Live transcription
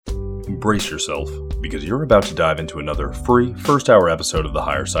brace yourself, because you're about to dive into another free first-hour episode of the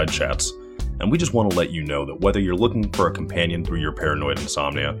Higher Side Chats, and we just want to let you know that whether you're looking for a companion through your paranoid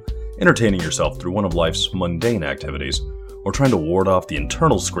insomnia, entertaining yourself through one of life's mundane activities, or trying to ward off the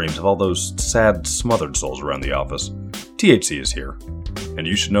internal screams of all those sad, smothered souls around the office, THC is here. And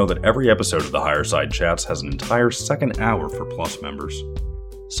you should know that every episode of the Higher Side Chats has an entire second hour for Plus members.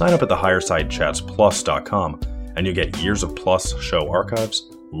 Sign up at thehighersidechatsplus.com and you'll get years of Plus show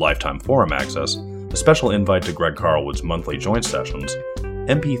archives, lifetime forum access, a special invite to Greg Carlwood's monthly joint sessions,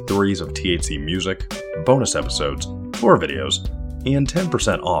 MP3s of THC music, bonus episodes, tour videos, and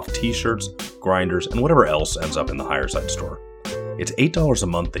 10% off t-shirts, grinders, and whatever else ends up in the Higher Side store. It's $8 a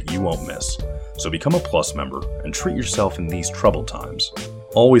month that you won't miss, so become a Plus member and treat yourself in these troubled times.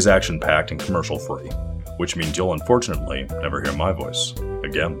 Always action-packed and commercial-free, which means you'll unfortunately never hear my voice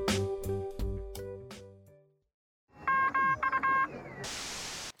again.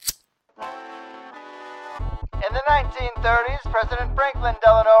 In the 1930s, President Franklin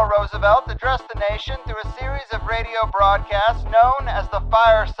Delano Roosevelt addressed the nation through a series of radio broadcasts known as the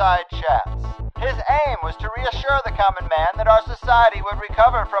Fireside Chats. His aim was to reassure the common man that our society would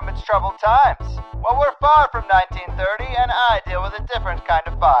recover from its troubled times. Well, we're far from 1930, and I deal with a different kind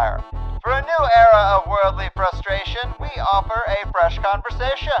of fire. For a new era of worldly frustration, we offer a fresh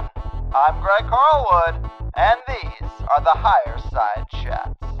conversation. I'm Greg Carlwood, and these are the Higher Side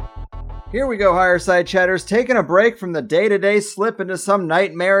Chats. Here we go, Higher Side Chatters, taking a break from the day-to-day slip into some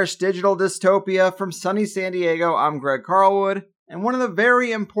nightmarish digital dystopia from sunny San Diego. I'm Greg Carlwood, and one of the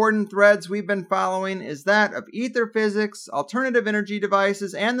very important threads we've been following is that of ether physics, alternative energy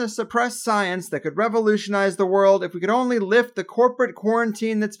devices, and the suppressed science that could revolutionize the world if we could only lift the corporate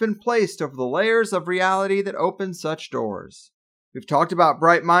quarantine that's been placed over the layers of reality that open such doors. We've talked about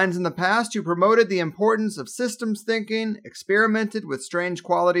bright minds in the past who promoted the importance of systems thinking, experimented with strange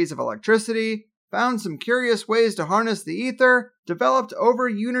qualities of electricity, found some curious ways to harness the ether, developed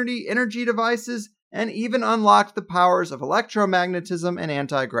over-unity energy devices, and even unlocked the powers of electromagnetism and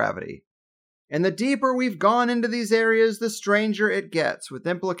anti-gravity. And the deeper we've gone into these areas, the stranger it gets, with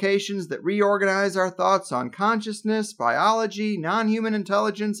implications that reorganize our thoughts on consciousness, biology, non-human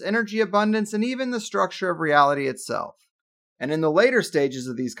intelligence, energy abundance, and even the structure of reality itself. And in the later stages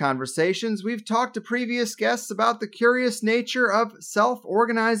of these conversations, we've talked to previous guests about the curious nature of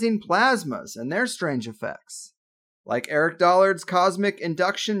self-organizing plasmas and their strange effects. Like Eric Dollard's cosmic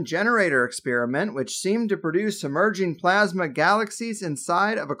induction generator experiment, which seemed to produce emerging plasma galaxies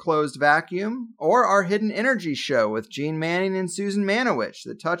inside of a closed vacuum, or our Hidden Energy show with Gene Manning and Susan Manowich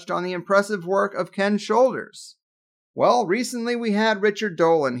that touched on the impressive work of Ken Shoulders. Well, recently we had Richard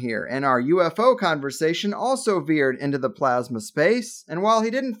Dolan here, and our UFO conversation also veered into the plasma space, and while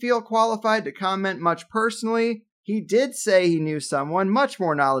he didn't feel qualified to comment much personally, he did say he knew someone much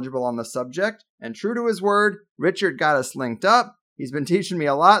more knowledgeable on the subject, and true to his word, Richard got us linked up. He's been teaching me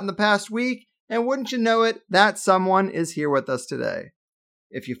a lot in the past week, and wouldn't you know it, that someone is here with us today.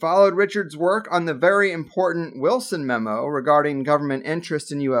 If you followed Richard's work on the very important Wilson memo regarding government interest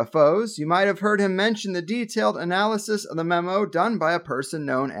in UFOs, you might have heard him mention the detailed analysis of the memo done by a person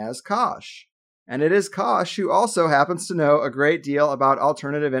known as Kosh. And it is Kosh who also happens to know a great deal about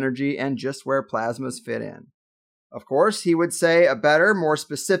alternative energy and just where plasmas fit in. Of course, he would say a better, more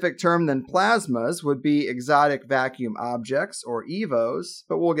specific term than plasmas would be exotic vacuum objects, or EVOs,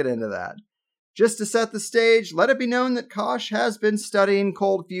 but we'll get into that. Just to set the stage, let it be known that Kosh has been studying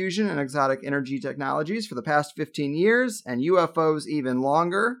cold fusion and exotic energy technologies for the past 15 years, and UFOs even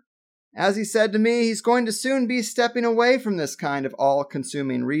longer. As he said to me, he's going to soon be stepping away from this kind of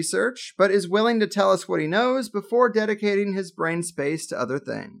all-consuming research, but is willing to tell us what he knows before dedicating his brain space to other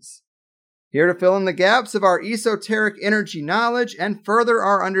things. Here to fill in the gaps of our esoteric energy knowledge and further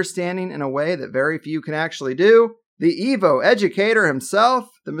our understanding in a way that very few can actually do, the EVO educator himself,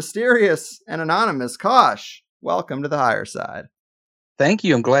 the mysterious and anonymous Kosh. Welcome to the Higher Side. Thank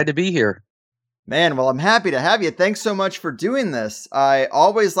you. I'm glad to be here. Man, well, I'm happy to have you. Thanks so much for doing this. I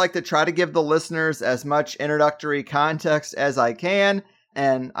always like to try to give the listeners as much introductory context as I can,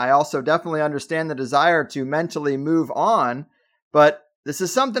 and I also definitely understand the desire to mentally move on, but this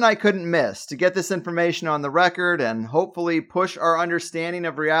is something I couldn't miss, to get this information on the record and hopefully push our understanding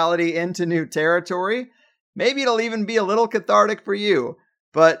of reality into new territory. Maybe it'll even be a little cathartic for you.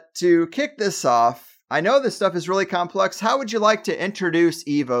 But to kick this off, I know this stuff is really complex. How would you like to introduce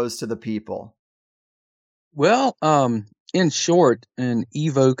EVOs to the people? Well, in short, an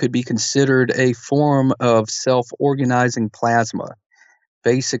EVO could be considered a form of self-organizing plasma.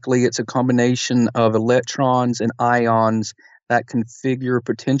 Basically, it's a combination of electrons and ions that configure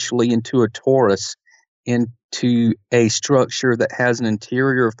potentially into a torus into a structure that has an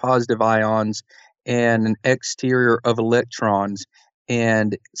interior of positive ions and an exterior of electrons,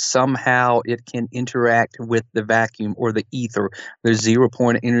 and somehow it can interact with the vacuum or the ether, the 0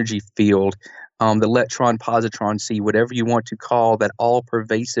 point energy field, the electron positron sea, whatever you want to call that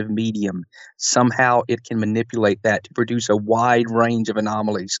all-pervasive medium. Somehow it can manipulate that to produce a wide range of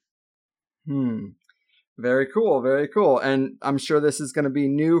anomalies. Very cool, very cool. And I'm sure this is going to be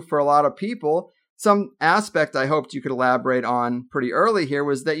new for a lot of people. Some aspect I hoped you could elaborate on pretty early here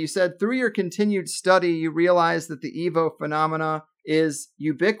was that you said through your continued study, you realized that the EVO phenomena is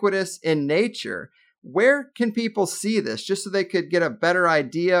ubiquitous in nature. Where can people see this, just so they could get a better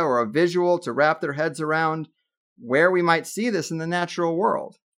idea or a visual to wrap their heads around where we might see this in the natural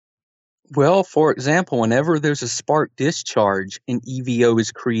world? Well, for example, whenever there's a spark discharge, an EVO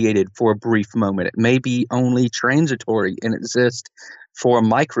is created for a brief moment. It may be only transitory and exist for a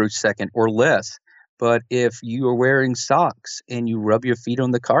microsecond or less. But if you are wearing socks and you rub your feet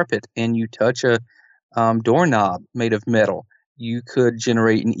on the carpet and you touch a doorknob made of metal, you could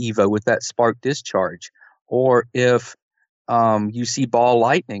generate an EVO with that spark discharge. Or if you see ball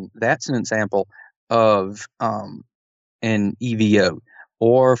lightning, that's an example of an EVO.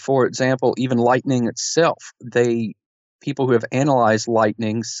 Or, for example, even lightning itself. People who have analyzed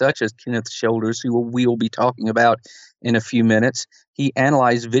lightning, such as Kenneth Shoulders, who we will be talking about in a few minutes, he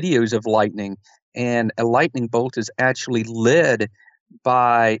analyzed videos of lightning, and a lightning bolt is actually led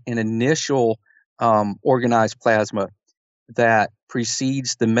by an initial organized plasma that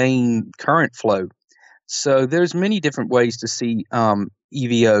precedes the main current flow. So there's many different ways to see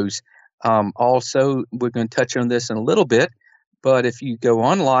EVOs. Also, we're going to touch on this in a little bit, but if you go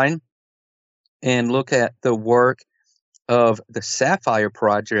online and look at the work of the SAFIRE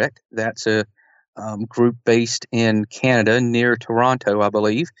project, that's a group based in Canada near Toronto, I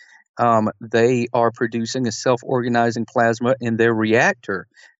believe. They are producing a self-organizing plasma in their reactor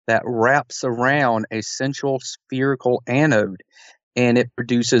that wraps around a central spherical anode, and it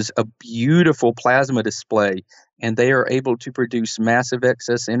produces a beautiful plasma display. And they are able to produce massive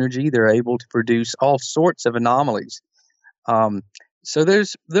excess energy. They're able to produce all sorts of anomalies. So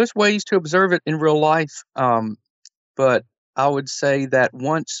there's ways to observe it in real life, but I would say that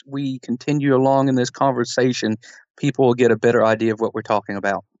once we continue along in this conversation, people will get a better idea of what we're talking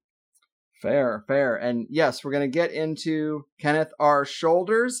about. Fair. And yes, we're going to get into Kenneth R.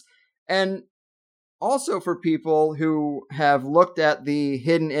 Shoulders. And also for people who have looked at the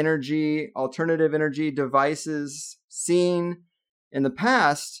hidden energy, alternative energy devices seen in the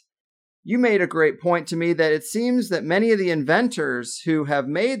past, you made a great point to me that it seems that many of the inventors who have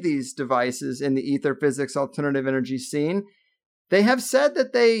made these devices in the ether physics alternative energy scene, they have said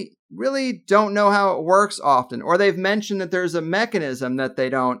that they really don't know how it works often, or they've mentioned that there's a mechanism that they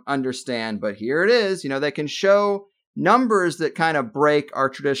don't understand. But here it is, they can show numbers that kind of break our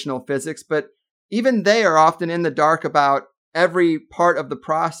traditional physics, but even they are often in the dark about every part of the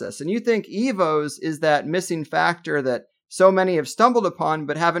process. And you think EVOs is that missing factor that so many have stumbled upon,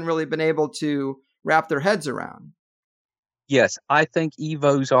 but haven't really been able to wrap their heads around. Yes, I think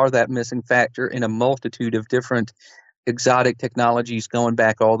EVOs are that missing factor in a multitude of different exotic technologies going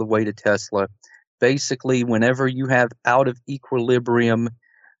back all the way to Tesla. Basically, whenever you have out of equilibrium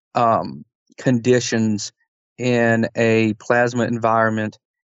conditions in a plasma environment,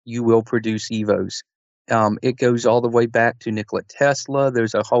 you will produce EVOs. It goes all the way back to Nikola Tesla.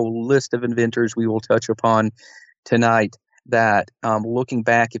 There's a whole list of inventors we will touch upon tonight that looking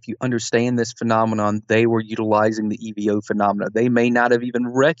back, if you understand this phenomenon, they were utilizing the EVO phenomena. They may not have even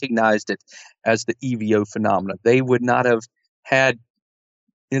recognized it as the EVO phenomena. They would not have had,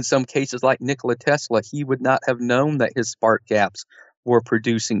 in some cases like Nikola Tesla, he would not have known that his spark gaps were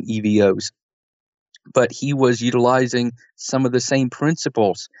producing EVOs. But he was utilizing some of the same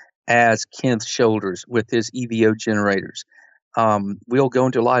principles as Kenneth Shoulders with his EVO generators. We'll go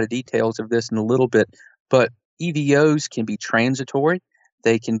into a lot of details of this in a little bit, but EVOs can be transitory,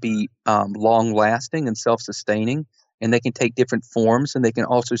 they can be long-lasting and self-sustaining, and they can take different forms, and they can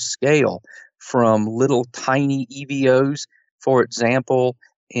also scale from little tiny EVOs, for example,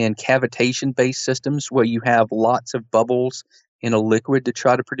 in cavitation-based systems where you have lots of bubbles in a liquid to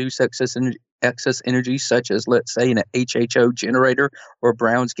try to produce excess energy, such as, let's say, in an HHO generator or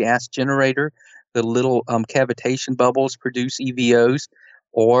Brown's gas generator. The little cavitation bubbles produce EVOs,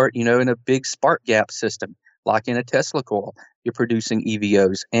 or, in a big spark gap system, like in a Tesla coil, you're producing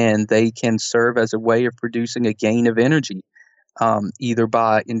EVOs, and they can serve as a way of producing a gain of energy, either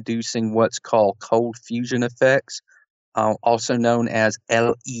by inducing what's called cold fusion effects, also known as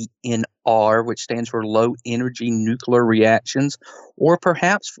LENR, which stands for low energy nuclear reactions, or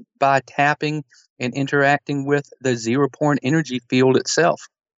perhaps by tapping and interacting with the zero-point energy field itself.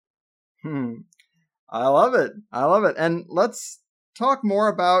 I love it. I love it. And let's talk more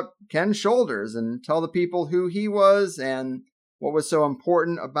about Ken Shoulders and tell the people who he was and what was so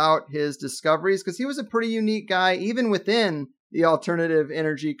important about his discoveries, because he was a pretty unique guy, even within the alternative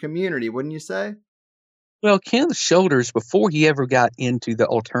energy community, wouldn't you say? Well, Ken Shoulders, before he ever got into the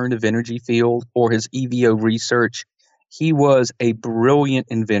alternative energy field or his EVO research, he was a brilliant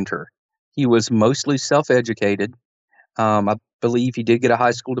inventor. He was mostly self-educated. I believe he did get a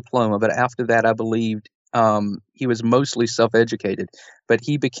high school diploma, but after that, I believed he was mostly self-educated. But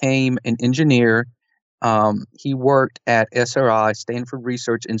he became an engineer. He worked at SRI, Stanford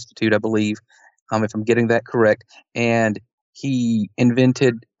Research Institute, I believe, if I'm getting that correct. And he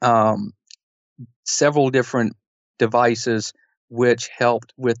invented several different devices which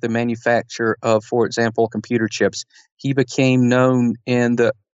helped with the manufacture of, for example, computer chips. He became known in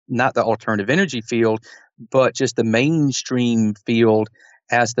not the alternative energy field, but just the mainstream field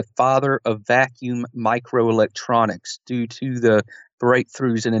as the father of vacuum microelectronics due to the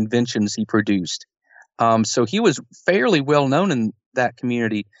breakthroughs and inventions he produced. So he was fairly well known in that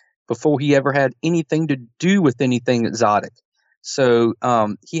community before he ever had anything to do with anything exotic. So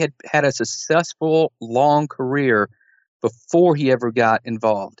he had a successful, long career before he ever got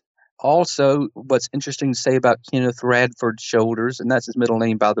involved. Also, what's interesting to say about Kenneth Radford Shoulders, and that's his middle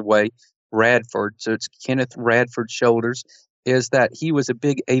name, by the way, Radford, so it's Kenneth Radford Shoulders, is that he was a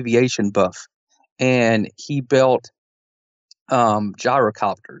big aviation buff, and he built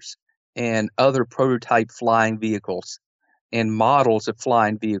gyrocopters and other prototype flying vehicles and models of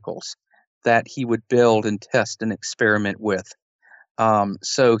flying vehicles that he would build and test and experiment with.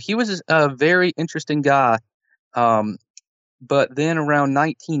 So he was a very interesting guy. But then around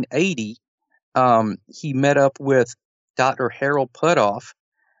 1980, he met up with Dr. Harold Puthoff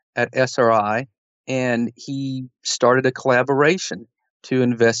at SRI, and he started a collaboration to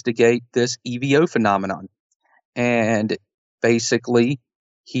investigate this EVO phenomenon. And basically,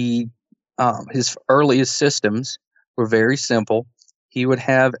 his earliest systems were very simple. He would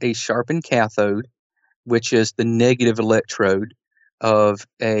have a sharpened cathode, which is the negative electrode of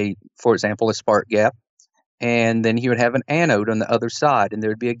for example, a spark gap. And then he would have an anode on the other side, and there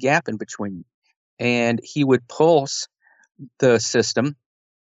would be a gap in between. And he would pulse the system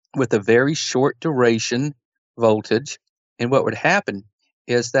with a very short duration voltage. And what would happen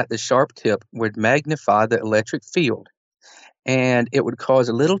is that the sharp tip would magnify the electric field, and it would cause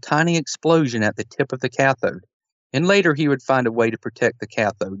a little tiny explosion at the tip of the cathode. And later he would find a way to protect the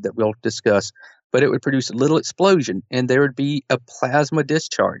cathode that we'll discuss, but it would produce a little explosion, and there would be a plasma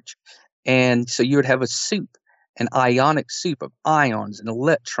discharge. And so you would have a soup, an ionic soup of ions and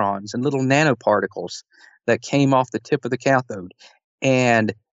electrons and little nanoparticles that came off the tip of the cathode.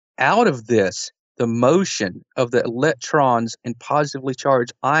 And out of this, the motion of the electrons and positively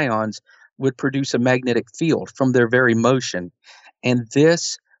charged ions would produce a magnetic field from their very motion. And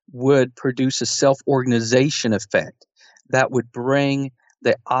this would produce a self-organization effect that would bring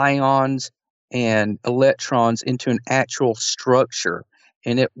the ions and electrons into an actual structure.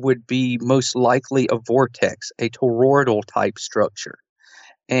 And it would be most likely a vortex, a toroidal type structure.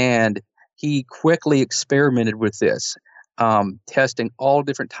 And he quickly experimented with this, testing all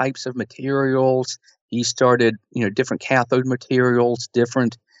different types of materials. He started, different cathode materials,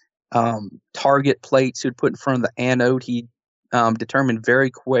 different target plates he would put in front of the anode. He determined very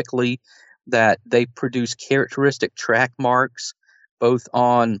quickly that they produce characteristic track marks, both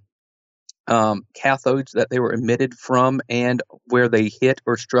on cathodes that they were emitted from and where they hit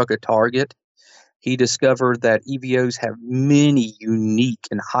or struck a target. He discovered that EVOs have many unique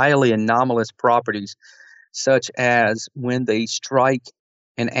and highly anomalous properties, such as when they strike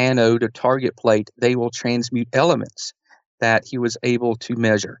an anode or target plate, they will transmute elements that he was able to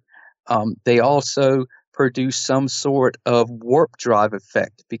measure. They also produce some sort of warp drive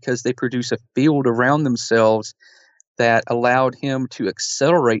effect because they produce a field around themselves that allowed him to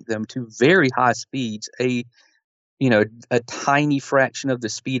accelerate them to very high speeds, a tiny fraction of the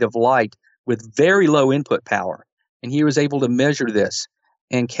speed of light with very low input power. And he was able to measure this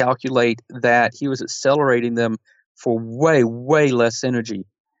and calculate that he was accelerating them for way, way less energy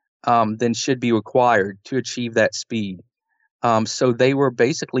than should be required to achieve that speed. So they were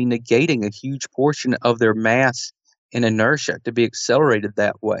basically negating a huge portion of their mass and inertia to be accelerated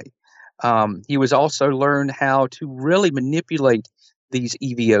that way. He was also learned how to really manipulate these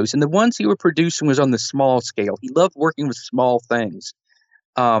EVOs. And the ones he was producing was on the small scale. He loved working with small things.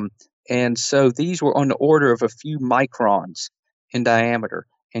 And so these were on the order of a few microns in diameter.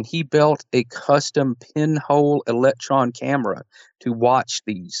 And he built a custom pinhole electron camera to watch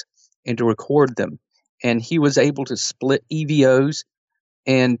these. and to record them. And he was able to split EVOs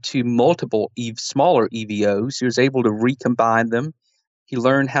into multiple smaller EVOs. He was able to recombine them. He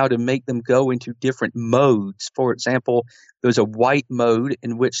learned how to make them go into different modes. For example, there's a white mode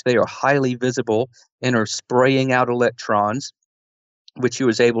in which they are highly visible and are spraying out electrons, which he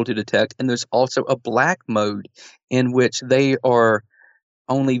was able to detect. And there's also a black mode in which they are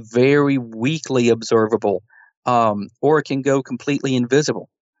only very weakly observable, or can go completely invisible.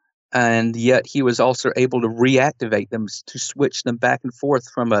 And yet he was also able to reactivate them, to switch them back and forth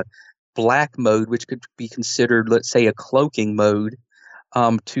from a black mode, which could be considered, let's say, a cloaking mode,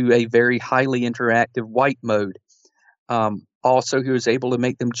 to a very highly interactive white mode. Also, he was able to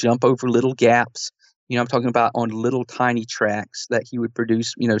make them jump over little gaps. I'm talking about on little tiny tracks that he would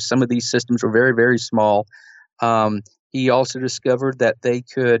produce. Some of these systems were very, very small. He also discovered that they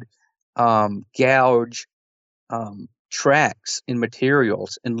could gouge tracks in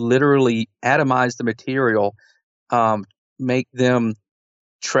materials and literally atomize the material, make them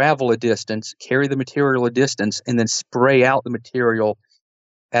travel a distance, carry the material a distance, and then spray out the material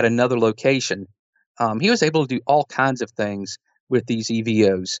at another location. He was able to do all kinds of things with these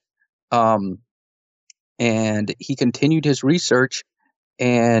EVOs. And he continued his research,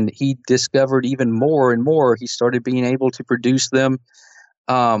 and he discovered even more and more. He started being able to produce them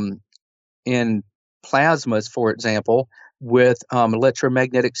in plasmas, for example, with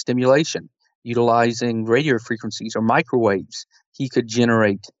electromagnetic stimulation, utilizing radio frequencies or microwaves. He could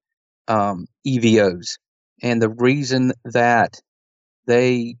generate EVOs. And the reason that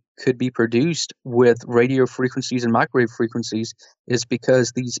they could be produced with radio frequencies and microwave frequencies is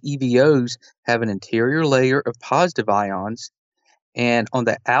because these EVOs have an interior layer of positive ions, and on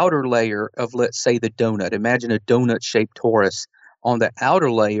the outer layer of, let's say, the donut, imagine a donut-shaped torus. On the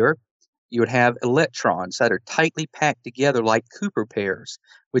outer layer, you would have electrons that are tightly packed together like Cooper pairs,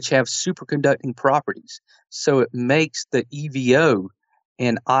 which have superconducting properties. So it makes the EVO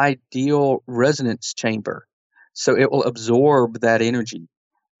an ideal resonance chamber. So it will absorb that energy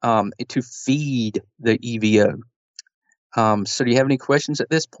to feed the EVO. So do you have any questions at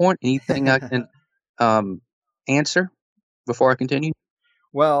this point? Anything I can answer before I continue?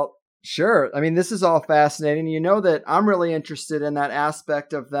 Well, sure. I mean, this is all fascinating. You know that I'm really interested in that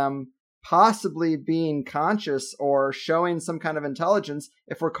aspect of them possibly being conscious or showing some kind of intelligence.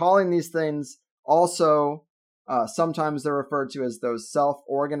 If we're calling these things also, sometimes they're referred to as those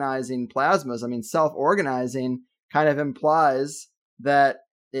self-organizing plasmas. I mean, self-organizing kind of implies that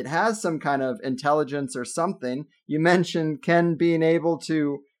it has some kind of intelligence or something. You mentioned Ken being able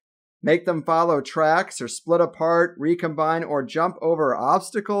to make them follow tracks or split apart, recombine, or jump over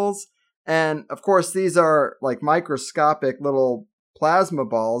obstacles. And of course, these are like microscopic little plasma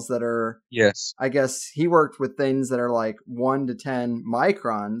balls that are, yes, I guess he worked with things that are like 1 to 10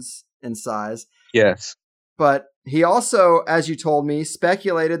 microns in size. Yes. But he also, as you told me,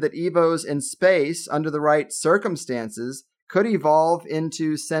 speculated that EVOs in space, under the right circumstances, could evolve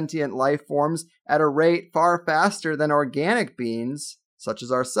into sentient life forms at a rate far faster than organic beings, such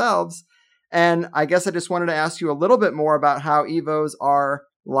as ourselves. And I guess I just wanted to ask you a little bit more about how EVOs are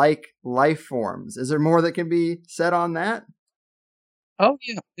like life forms. Is there more that can be said on that? Oh,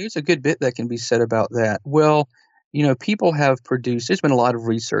 yeah, there's a good bit that can be said about that. Well, people have produced, there's been a lot of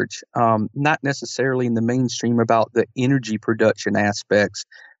research, not necessarily in the mainstream about the energy production aspects,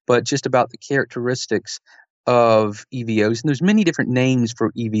 but just about the characteristics of EVOs. And there's many different names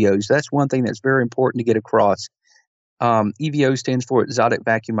for EVOs. That's one thing that's very important to get across. EVO stands for exotic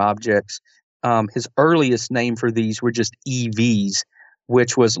vacuum objects. His earliest name for these were just EVs,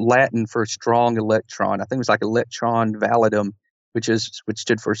 which was Latin for strong electron. I think it was like electron validum, which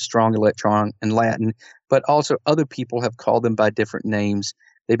stood for strong electron in Latin. But also other people have called them by different names.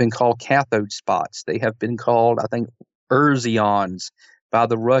 They've been called cathode spots. They have been called, I think, Urzions by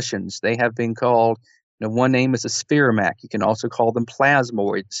the Russians. They have been called, one name is a spheromac. You can also call them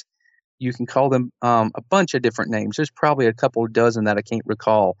plasmoids. You can call them a bunch of different names. There's probably a couple dozen that I can't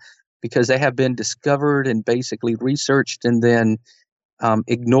recall, because they have been discovered and basically researched and then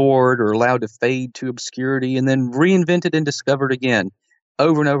ignored or allowed to fade to obscurity and then reinvented and discovered again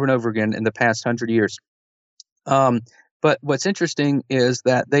over and over and over again in the past 100 years. But what's interesting is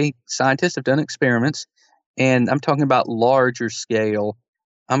that scientists have done experiments, and I'm talking about larger scale.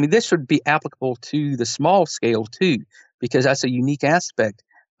 I mean, this would be applicable to the small scale too, because that's a unique aspect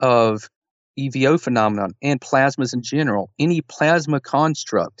of EVO phenomenon and plasmas in general. Any plasma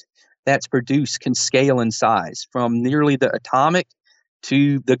construct that's produced can scale in size from nearly the atomic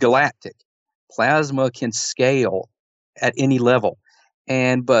to the galactic. Plasma can scale at any level.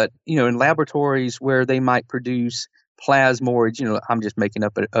 But in laboratories where they might produce plasmoids, I'm just making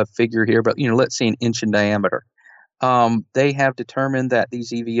up a figure here, but, let's say an inch in diameter. They have determined that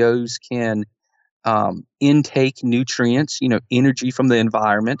these EVOs can intake nutrients, energy from the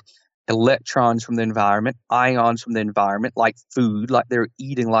environment, electrons from the environment, ions from the environment, like food, like they're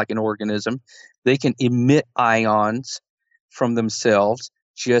eating like an organism. They can emit ions from themselves,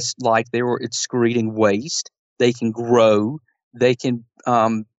 just like they were excreting waste. They can grow. They can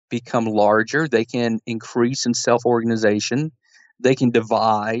become larger. They can increase in self-organization. They can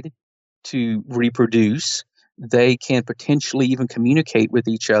divide to reproduce. They can potentially even communicate with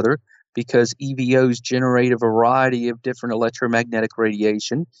each other, because EVOs generate a variety of different electromagnetic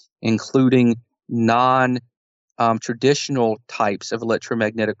radiation, including non-traditional types of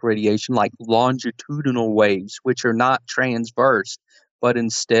electromagnetic radiation, like longitudinal waves, which are not transverse, but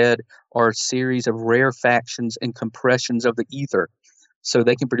instead are a series of rarefactions and compressions of the ether. So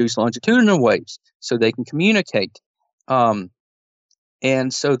they can produce longitudinal waves, so they can communicate. And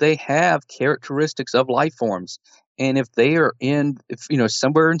so they have characteristics of life forms. And if they are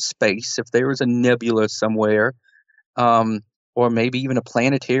somewhere in space, if there was a nebula somewhere, or maybe even a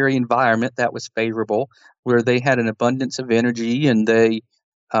planetary environment that was favorable, where they had an abundance of energy and they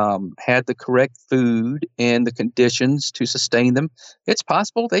had the correct food and the conditions to sustain them, it's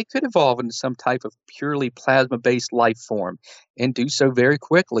possible they could evolve into some type of purely plasma-based life form and do so very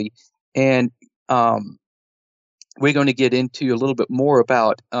quickly. And we're going to get into a little bit more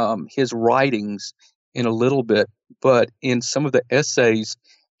about his writings in a little bit, but in some of the essays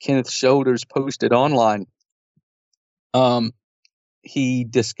Kenneth Shoulders posted online, he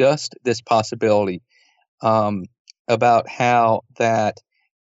discussed this possibility about how that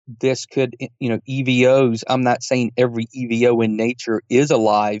this could, EVOs, I'm not saying every EVO in nature is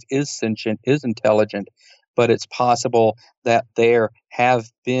alive, is sentient, is intelligent, but it's possible that there have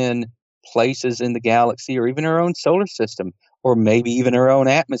been places in the galaxy, or even our own solar system, or maybe even our own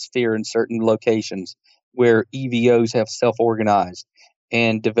atmosphere in certain locations, where EVOs have self-organized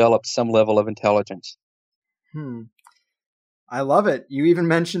and developed some level of intelligence. I love it. You even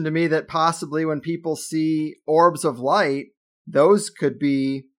mentioned to me that possibly when people see orbs of light, those could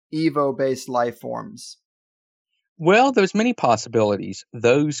be EVO-based life forms. Well, there's many possibilities.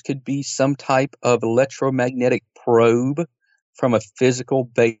 Those could be some type of electromagnetic probe from a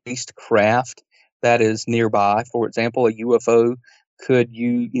physical-based craft that is nearby. For example, a UFO could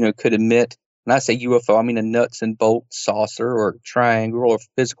emit, when I say UFO, I mean a nuts and bolts saucer or triangle or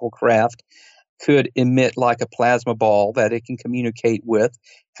physical craft, could emit like a plasma ball that it can communicate with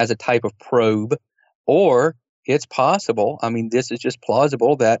as a type of probe. Or it's possible, this is just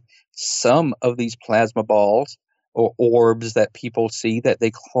plausible, that some of these plasma balls or orbs that people see that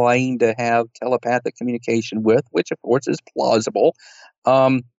they claim to have telepathic communication with, which of course is plausible,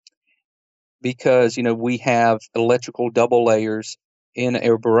 because we have electrical double layers in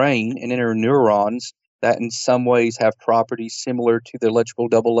our brain and in our neurons that in some ways have properties similar to the electrical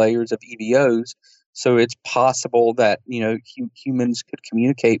double layers of EVOs. So it's possible that humans could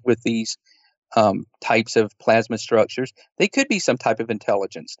communicate with these types of plasma structures. They could be some type of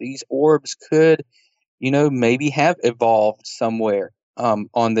intelligence. These orbs could maybe have evolved somewhere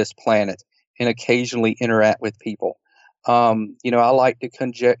on this planet and occasionally interact with people. I like to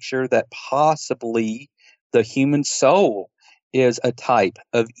conjecture that possibly the human soul is a type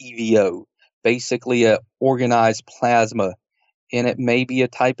of EVO, basically a organized plasma. And it may be a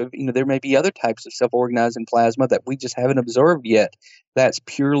type of, there may be other types of self-organizing plasma that we just haven't observed yet. That's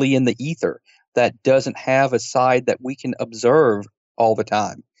purely in the ether, that doesn't have a side that we can observe all the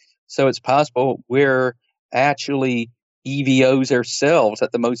time. So it's possible we're actually EVOs ourselves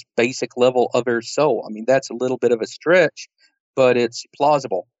at the most basic level of our soul. That's a little bit of a stretch, but it's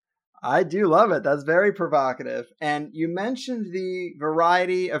plausible. I do love it. That's very provocative. And you mentioned the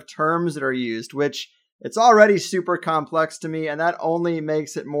variety of terms that are used, which it's already super complex to me, and that only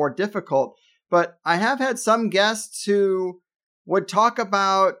makes it more difficult. But I have had some guests who would talk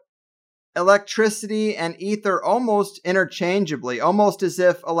about electricity and ether almost interchangeably, almost as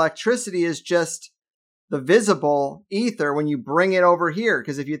if electricity is just the visible ether when you bring it over here.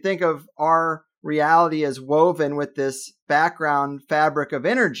 Because if you think of our reality as woven with this background fabric of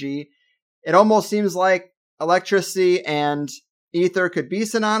energy, it almost seems like electricity and ether could be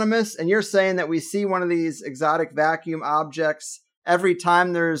synonymous. And you're saying that we see one of these exotic vacuum objects every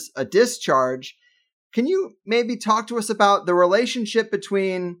time there's a discharge. Can you maybe talk to us about the relationship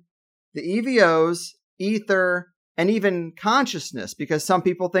between the EVOs, ether, and even consciousness? Because some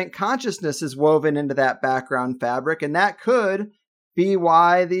people think consciousness is woven into that background fabric, and that could be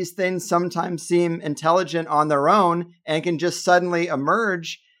why these things sometimes seem intelligent on their own and can just suddenly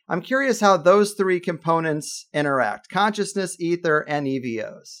emerge I'm curious how those three components interact: consciousness, ether, and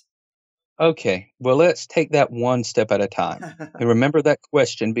EVOs. Okay, well, let's take that one step at a time. And remember that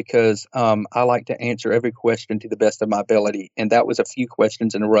question, because I like to answer every question to the best of my ability. And that was a few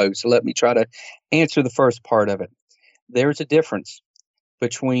questions in a row. So let me try to answer the first part of it. There's a difference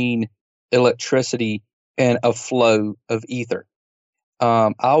between electricity and a flow of ether.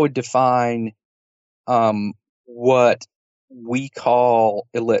 I would define what we call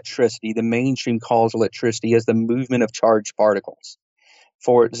electricity, the mainstream calls electricity, as the movement of charged particles.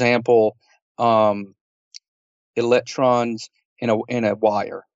 For example, electrons in a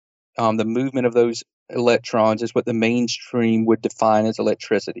wire. The movement of those electrons is what the mainstream would define as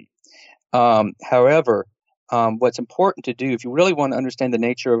electricity. However, what's important to do, if you really want to understand the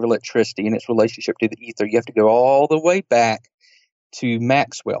nature of electricity and its relationship to the ether, you have to go all the way back to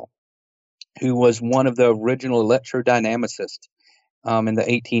Maxwell, who was one of the original electrodynamicists in the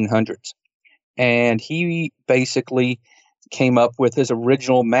 1800s. And he basically came up with his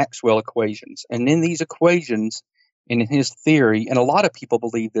original Maxwell equations. And in these equations, in his theory, and a lot of people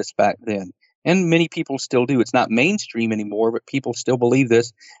believed this back then, and many people still do, it's not mainstream anymore, but people still believe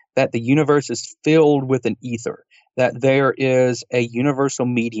this, that the universe is filled with an ether, that there is a universal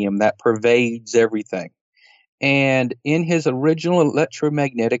medium that pervades everything. And in his original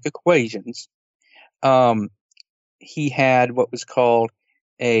electromagnetic equations, he had what was called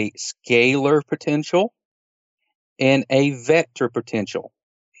a scalar potential and a vector potential.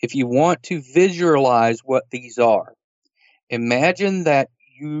 If you want to visualize what these are, imagine that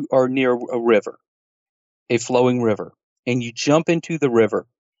you are near a river, a flowing river, and you jump into the river.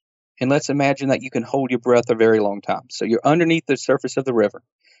 And let's imagine that you can hold your breath a very long time. So you're underneath the surface of the river.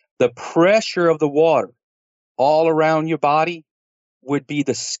 The pressure of the water all around your body would be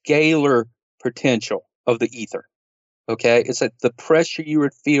the scalar potential of the ether. Okay? It's like the pressure you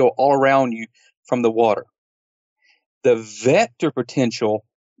would feel all around you from the water. The vector potential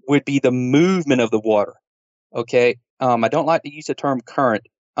would be the movement of the water. Okay? I don't like to use the term current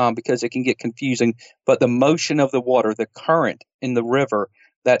because it can get confusing, but the motion of the water, the current in the river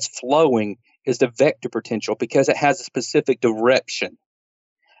that's flowing, is the vector potential because it has a specific direction.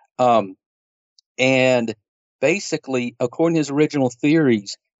 And basically, according to his original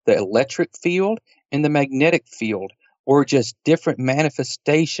theories, the electric field and the magnetic field were just different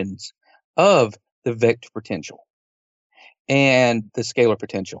manifestations of the vector potential and the scalar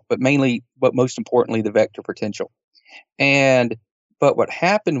potential, but most importantly, the vector potential. But what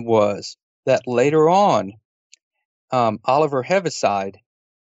happened was that later on, Oliver Heaviside,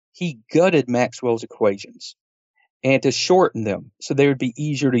 he gutted Maxwell's equations and to shorten them so they would be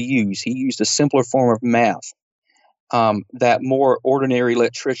easier to use. He used a simpler form of math that more ordinary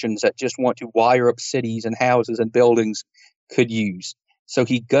electricians that just want to wire up cities and houses and buildings could use. So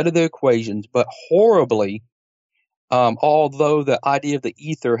he gutted the equations, but horribly, although the idea of the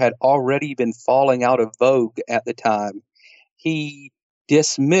ether had already been falling out of vogue at the time, he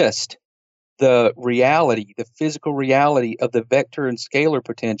dismissed the reality, the physical reality of the vector and scalar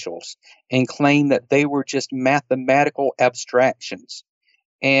potentials and claimed that they were just mathematical abstractions.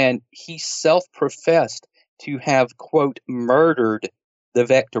 And he self-professed to have, quote, murdered the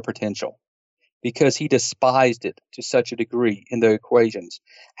vector potential because he despised it to such a degree in the equations.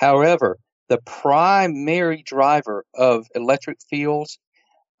 However, the primary driver of electric fields,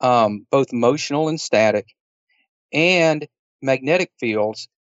 both motional and static, and magnetic fields,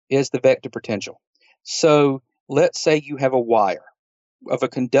 is the vector potential. So let's say you have a wire of a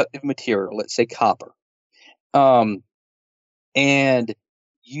conductive material, let's say copper, and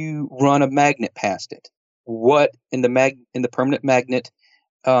you run a magnet past it. What in the permanent magnet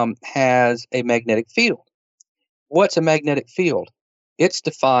has a magnetic field? What's a magnetic field? It's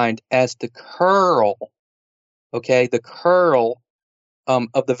defined as the curl, the curl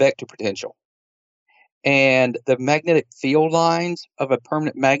of the vector potential. And the magnetic field lines of a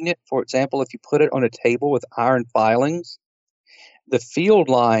permanent magnet, for example, if you put it on a table with iron filings, the field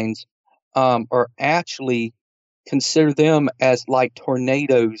lines are actually, consider them as like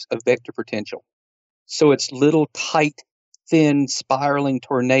tornadoes of vector potential. So it's little tight, thin, spiraling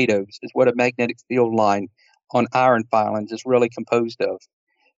tornadoes is what a magnetic field line on iron filings is really composed of.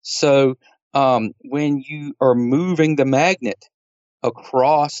 So when you are moving the magnet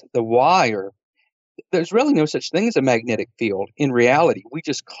across the wire, there's really no such thing as a magnetic field in reality. We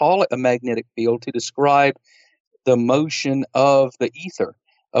just call it a magnetic field to describe the motion of the ether,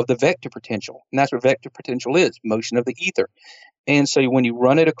 of the vector potential. And that's what vector potential is, motion of the ether. And so when you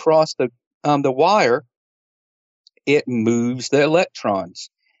run it across the wire, it moves the electrons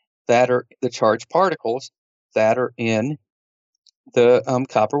that are the charged particles that are in the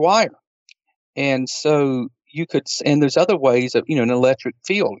copper wire. And so you could, and there's other ways of, an electric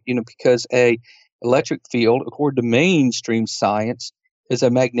field, because a electric field, according to mainstream science, is a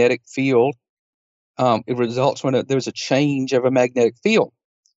magnetic field. It results when there's a change of a magnetic field.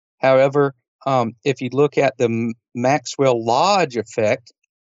 However, if you look at the Maxwell-Lodge effect,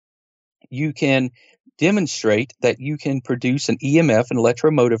 you can demonstrate that you can produce an EMF, an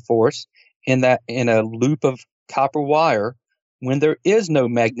electromotive force, in a loop of copper wire when there is no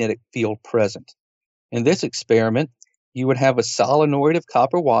magnetic field present. In this experiment, you would have a solenoid of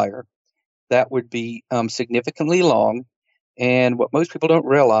copper wire that would be significantly long. And what most people don't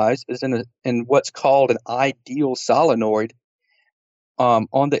realize is in what's called an ideal solenoid,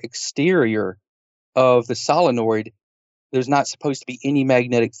 on the exterior of the solenoid, there's not supposed to be any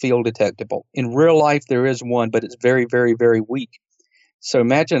magnetic field detectable. In real life, there is one, but it's very, very, very weak. So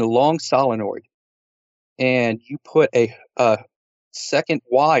imagine a long solenoid, and you put a second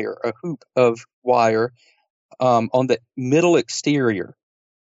wire, a hoop of wire, on the middle exterior,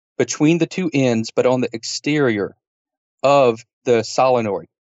 between the two ends, but on the exterior of the solenoid.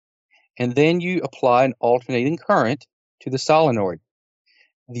 And then you apply an alternating current to the solenoid.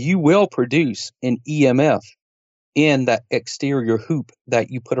 You will produce an EMF in that exterior hoop that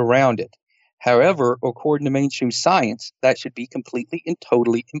you put around it. However, according to mainstream science, that should be completely and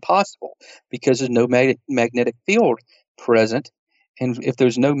totally impossible because there's no magnetic field present. And if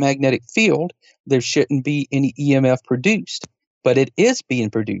there's no magnetic field, there shouldn't be any EMF produced. But it is being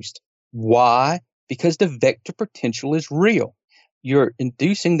produced. Why? Because the vector potential is real. You're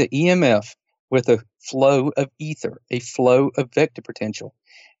inducing the EMF with a flow of ether, a flow of vector potential.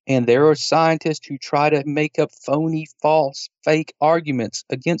 And there are scientists who try to make up phony, false, fake arguments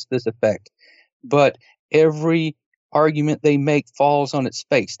against this effect. But every argument they make falls on its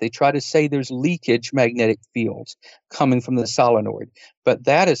face. They try to say there's leakage magnetic fields coming from the solenoid. But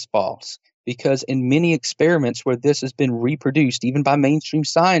that is false, because in many experiments where this has been reproduced, even by mainstream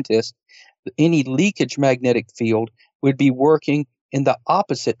scientists, any leakage magnetic field would be working in the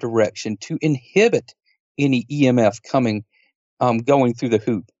opposite direction to inhibit any EMF going through the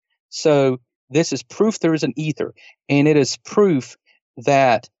hoop. So this is proof there is an ether, and it is proof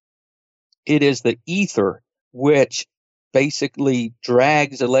that it is the ether which basically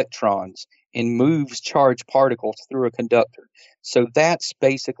drags electrons and moves charged particles through a conductor. So that's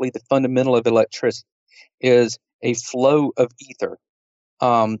basically the fundamental of electricity, is a flow of ether.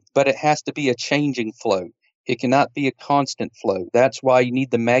 But it has to be a changing flow. It cannot be a constant flow. That's why you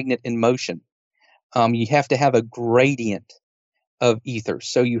need the magnet in motion. You have to have a gradient of ether.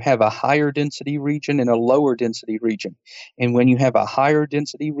 So you have a higher density region and a lower density region. And when you have a higher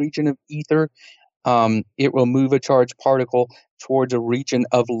density region of ether, it will move a charged particle towards a region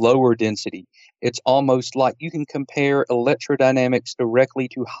of lower density. It's almost like you can compare electrodynamics directly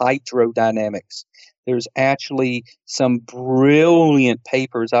to hydrodynamics. There's actually some brilliant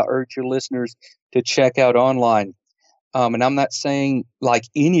papers I urge your listeners to check out online. And I'm not saying like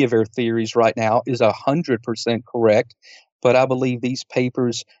any of our theories right now is 100% correct, but I believe these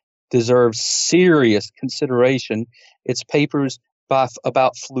papers deserve serious consideration. It's papers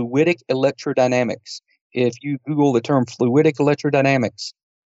about fluidic electrodynamics. If you Google the term fluidic electrodynamics,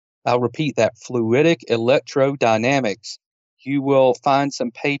 I'll repeat that, fluidic electrodynamics, you will find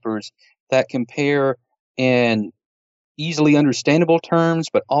some papers that compare in easily understandable terms,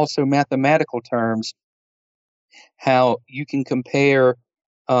 but also mathematical terms, how you can compare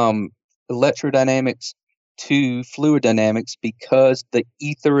electrodynamics to fluid dynamics because the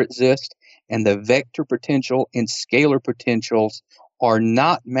ether exists and the vector potential and scalar potentials are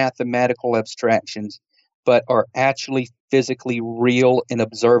not mathematical abstractions, but are actually physically real and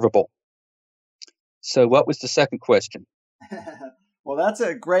observable. So what was the second question? Well, that's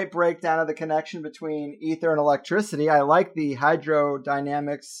a great breakdown of the connection between ether and electricity. I like the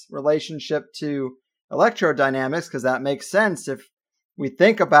hydrodynamics relationship to electrodynamics because that makes sense. If we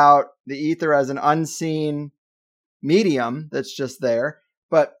think about the ether as an unseen medium that's just there,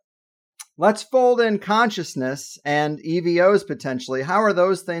 but let's fold in consciousness and EVOs potentially. How are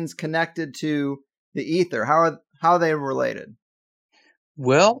those things connected to the ether? How are they related?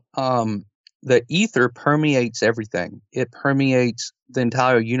 Well, the ether permeates everything. It permeates the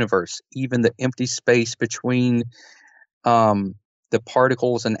entire universe, even the empty space between the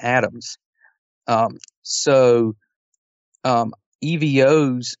particles and atoms. So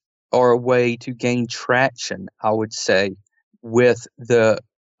EVOs are a way to gain traction, I would say, with the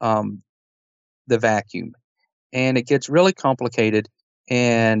vacuum. And it gets really complicated.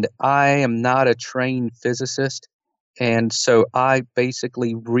 And I am not a trained physicist. And so I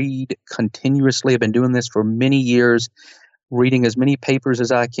basically read continuously. I've been doing this for many years, reading as many papers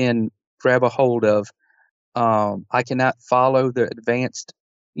as I can grab a hold of. I cannot follow the advanced,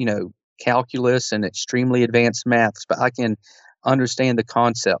 calculus and extremely advanced maths, but I can understand the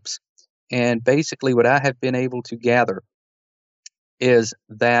concepts. And basically, what I have been able to gather is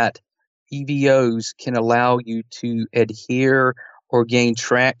that EVOs can allow you to adhere or gain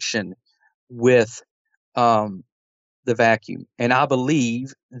traction with the vacuum. And I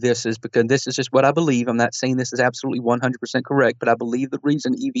believe this is because this is just what I believe. I'm not saying this is absolutely 100% correct, but I believe the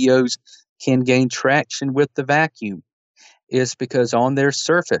reason EVOs can gain traction with the vacuum is because on their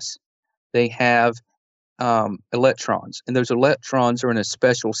surface, they have electrons, and those electrons are in a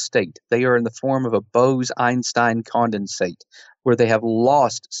special state. They are in the form of a Bose-Einstein condensate, where they have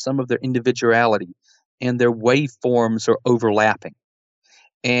lost some of their individuality, and their waveforms are overlapping.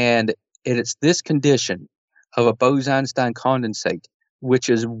 And it's this condition of a Bose-Einstein condensate, which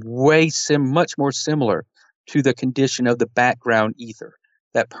is much more similar to the condition of the background ether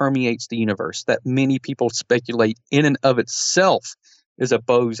that permeates the universe, that many people speculate in and of itself is a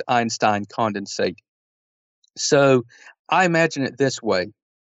Bose-Einstein condensate. So I imagine it this way.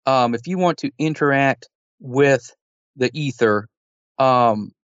 If you want to interact with the ether,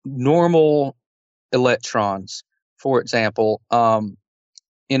 normal electrons, for example,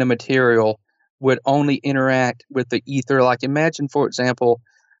 in a material would only interact with the ether. Like imagine, for example,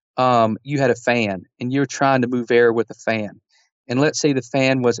 you had a fan and you're trying to move air with a fan. And let's say the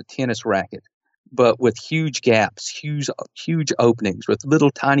fan was a tennis racket, but with huge gaps, huge openings, with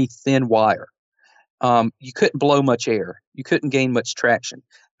little tiny thin wire. You couldn't blow much air. You couldn't gain much traction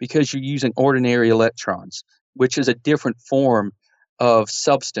because you're using ordinary electrons, which is a different form of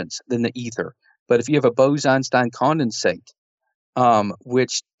substance than the ether. But if you have a Bose-Einstein condensate,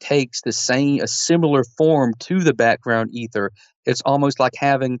 which takes a similar form to the background ether, it's almost like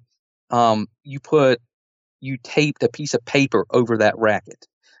having you taped a piece of paper over that racket.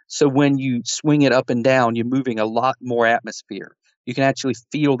 So when you swing it up and down, you're moving a lot more atmosphere. You can actually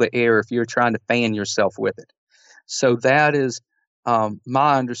feel the air if you're trying to fan yourself with it. So that is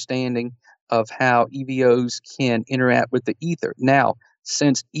my understanding of how EVOs can interact with the ether. Now,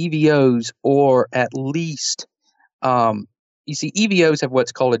 since EVOs, or at least, you see, EVOs have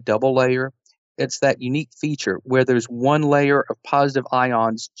what's called a double layer. It's that unique feature where there's one layer of positive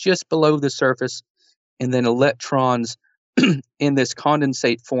ions just below the surface, and then electrons in this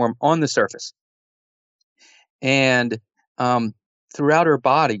condensate form on the surface. And throughout our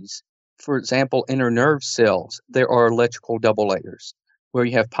bodies, for example, in our nerve cells, there are electrical double layers where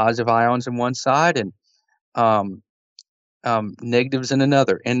you have positive ions on one side and negatives in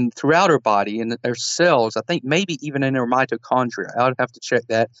another. And throughout our body, in our cells, I think maybe even in our mitochondria, I would have to check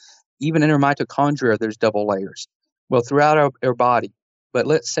that. Even in our mitochondria, there's double layers. Well, throughout our body. But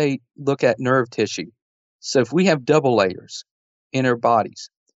let's say, look at nerve tissue. So if we have double layers in our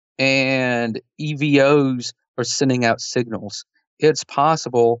bodies and EVOs are sending out signals, it's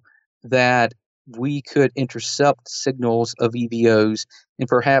possible that we could intercept signals of EVOs and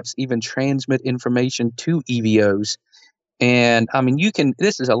perhaps even transmit information to EVOs. And I mean,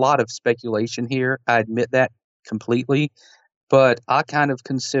 this is a lot of speculation here. I admit that completely, but I kind of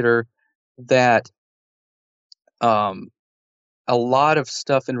consider that a lot of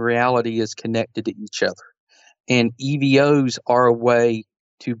stuff in reality is connected to each other. And EVOs are a way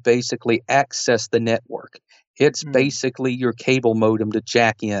to basically access the network. It's basically your cable modem to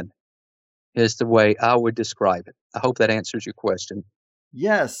jack in, is the way I would describe it. I hope that answers your question.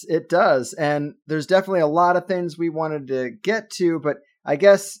 Yes, it does. And there's definitely a lot of things we wanted to get to, but I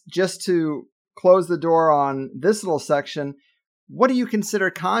guess just to close the door on this little section, what do you consider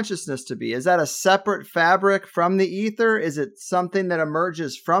consciousness to be? Is that a separate fabric from the ether? Is it something that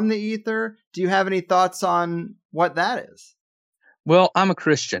emerges from the ether? Do you have any thoughts on what that is? Well, I'm a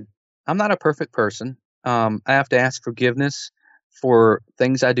Christian. I'm not a perfect person. I have to ask forgiveness for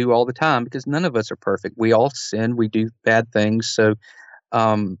things I do all the time because none of us are perfect. We all sin. We do bad things. So,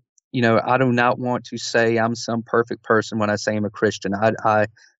 I do not want to say I'm some perfect person when I say I'm a Christian. I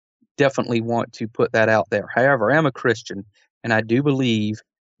definitely want to put that out there. However, I am a Christian, and I do believe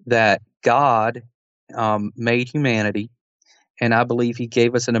that God made humanity, and I believe he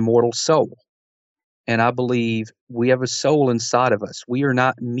gave us an immortal soul. And I believe we have a soul inside of us. We are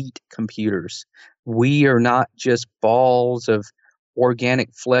not meat computers. We are not just balls of organic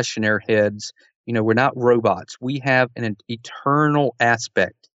flesh in our heads. We're not robots. We have an eternal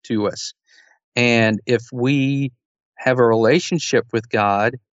aspect to us. And if we have a relationship with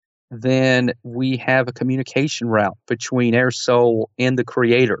God, then we have a communication route between our soul and the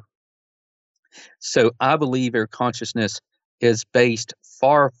Creator. So I believe our consciousness is based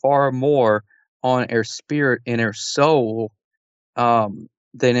far, far more on our spirit and our soul than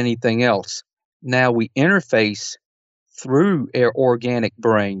anything else. Now we interface through our organic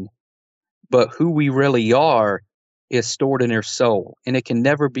brain, but who we really are is stored in our soul, and it can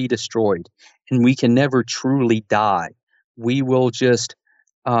never be destroyed, and we can never truly die. We will just,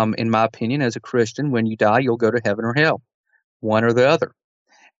 in my opinion, as a Christian, when you die, you'll go to heaven or hell, one or the other.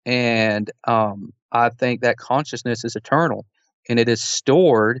 And I think that consciousness is eternal, and it is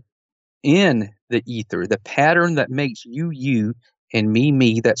stored in the ether, the pattern that makes you you and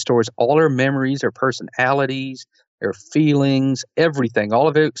me, that stores all our memories, our personalities, our feelings, everything, all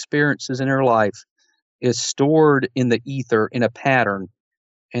of our experiences in our life is stored in the ether in a pattern.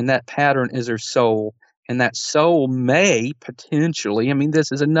 And that pattern is our soul. And that soul may potentially, I mean,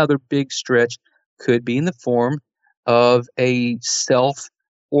 this is another big stretch, could be in the form of a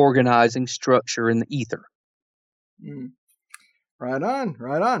self-organizing structure in the ether. Mm. Right on,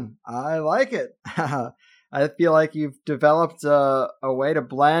 right on. I like it. I feel like you've developed a way to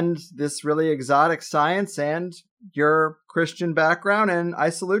blend this really exotic science and your Christian background, and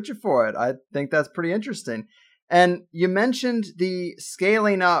I salute you for it. I think that's pretty interesting. And you mentioned the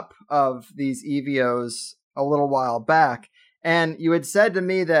scaling up of these EVOs a little while back, and you had said to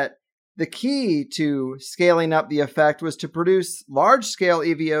me that the key to scaling up the effect was to produce large-scale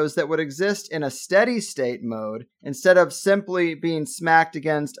EVOs that would exist in a steady-state mode instead of simply being smacked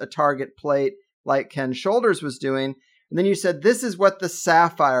against a target plate like Ken Shoulders was doing. And then you said this is what the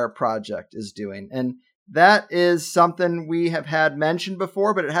SAFIRE project is doing. And that is something we have had mentioned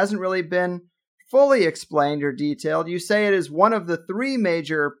before, but it hasn't really been fully explained or detailed. You say it is one of the three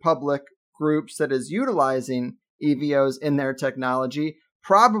major public groups that is utilizing EVOs in their technology,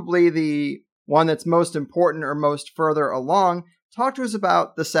 probably the one that's most important or most further along. Talk to us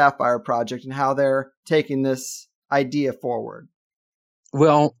about the SAFIRE project and how they're taking this idea forward.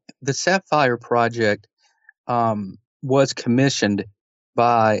 Well, the SAFIRE project was commissioned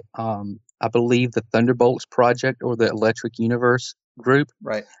by, I believe, the Thunderbolts Project or the Electric Universe group.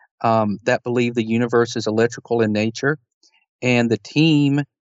 Right. That believe the universe is electrical in nature. And the team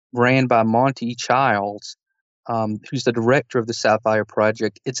ran by Monty Childs, who's the director of the SAFIRE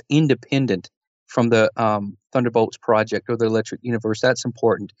project. It's independent from the Thunderbolts Project or the Electric Universe. That's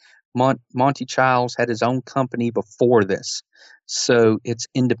important. Monty Childs had his own company before this, so it's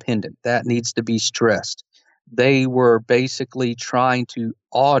independent. That needs to be stressed. They were basically trying to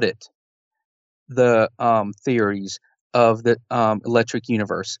audit the theories of the Electric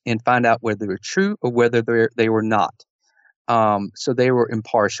Universe and find out whether they're true or whether they were not. So they were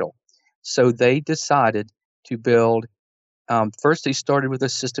impartial. So they decided to build, first they started with a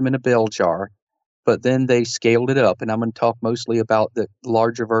system in a bell jar, but then they scaled it up, and I'm going to talk mostly about the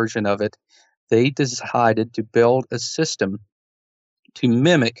larger version of it. They decided to build a system to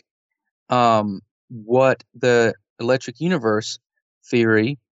mimic what the Electric Universe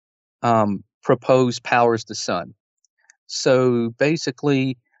theory proposed powers the sun. So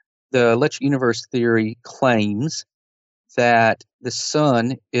basically, the Electric Universe theory claims that the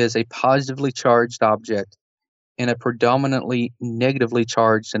sun is a positively charged object in a predominantly negatively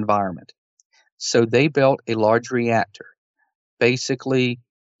charged environment. So they built a large reactor. Basically,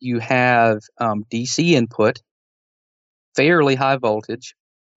 you have DC input, fairly high voltage,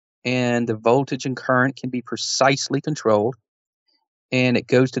 and the voltage and current can be precisely controlled. And it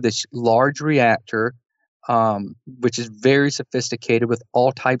goes to this large reactor, which is very sophisticated with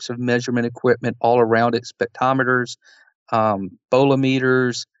all types of measurement equipment all around it, spectrometers,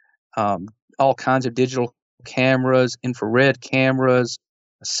 bolometers, all kinds of digital cameras, infrared cameras,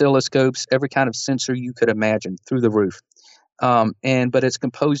 oscilloscopes, every kind of sensor you could imagine through the roof. But it's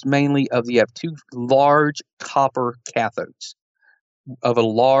composed mainly of, you have two large copper cathodes of a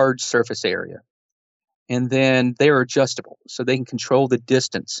large surface area. And then they're adjustable, so they can control the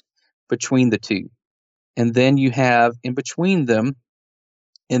distance between the two. And then you have in between them,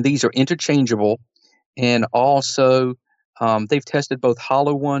 and these are interchangeable, and also they've tested both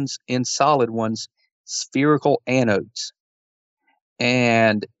hollow ones and solid ones, spherical anodes.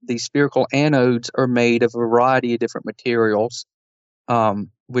 And these spherical anodes are made of a variety of different materials,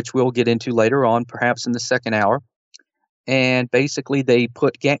 which we'll get into later on, perhaps in the second hour. And basically, they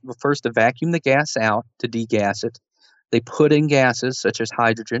put first to vacuum the gas out to degas it. They put in gases such as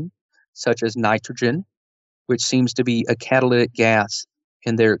hydrogen, such as nitrogen, which seems to be a catalytic gas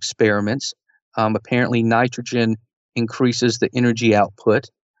in their experiments. Apparently, nitrogen increases the energy output.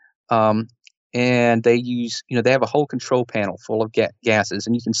 And they use, they have a whole control panel full of gases,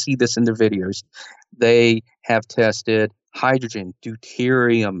 and you can see this in their videos. They have tested hydrogen,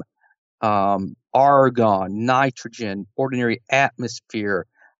 deuterium, argon, nitrogen, ordinary atmosphere,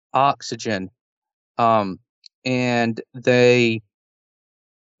 oxygen, And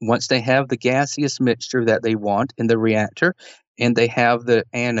once they have the gaseous mixture that they want in the reactor, and they have the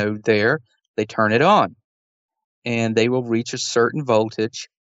anode there, they turn it on, and they will reach a certain voltage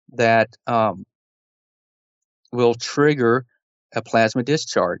that will trigger a plasma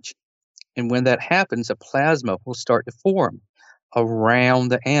discharge. And when that happens, a plasma will start to form around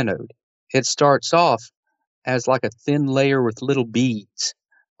the anode. It starts off as like a thin layer with little beads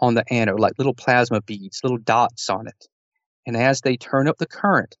on the anode, like little plasma beads, little dots on it. And as they turn up the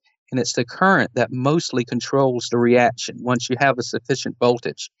current, and it's the current that mostly controls the reaction once you have a sufficient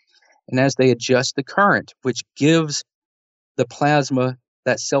voltage. And as they adjust the current, which gives the plasma,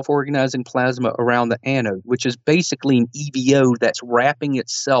 that self-organizing plasma around the anode, which is basically an EVO that's wrapping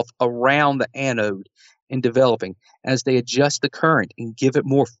itself around the anode and developing. As they adjust the current and give it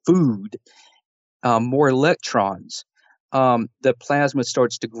more food, more electrons, the plasma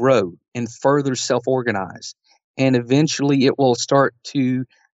starts to grow and further self-organize. And eventually it will start to,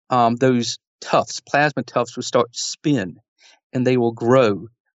 those plasma tufts will start to spin, and they will grow.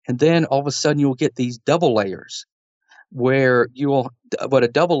 And then all of a sudden you'll get these double layers, where what a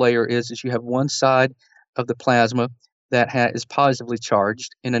double layer is you have one side of the plasma that is positively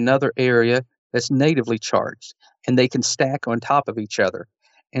charged in another area that's negatively charged, and they can stack on top of each other.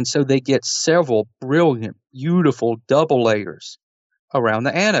 And so they get several brilliant, beautiful double layers around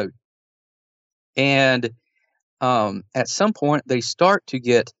the anode. And at some point, they start to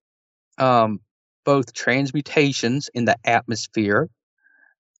get both transmutations in the atmosphere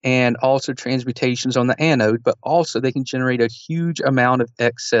and also transmutations on the anode, but also they can generate a huge amount of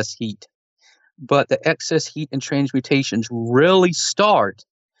excess heat. But the excess heat and transmutations really start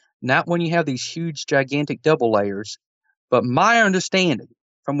not when you have these huge, gigantic double layers, but my understanding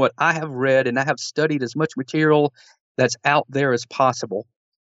from what I have read, and I have studied as much material that's out there as possible,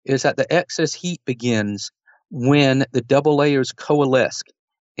 is that the excess heat begins when the double layers coalesce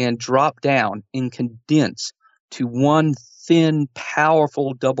and drop down and condense to one thin,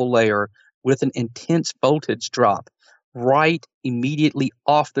 powerful double layer with an intense voltage drop right immediately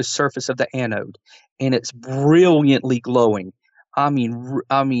off the surface of the anode. And it's brilliantly glowing. I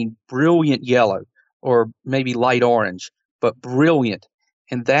mean, brilliant yellow, or maybe light orange, but brilliant.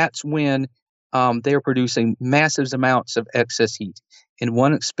 And that's when they're producing massive amounts of excess heat. In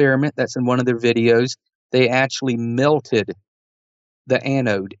one experiment that's in one of their videos, they actually melted the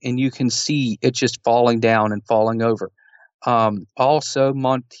anode, and you can see it just falling down and falling over. Also,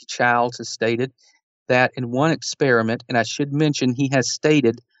 Monty Childs has stated that in one experiment, and I should mention he has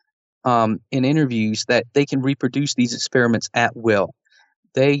stated in interviews that they can reproduce these experiments at will.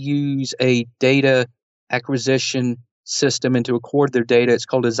 They use a data acquisition system, and to record their data, it's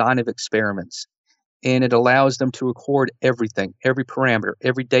called design of experiments. And it allows them to record everything, every parameter,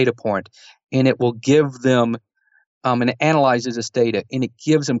 every data point, and it will give them, and it analyzes this data, and it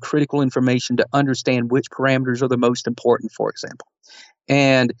gives them critical information to understand which parameters are the most important, for example.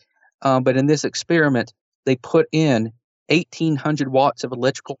 And but in this experiment, they put in 1,800 watts of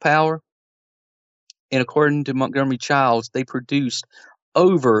electrical power, and according to Montgomery Childs, they produced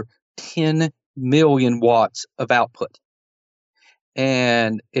over 10 million watts of output.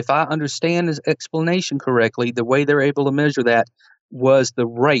 And if I understand his explanation correctly, the way they're able to measure that was the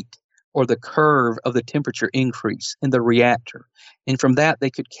rate or the curve of the temperature increase in the reactor. And from that, they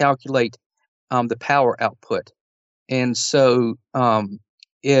could calculate the power output. And so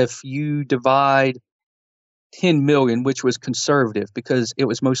if you divide 10 million, which was conservative because it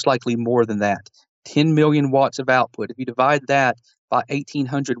was most likely more than that, 10 million watts of output, if you divide that by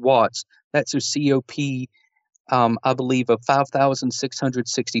 1,800 watts, that's a COP, I believe, of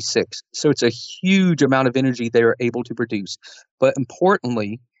 5,666. So it's a huge amount of energy they are able to produce. But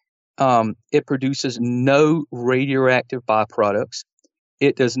importantly, it produces no radioactive byproducts.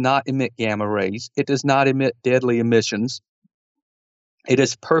 It does not emit gamma rays. It does not emit deadly emissions. It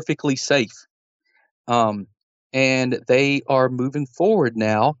is perfectly safe. And they are moving forward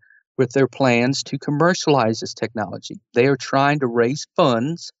now with their plans to commercialize this technology. They are trying to raise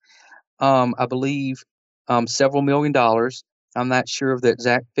funds, I believe several $1 million. I'm not sure of the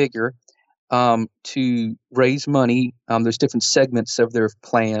exact figure, to raise money. There's different segments of their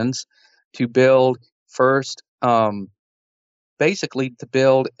plans to build first, basically to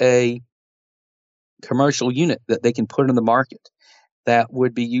build a commercial unit that they can put in the market that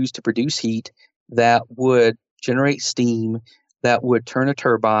would be used to produce heat, that would generate steam, that would turn a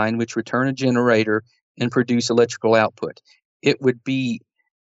turbine, which would turn a generator and produce electrical output. It would be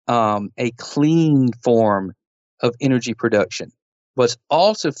a clean form of energy production. What's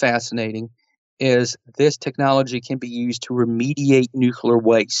also fascinating is this technology can be used to remediate nuclear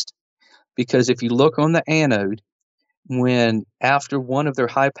waste. because if you look on the anode, when after one of their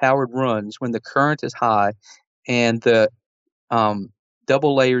high-powered runs, when the current is high and the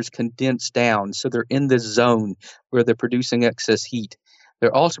double layers condense down, so they're in this zone where they're producing excess heat,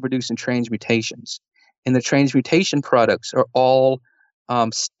 they're also producing transmutations. And the transmutation products are all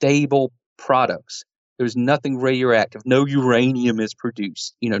stable products. There's nothing radioactive. No uranium is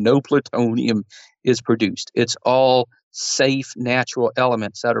produced. No plutonium is produced. It's all safe, natural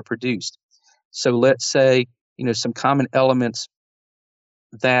elements that are produced. So let's say, some common elements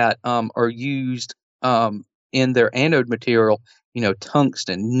that are used in their anode material,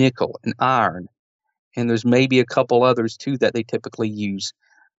 tungsten, nickel, and iron. And there's maybe a couple others too that they typically use.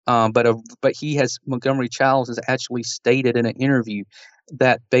 But Montgomery Childs has actually stated in an interview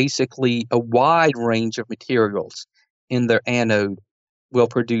that basically a wide range of materials in their anode will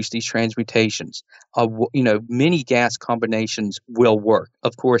produce these transmutations. Many gas combinations will work.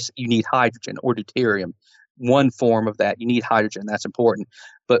 Of course, you need hydrogen or deuterium. One form of that, you need hydrogen. That's important.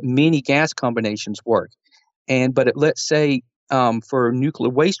 But many gas combinations work. But let's say for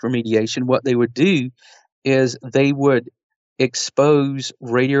nuclear waste remediation, what they would do is they would expose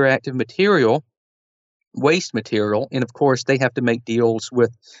radioactive material, waste material, and of course they have to make deals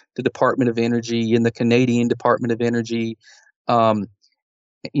with the Department of Energy and the Canadian Department of Energy, the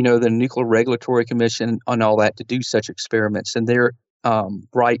Nuclear Regulatory Commission and all that to do such experiments. And they're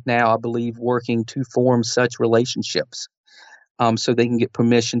right now, I believe, working to form such relationships so they can get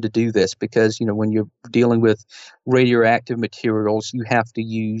permission to do this, because when you're dealing with radioactive materials, you have to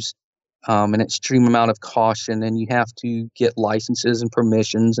use an extreme amount of caution, and you have to get licenses and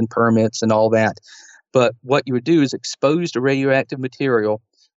permissions and permits and all that. But what you would do is expose the radioactive material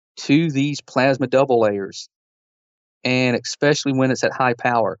to these plasma double layers, and especially when it's at high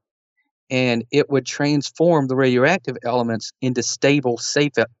power, and it would transform the radioactive elements into stable,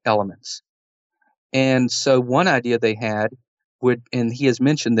 safe elements. And so one idea they had and he has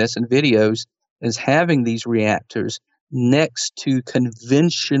mentioned this in videos, is having these reactors next to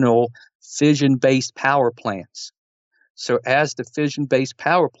conventional fission-based power plants. So as the fission-based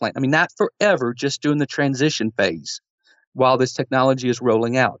power plant, not forever, just during the transition phase while this technology is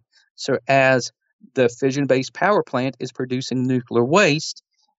rolling out. So as the fission-based power plant is producing nuclear waste,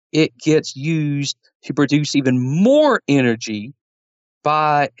 it gets used to produce even more energy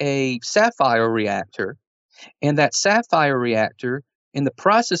by a SAFIRE reactor. And that SAFIRE reactor, in the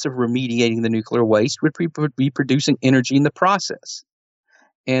process of remediating the nuclear waste, would be producing energy in the process.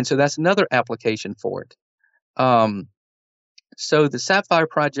 And so that's another application for it. So the SAFIRE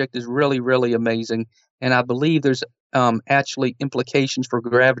project is really, really amazing. And I believe there's actually implications for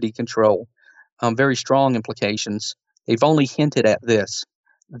gravity control, very strong implications. They've only hinted at this,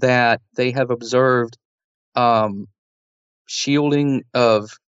 that they have observed shielding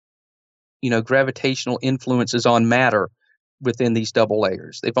of gravitational influences on matter within these double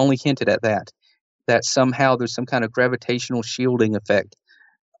layers. They've only hinted at that somehow there's some kind of gravitational shielding effect.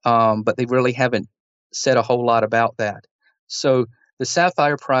 But they really haven't said a whole lot about that. So the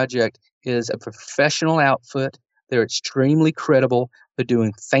SAFIRE project is a professional outfit. They're extremely credible. They're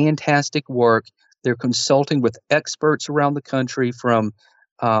doing fantastic work. They're consulting with experts around the country from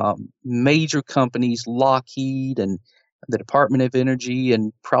major companies, Lockheed and the Department of Energy,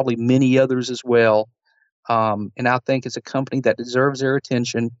 and probably many others as well. And I think it's a company that deserves their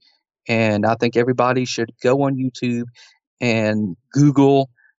attention. And I think everybody should go on YouTube and Google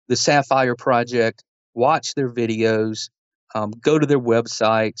the SAFIRE project, watch their videos, go to their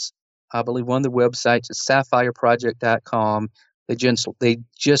websites. I believe one of the websites is safireproject.com. They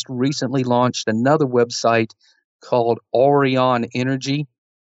just recently launched another website called Orion Energy.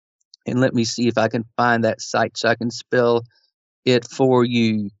 And let me see if I can find that site so I can spell it for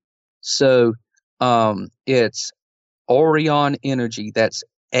you. So it's Orion Energy. That's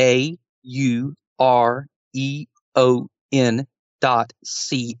AUREON.ca.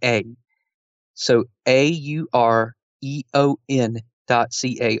 So AUREON.ca,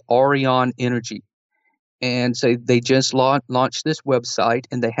 Orion Energy. And so they just launched this website,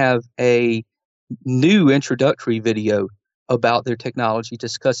 and they have a new introductory video about their technology,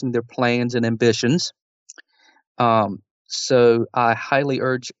 discussing their plans and ambitions. So I highly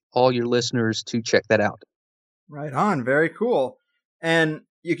urge all your listeners to check that out. Right on. Very cool. And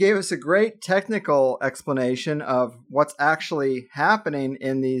you gave us a great technical explanation of what's actually happening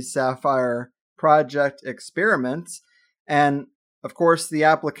in these SAFIRE project experiments. And of course, the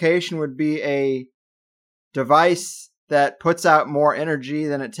application would be a device that puts out more energy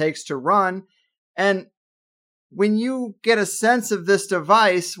than it takes to run. And when you get a sense of this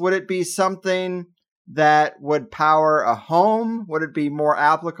device, would it be something that would power a home? Would it be more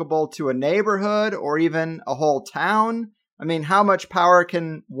applicable to a neighborhood or even a whole town? I mean, how much power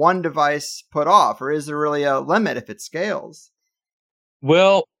can one device put off, or is there really a limit if it scales?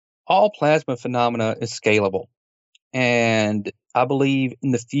 Well, all plasma phenomena is scalable. And I believe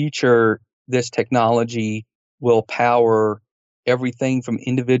in the future, this technology will power everything from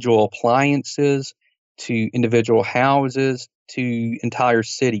individual appliances to individual houses to entire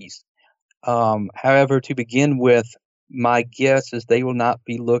cities. However, to begin with, my guess is they will not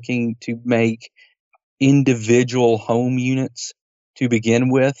be looking to make individual home units to begin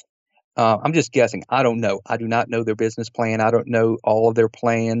with. I'm just guessing. I don't know. I do not know their business plan. I don't know all of their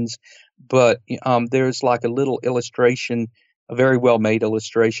plans. But there's like a little illustration, a very well made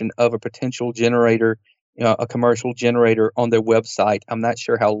illustration of a potential generator, a commercial generator on their website. I'm not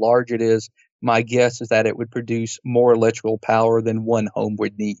sure how large it is. My guess is that it would produce more electrical power than one home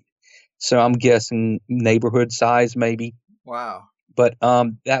would need. So I'm guessing neighborhood size, maybe. Wow. But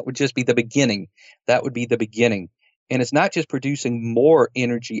that would just be the beginning. That would be the beginning. And it's not just producing more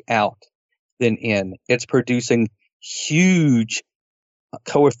energy out than in, it's producing huge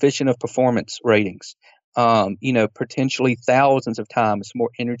coefficient of performance ratings, potentially thousands of times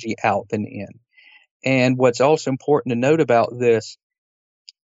more energy out than in. And what's also important to note about this,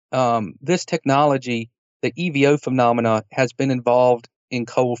 this technology, the EVO phenomena, has been involved in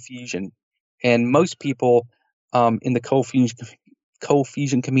cold fusion. And most people in the cold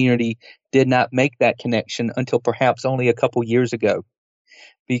fusion community did not make that connection until perhaps only a couple years ago.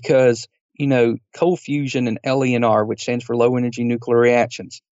 Because, cold fusion and LENR, which stands for low energy nuclear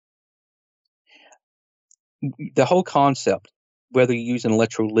reactions, the whole concept, whether you use an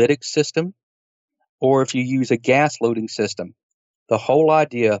electrolytic system or if you use a gas loading system, the whole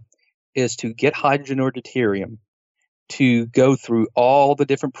idea is to get hydrogen or deuterium to go through all the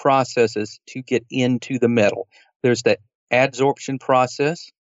different processes to get into the metal. There's the adsorption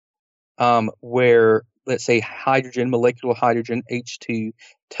process, where, let's say, molecular hydrogen, H2,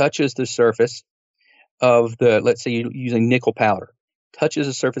 touches the surface of let's say you're using nickel powder, touches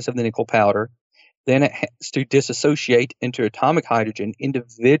the surface of the nickel powder. Then it has to dissociate into atomic hydrogen,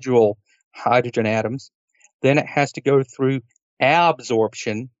 individual hydrogen atoms. Then it has to go through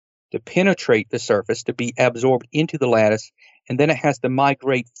absorption to penetrate the surface, to be absorbed into the lattice. And then it has to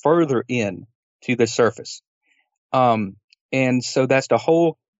migrate further in to the surface. And so that's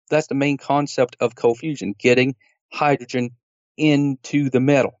the main concept of cold fusion, getting hydrogen into the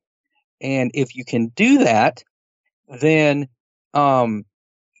metal. And if you can do that, then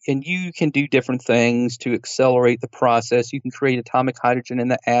and you can do different things to accelerate the process. You can create atomic hydrogen in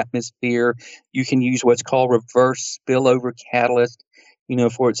the atmosphere. You can use what's called reverse spillover catalyst,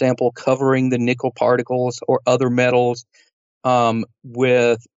 for example, covering the nickel particles or other metals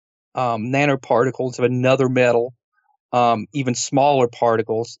with nanoparticles of another metal, even smaller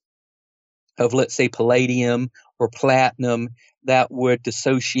particles of, let's say, palladium or platinum that would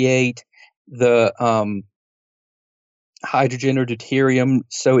dissociate the hydrogen or deuterium,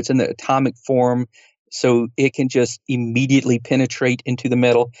 so it's in the atomic form, so it can just immediately penetrate into the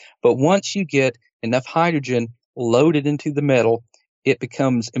metal. But once you get enough hydrogen loaded into the metal, it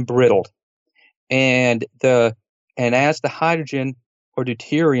becomes embrittled. And as the hydrogen or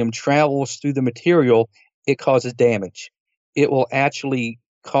deuterium travels through the material, it causes damage. It will actually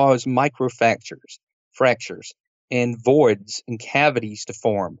cause fractures, and voids and cavities to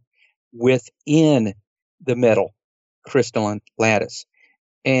form within the metal crystalline lattice.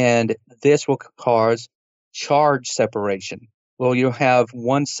 And this will cause charge separation. Well, you'll have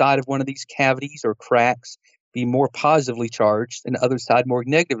one side of one of these cavities or cracks be more positively charged and the other side more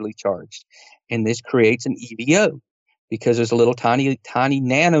negatively charged. And this creates an EVO because there's a little tiny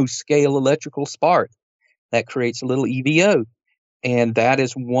nanoscale electrical spark that creates a little EVO. And that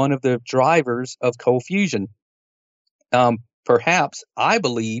is one of the drivers of cold fusion. Perhaps, I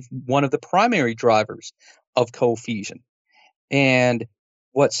believe, one of the primary drivers of cold fusion. And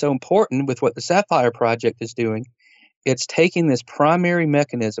what's so important with what the SAFIRE project is doing, it's taking this primary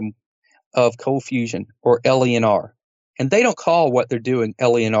mechanism of cold fusion, or LENR, and they don't call what they're doing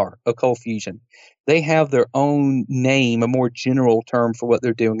LENR, or cold fusion. They have their own name, a more general term for what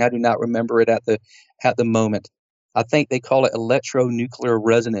they're doing. I do not remember it at the moment. I think they call it electronuclear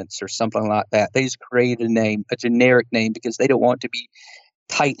resonance or something like that. They just created a generic name, because they don't want to be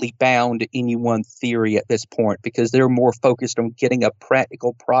tightly bound to any one theory at this point, because they're more focused on getting a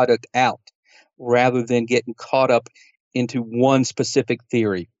practical product out rather than getting caught up into one specific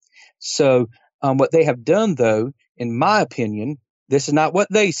theory. So what they have done, though, in my opinion, this is not what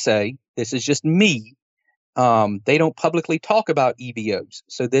they say. This is just me. They don't publicly talk about EVOs.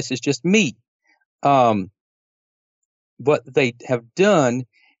 So this is just me. what they have done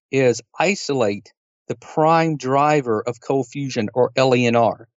is isolate the prime driver of cold fusion, or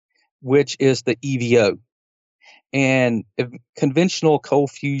LENR, which is the EVO. And conventional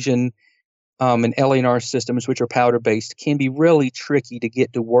cold fusion and LENR systems, which are powder-based, can be really tricky to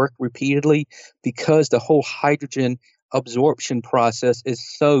get to work repeatedly because the whole hydrogen absorption process is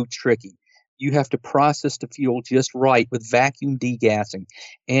so tricky. You have to process the fuel just right with vacuum degassing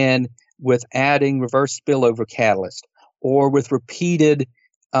and with adding reverse spillover catalyst, or with repeated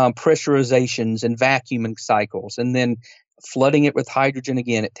pressurizations and vacuuming cycles, and then flooding it with hydrogen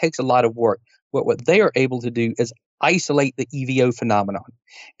again. It takes a lot of work. What they are able to do is isolate the EVO phenomenon.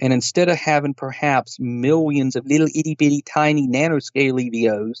 And instead of having perhaps millions of little itty bitty tiny nanoscale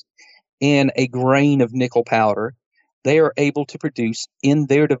EVOs in a grain of nickel powder, they are able to produce in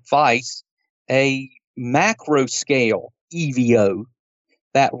their device a macro scale EVO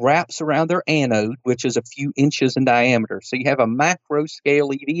that wraps around their anode, which is a few inches in diameter. So you have a macro scale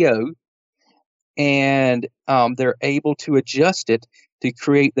EVO, and they're able to adjust it to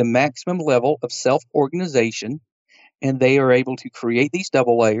create the maximum level of self-organization. And they are able to create these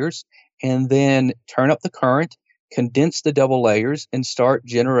double layers and then turn up the current, condense the double layers, and start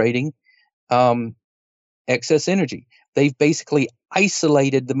generating excess energy. They've basically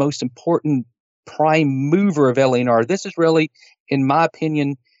isolated the most important prime mover of LNR. This is really, in my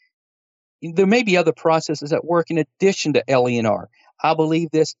opinion, there may be other processes at work in addition to LENR. I believe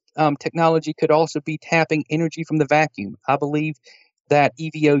this technology could also be tapping energy from the vacuum. I believe that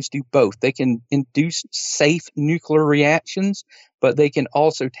EVOs do both. They can induce safe nuclear reactions, but they can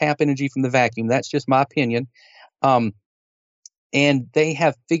also tap energy from the vacuum. That's just my opinion. And they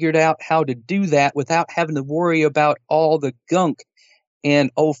have figured out how to do that without having to worry about all the gunk in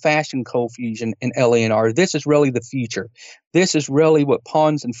old-fashioned cold fusion and LENR. This is really the future. This is really what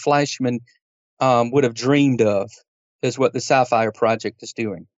Pons and Fleischmann would have dreamed of, is what the SAFIRE project is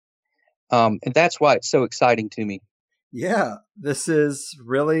doing. And that's why it's so exciting to me. Yeah, this is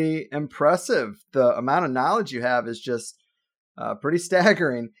really impressive. The amount of knowledge you have is just pretty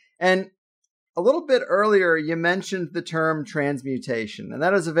staggering. And a little bit earlier, you mentioned the term transmutation, and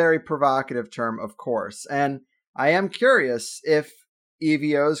that is a very provocative term, of course. And I am curious if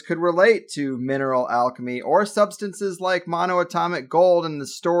EVOs could relate to mineral alchemy or substances like monoatomic gold and the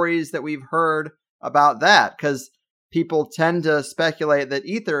stories that we've heard about that, because people tend to speculate that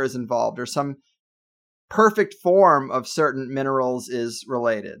ether is involved or some perfect form of certain minerals is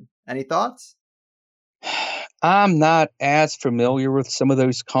related. Any thoughts? I'm not as familiar with some of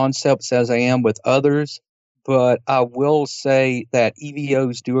those concepts as I am with others, but I will say that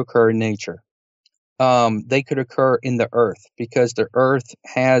EVOs do occur in nature. They could occur in the earth because the earth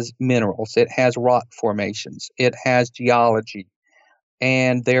has minerals. It has rock formations. It has geology.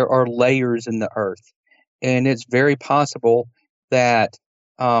 And there are layers in the earth. And it's very possible that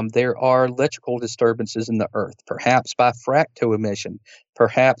there are electrical disturbances in the earth, perhaps by fractal emission,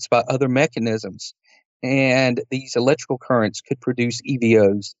 perhaps by other mechanisms. And these electrical currents could produce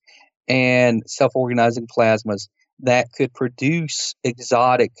EVOs and self-organizing plasmas that could produce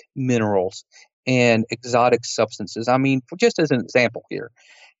exotic minerals and exotic substances. I mean, just as an example here,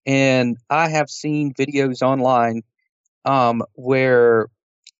 and I have seen videos online where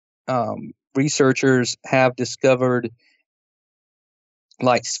researchers have discovered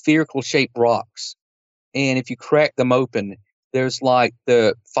like spherical shaped rocks. And if you crack them open, there's like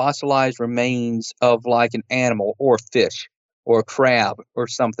the fossilized remains of like an animal or a fish or a crab or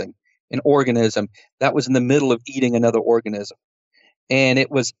something, an organism that was in the middle of eating another organism. And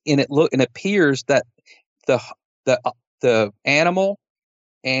it appears that the animal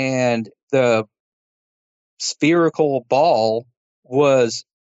and the spherical ball was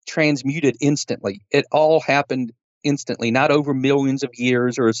transmuted instantly. It all happened instantly, not over millions of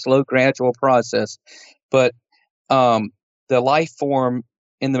years or a slow, gradual process, but the life form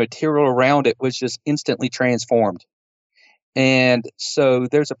and the material around it was just instantly transformed. And so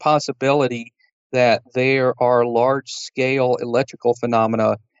there's a possibility that there are large-scale electrical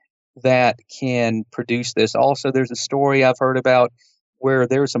phenomena that can produce this. Also, there's a story I've heard about where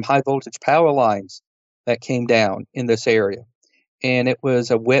there were some high-voltage power lines that came down in this area. And it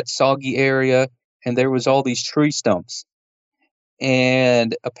was a wet, soggy area, and there was all these tree stumps.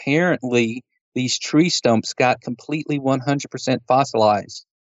 And apparently, these tree stumps got completely 100% fossilized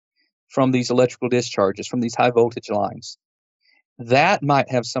from these electrical discharges, from these high voltage lines. That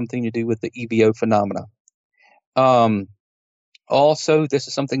might have something to do with the EVO phenomena. Also, this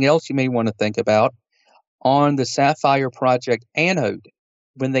is something else you may want to think about. On the SAFIRE project anode,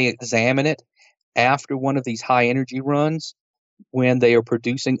 when they examine it after one of these high energy runs, when they are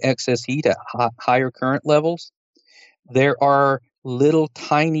producing excess heat at higher current levels, there are little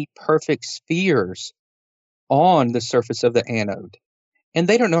tiny perfect spheres on the surface of the anode, and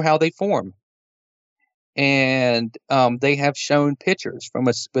they don't know how they form. And they have shown pictures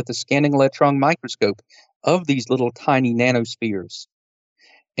with a scanning electron microscope of these little tiny nanospheres.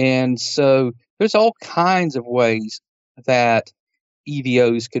 And so there's all kinds of ways that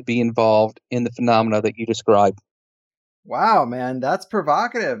EVOs could be involved in the phenomena that you described. Wow, man, that's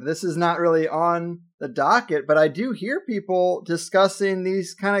provocative. This is not really on the docket, but I do hear people discussing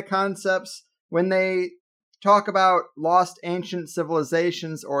these kind of concepts when they talk about lost ancient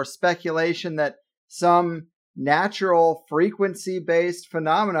civilizations or speculation that some natural frequency-based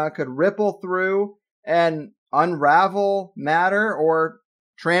phenomena could ripple through and unravel matter or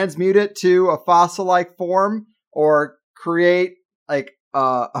transmute it to a fossil-like form or create like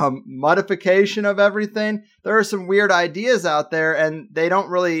a modification of everything. There are some weird ideas out there, and they don't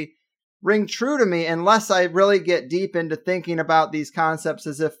really ring true to me unless I really get deep into thinking about these concepts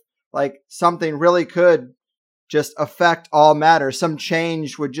as if like something really could just affect all matter. Some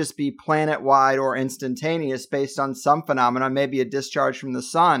change would just be planet-wide or instantaneous based on some phenomena, maybe a discharge from the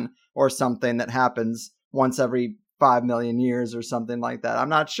sun or something that happens once every 5 million years or something like that. I'm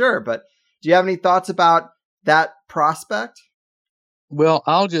not sure, but do you have any thoughts about that prospect? Well,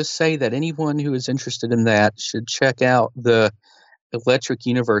 I'll just say that anyone who is interested in that should check out the electric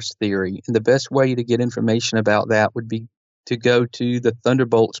universe theory. And the best way to get information about that would be to go to the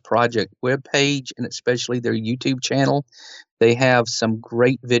Thunderbolts Project webpage, and especially their YouTube channel. They have some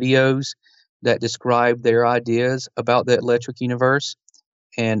great videos that describe their ideas about the electric universe.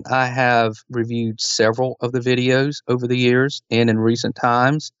 And I have reviewed several of the videos over the years and in recent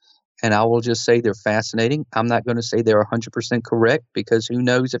times. And I will just say they're fascinating. I'm not going to say they're 100% correct, because who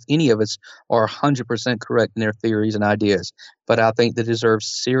knows if any of us are 100% correct in their theories and ideas. But I think they deserve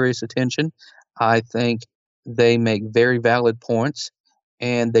serious attention. I think they make very valid points,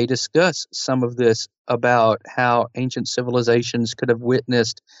 and they discuss some of this about how ancient civilizations could have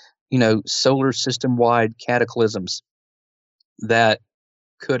witnessed, solar system-wide cataclysms that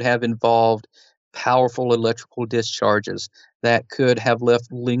could have involved powerful electrical discharges that could have left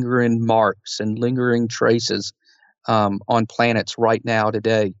lingering marks and lingering traces on planets right now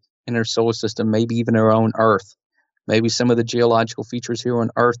today in our solar system, maybe even our own Earth. Maybe some of the geological features here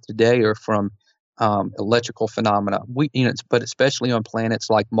on Earth today are from electrical phenomena. But especially on planets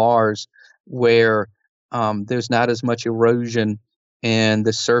like Mars, where there's not as much erosion and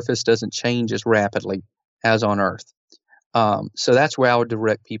the surface doesn't change as rapidly as on Earth. So that's where I would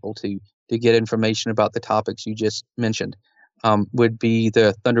direct people to get information about the topics you just mentioned, would be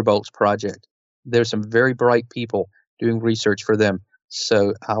the Thunderbolts Project. There's some very bright people doing research for them,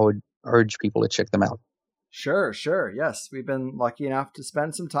 so I would urge people to check them out. Sure. Yes, we've been lucky enough to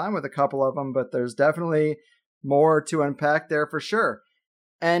spend some time with a couple of them, but there's definitely more to unpack there for sure.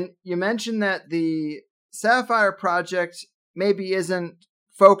 And you mentioned that the SAFIRE project maybe isn't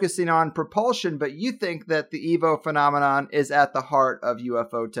focusing on propulsion, but you think that the EVO phenomenon is at the heart of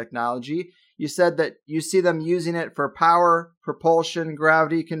UFO technology. You said that you see them using it for power, propulsion,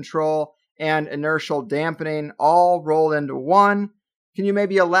 gravity control, and inertial dampening all rolled into one. Can you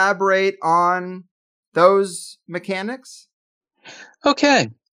maybe elaborate on those mechanics? Okay.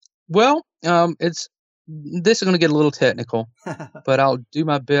 Well, this is going to get a little technical, but I'll do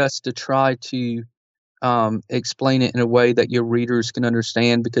my best to try to explain it in a way that your readers can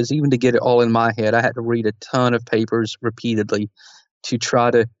understand, because even to get it all in my head, I had to read a ton of papers repeatedly to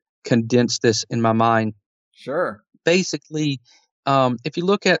try to condense this in my mind. Sure. Basically, if you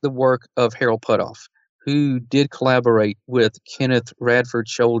look at the work of Harold Puthoff, who did collaborate with Kenneth Radford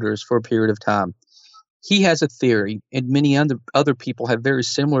Shoulders for a period of time, he has a theory, and many other people have very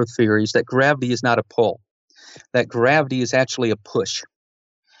similar theories, that gravity is not a pull, that gravity is actually a push.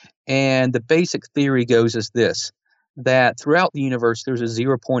 And the basic theory goes as this, that throughout the universe, there's a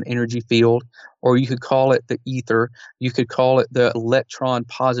zero-point energy field, or you could call it the ether. You could call it the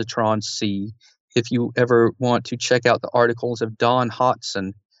electron-positron sea. If you ever want to check out the articles of Don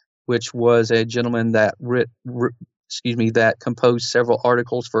Hodson, which was a gentleman that that composed several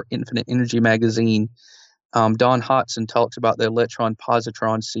articles for Infinite Energy magazine. Don Hodson talks about the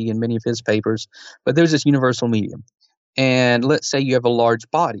electron-positron sea in many of his papers, but there's this universal medium. And let's say you have a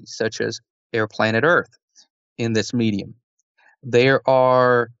large body, such as our planet Earth, in this medium. There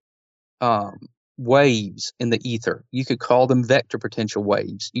are waves in the ether. You could call them vector potential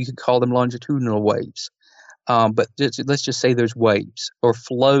waves. You could call them longitudinal waves. But let's just say there's waves or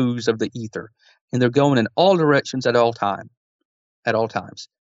flows of the ether, and they're going in all directions at all times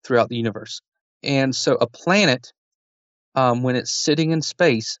throughout the universe. And so a planet when it's sitting in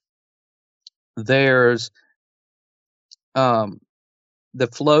space, there's the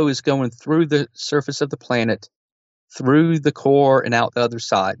flow is going through the surface of the planet, through the core, and out the other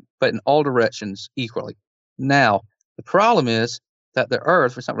side, but in all directions equally. Now, the problem is that the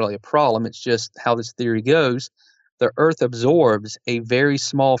Earth, it's not really a problem, it's just how this theory goes, the Earth absorbs a very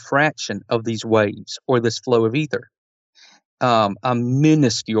small fraction of these waves or this flow of ether, a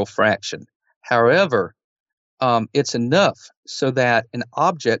minuscule fraction. However, it's enough so that an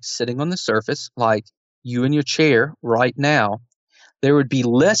object sitting on the surface, like you in your chair right now, there would be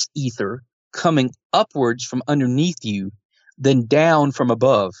less ether coming upwards from underneath you than down from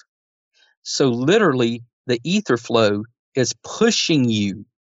above. So literally, the ether flow is pushing you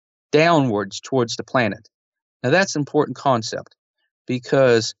downwards towards the planet. Now, that's an important concept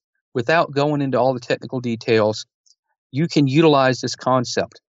because without going into all the technical details, you can utilize this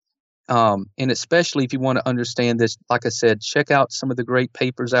concept. And especially if you want to understand this, like I said, check out some of the great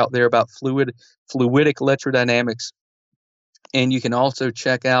papers out there about fluidic electrodynamics. And you can also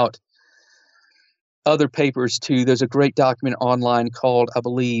check out other papers too. There's a great document online called, I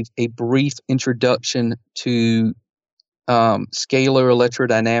believe, A Brief Introduction to Scalar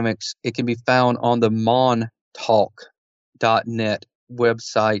Electrodynamics. It can be found on the montalk.net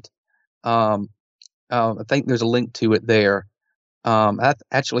website. I think there's a link to it there. I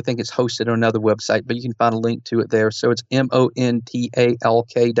actually think it's hosted on another website, but you can find a link to it there. So it's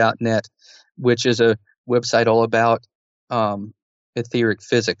montalk.net, which is a website all about etheric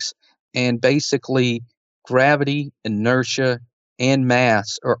physics. And basically, gravity, inertia, and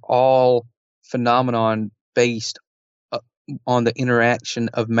mass are all phenomenon based on the interaction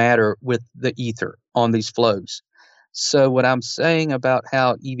of matter with the ether on these flows. So what I'm saying about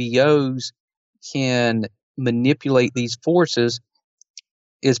how EVOs can manipulate these forces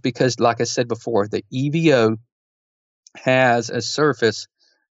is because, like I said before, the EVO has a surface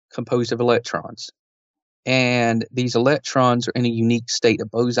composed of electrons. And these electrons are in a unique state, a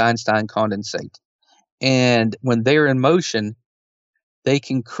Bose-Einstein condensate. And when they're in motion, they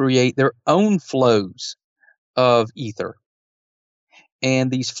can create their own flows of ether.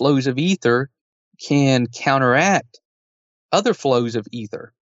 And these flows of ether can counteract other flows of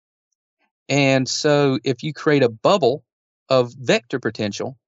ether. And so if you create a bubble of vector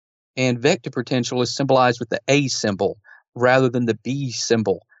potential, and vector potential is symbolized with the A symbol rather than the B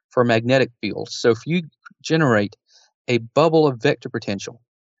symbol for magnetic fields. So if you generate a bubble of vector potential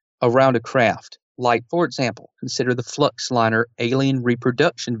around a craft, like, for example, consider the Fluxliner alien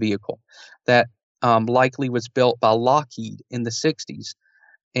reproduction vehicle that likely was built by Lockheed in the 60s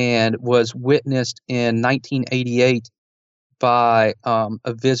and was witnessed in 1988 by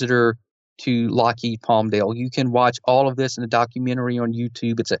a visitor to Lockheed Palmdale. You can watch all of this in a documentary on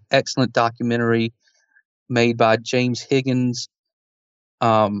YouTube. It's an excellent documentary made by James Higgins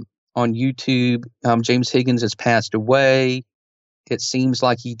on YouTube. James Higgins has passed away. It seems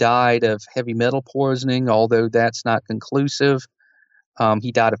like he died of heavy metal poisoning, although that's not conclusive.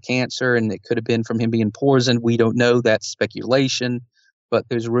 He died of cancer, and it could have been from him being poisoned. We don't know. That's speculation, but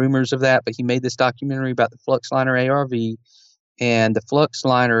there's rumors of that. But he made this documentary about the Fluxliner ARV, and the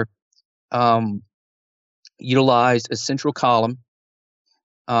Fluxliner utilized a central column.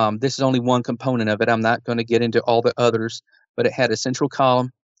 This is only one component of it. I'm not going to get into all the others, but it had a central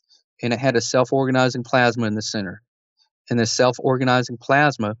column, and it had a self-organizing plasma in the center. And the self-organizing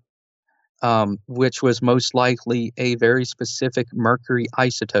plasma, which was most likely a very specific mercury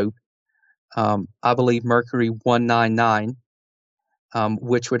isotope, I believe mercury 199,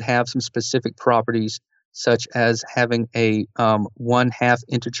 which would have some specific properties such as having a 1/2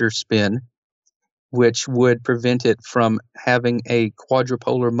 integer spin, which would prevent it from having a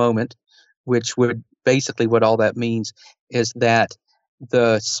quadrupolar moment, which would basically, what all that means is that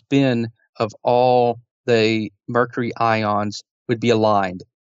the spin of all the mercury ions would be aligned.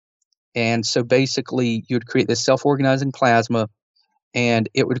 And so basically you'd create this self-organizing plasma, and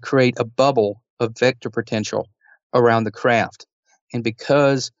it would create a bubble of vector potential around the craft. And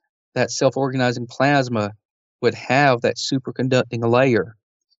because that self-organizing plasma would have that superconducting layer,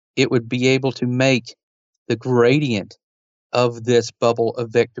 it would be able to make the gradient of this bubble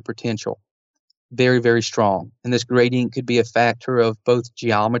of vector potential very, very strong. And this gradient could be a factor of both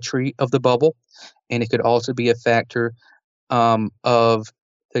geometry of the bubble, and it could also be a factor of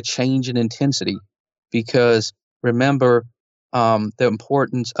the change in intensity. Because remember the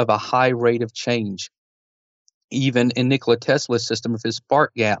importance of a high rate of change. Even in Nikola Tesla's system of his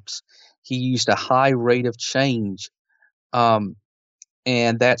spark gaps, he used a high rate of change.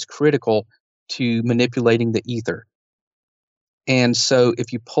 And that's critical to manipulating the ether. And so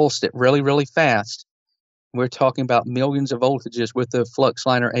if you pulsed it really, really fast, We're talking about millions of voltages with the flux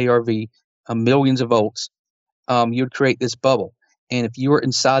liner ARV, millions of volts. You'd create this bubble. And if you were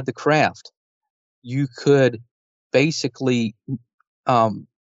inside the craft, you could basically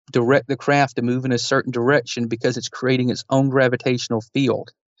direct the craft to move in a certain direction because it's creating its own gravitational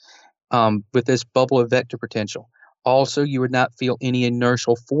field with this bubble of vector potential. Also, you would not feel any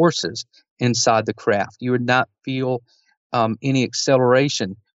inertial forces inside the craft. You would not feel any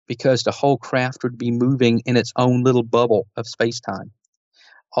acceleration because the whole craft would be moving in its own little bubble of space-time.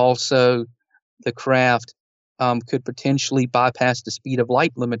 Also, the craft could potentially bypass the speed of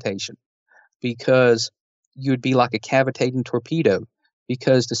light limitation because you'd be like a cavitating torpedo,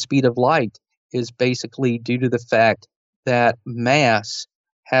 because the speed of light is basically due to the fact that mass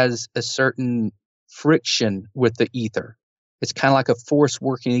has a certain friction with the ether. It's kind of like a force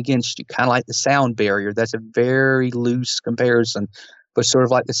working against you, kind of like the sound barrier. That's a very loose comparison, but sort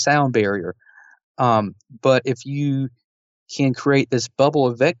of like the sound barrier. But if you can create this bubble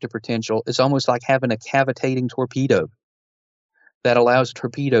of vector potential, it's almost like having a cavitating torpedo that allows a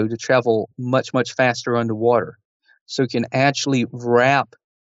torpedo to travel much, much faster underwater. So it can actually wrap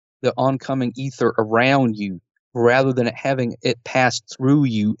the oncoming ether around you rather than having it pass through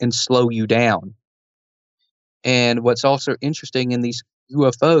you and slow you down. And what's also interesting in these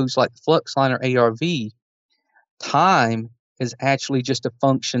UFOs, like the flux liner ARV, time is actually just a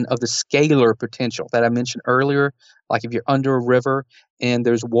function of the scalar potential that I mentioned earlier. Like if you're under a river and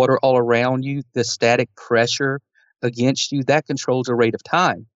there's water all around you, the static pressure against you, that controls the rate of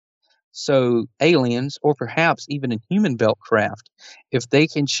time. So aliens, or perhaps even a human-built craft, if they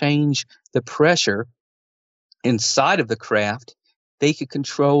can change the pressure inside of the craft, they could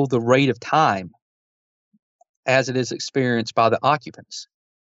control the rate of time as it is experienced by the occupants.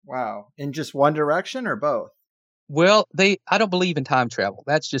 Wow. In just one direction or both? Well, I don't believe in time travel.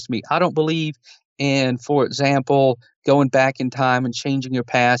 That's just me. I don't believe in, for example, going back in time and changing your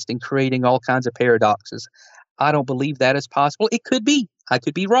past and creating all kinds of paradoxes. I don't believe that is possible. It could be. I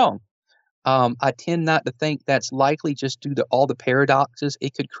could be wrong. I tend not to think that's likely just due to all the paradoxes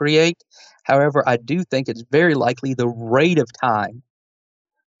it could create. However, I do think it's very likely the rate of time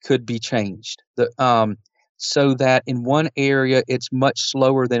could be changed, so that in one area it's much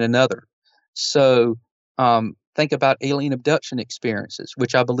slower than another. So think about alien abduction experiences,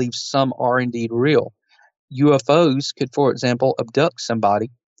 which I believe some are indeed real. UFOs could, for example, abduct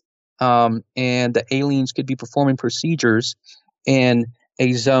somebody, and the aliens could be performing procedures in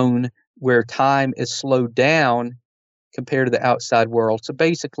a zone where time is slowed down compared to the outside world. So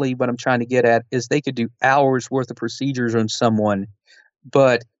basically what I'm trying to get at is they could do hours worth of procedures on someone,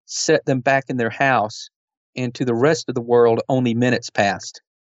 but set them back in their house, and to the rest of the world, only minutes passed.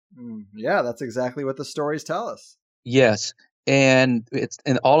 Yeah, that's exactly what the stories tell us. Yes, and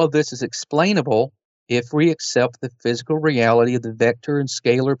all of this is explainable if we accept the physical reality of the vector and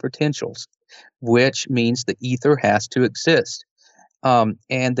scalar potentials, which means the ether has to exist. And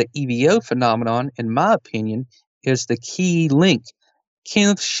the EVO phenomenon, in my opinion, is the key link.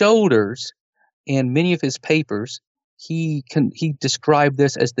 Kenneth Shoulders, in many of his papers, he described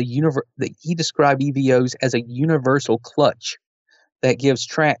this as he described EVOs as a universal clutch that gives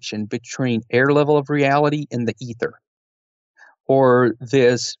traction between air level of reality and the ether, or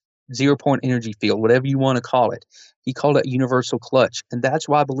this 0-point energy field, whatever you want to call it. He called it universal clutch. And that's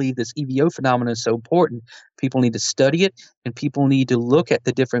why I believe this EVO phenomenon is so important. People need to study it, and people need to look at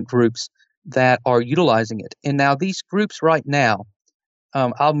the different groups that are utilizing it. And now these groups right now,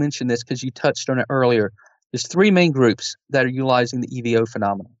 I'll mention this because you touched on it earlier. There's 3 main groups that are utilizing the EVO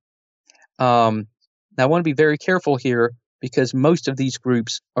phenomenon. Now I want to be very careful here because most of these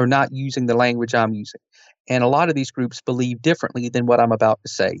groups are not using the language I'm using. And a lot of these groups believe differently than what I'm about to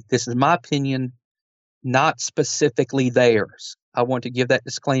say. This is my opinion, not specifically theirs. I want to give that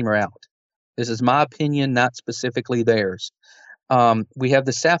disclaimer out. This is my opinion, not specifically theirs. We have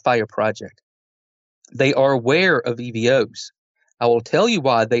the SAFIRE project. They are aware of EVOs. I will tell you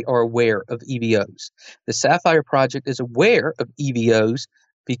why they are aware of EVOs. The SAFIRE project is aware of EVOs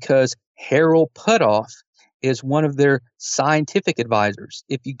because Harold Putoff is one of their scientific advisors.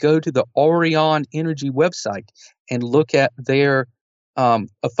 If you go to the Orion Energy website and look at their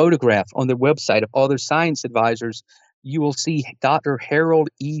a photograph on their website of all their science advisors, you will see Dr. Harold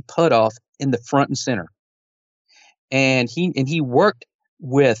E. Putoff in the front and center. And he worked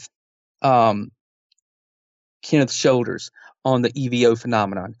with Kenneth Shoulders on the EVO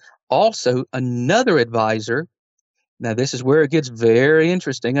phenomenon. Also, another advisor, now this is where it gets very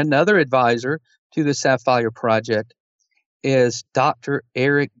interesting, another advisor to the SAFIRE project is Dr.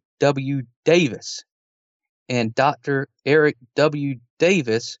 Eric W. Davis. And Dr. Eric W.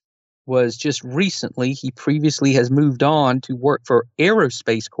 Davis was just recently. He previously has moved on to work for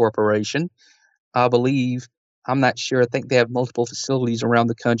Aerospace Corporation. I believe, I'm not sure. I think they have multiple facilities around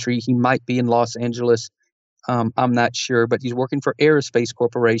the country. He might be in Los Angeles. I'm not sure, but he's working for Aerospace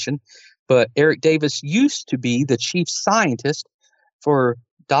Corporation. But Eric Davis used to be the chief scientist for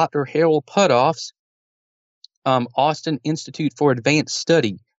Dr. Harold Putoff's Austin Institute for Advanced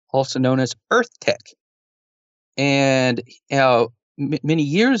Study, also known as Earth Tech. And many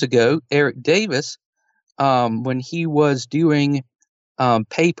years ago, Eric Davis, when he was doing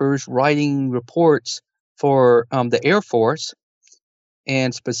papers, writing reports for the Air Force,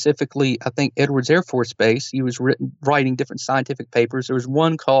 and specifically, I think, Edwards Air Force Base, he was writing different scientific papers. There was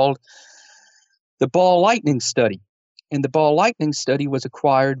one called the Ball Lightning Study. And the Ball Lightning Study was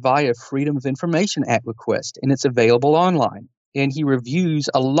acquired via Freedom of Information Act request, and it's available online. And he reviews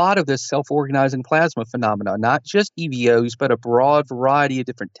a lot of this self-organizing plasma phenomena, not just EVOs, but a broad variety of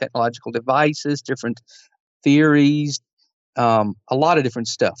different technological devices, different theories, a lot of different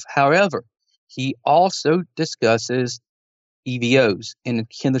stuff. However, he also discusses EVOs and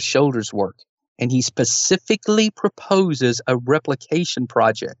Kenneth Shoulders' work, and he specifically proposes a replication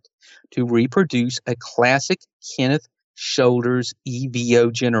project to reproduce a classic Kenneth Shoulders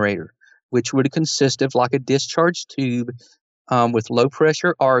EVO generator, which would consist of like a discharge tube with low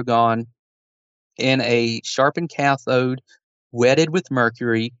pressure argon and a sharpened cathode wetted with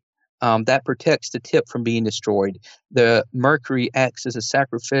mercury that protects the tip from being destroyed. The mercury acts as a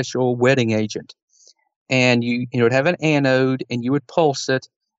sacrificial wetting agent. And you would have an anode, and you would pulse it,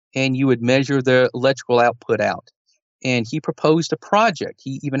 and you would measure the electrical output out. And he proposed a project.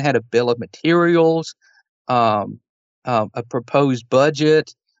 He even had a bill of materials, a proposed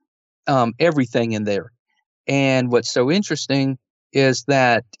budget, everything in there. And what's so interesting is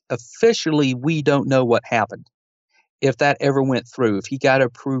that officially we don't know what happened, if that ever went through, if he got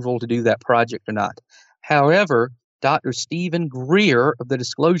approval to do that project or not. However, Dr. Stephen Greer of the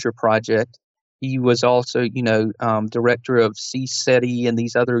Disclosure Project, he was also, director of CSETI and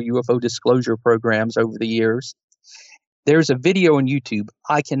these other UFO disclosure programs over the years. There's a video on YouTube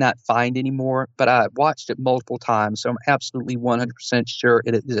I cannot find anymore, but I watched it multiple times, so I'm absolutely 100% sure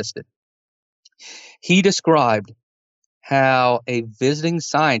it existed. He described how a visiting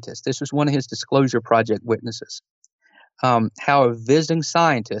scientist, this was one of his Disclosure Project witnesses, how a visiting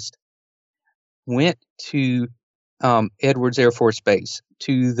scientist went to Edwards Air Force Base,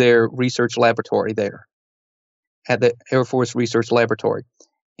 to their research laboratory there at the Air Force Research Laboratory.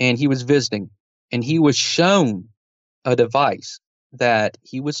 And he was visiting, and he was shown a device that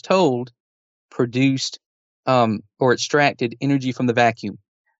he was told produced or extracted energy from the vacuum,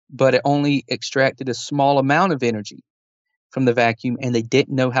 but it only extracted a small amount of energy from the vacuum, and they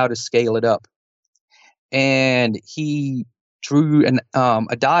didn't know how to scale it up. And he drew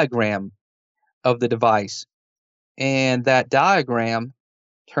a diagram of the device, and that diagram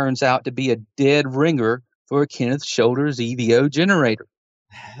turns out to be a dead ringer for a Kenneth Shoulders EVO generator.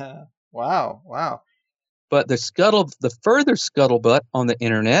 Wow. But the further scuttlebutt on the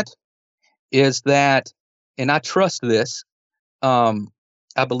internet is that, and I trust this,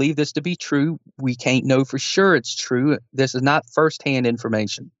 I believe this to be true. We can't know for sure it's true. This is not firsthand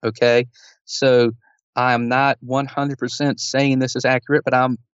information, okay? So I'm not 100% saying this is accurate, but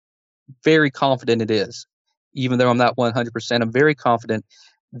I'm very confident it is. Even though I'm not 100%, I'm very confident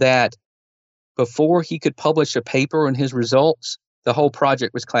that before he could publish a paper on his results, the whole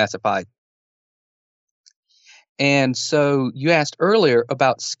project was classified. And so you asked earlier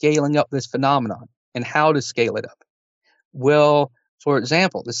about scaling up this phenomenon and how to scale it up. Well, for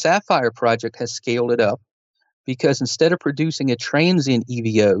example, the SAFIRE project has scaled it up because instead of producing a transient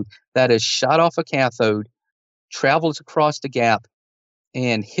EVO that is shot off a cathode, travels across the gap,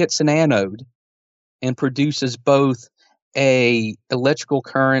 and hits an anode and produces both a electrical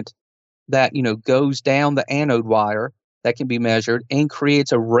current that goes down the anode wire that can be measured and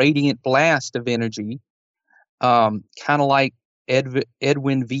creates a radiant blast of energy, kind of like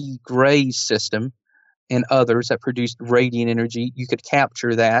Edwin V. Gray's system and others that produced radiant energy. You could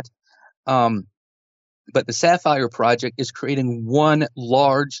capture that. But the SAFIRE project is creating one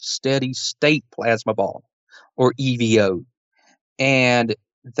large steady state plasma ball, or EVO. And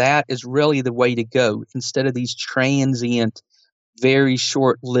that is really the way to go instead of these transient, very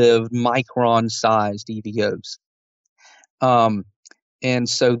short-lived micron-sized EVOs. And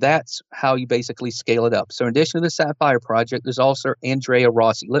so that's how you basically scale it up. So in addition to the SAFIRE project, there's also Andrea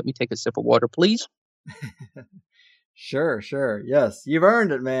Rossi. Let me take a sip of water, please. Sure. Yes, you've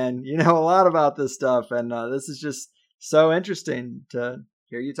earned it, man. You know a lot about this stuff, and this is just so interesting to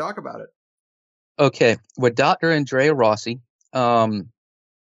hear you talk about it. Okay, with Dr. Andrea Rossi,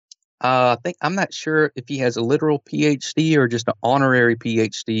 I think I'm not sure if he has a literal PhD or just an honorary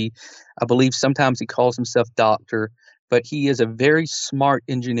PhD. I believe sometimes he calls himself doctor, but he is a very smart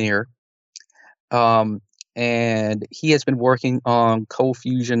engineer. Um, and he has been working on cold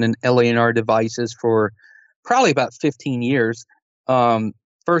fusion and LANR devices for probably about 15 years.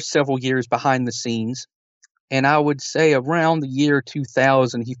 First several years behind the scenes. And I would say around the year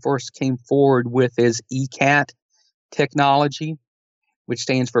 2000, he first came forward with his ECAT technology, which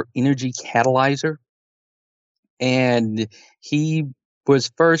stands for Energy Catalyzer. And he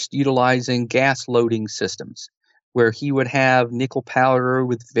was first utilizing gas loading systems, where he would have nickel powder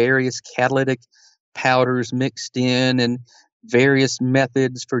with various catalytic powders mixed in and various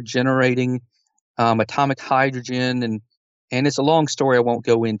methods for generating atomic hydrogen. And it's a long story I won't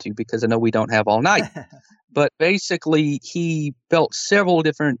go into because I know we don't have all night. But basically, he built several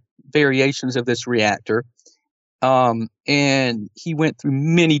different variations of this reactor, and he went through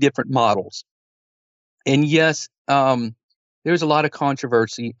many different models. And yes, there's a lot of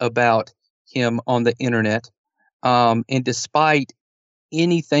controversy about him on the internet. And despite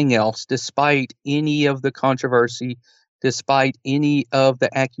anything else, despite any of the controversy, despite any of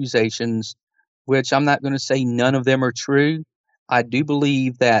the accusations, which I'm not going to say none of them are true, I do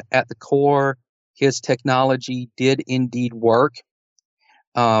believe that at the core, his technology did indeed work.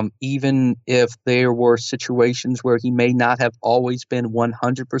 Even if there were situations where he may not have always been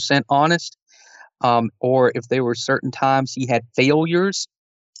 100% honest, or if there were certain times he had failures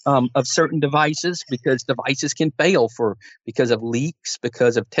of certain devices, because devices can fail because of leaks,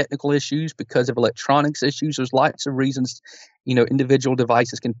 because of technical issues, because of electronics issues. There's lots of reasons, individual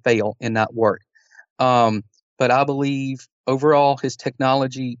devices can fail and not work. But I believe overall his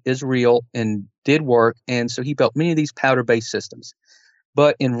technology is real and did work, and so he built many of these powder-based systems.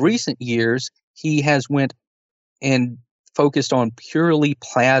 But in recent years, he has went and focused on purely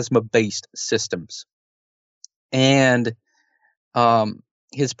plasma-based systems. And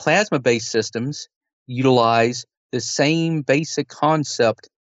his plasma-based systems utilize the same basic concept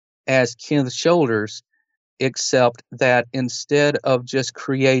as Kenneth Shoulders, except that instead of just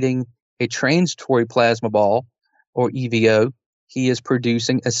creating a transitory plasma ball, or EVO, he is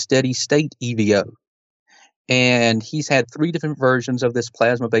producing a steady-state EVO. And he's had 3 different versions of this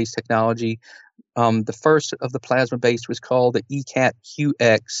plasma-based technology. The first of the plasma-based was called the ECAT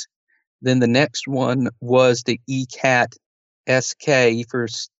QX. Then the next one was the ECAT SK for,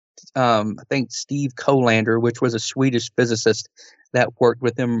 I think, Steve Kolander, which was a Swedish physicist that worked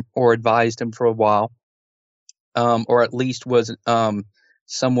with him or advised him for a while, or at least was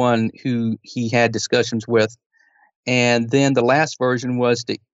someone who he had discussions with. And then the last version was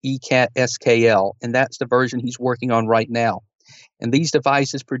the ECAT SKL, and that's the version he's working on right now. And these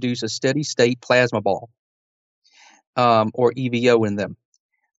devices produce a steady-state plasma ball, or EVO in them.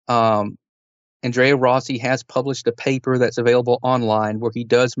 Andrea Rossi has published a paper that's available online where he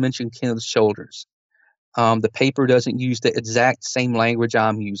does mention Kenneth Shoulders. The paper doesn't use the exact same language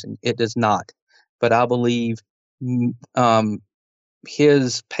I'm using. It does not. But I believe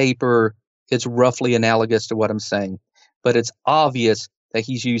his paper is roughly analogous to what I'm saying. But it's obvious that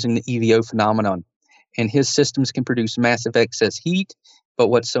he's using the EVO phenomenon. And his systems can produce massive excess heat. But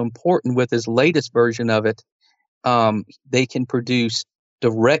what's so important with his latest version of it, they can produce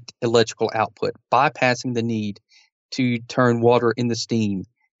direct electrical output, bypassing the need to turn water into steam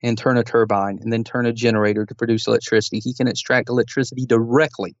and turn a turbine and then turn a generator to produce electricity. He can extract electricity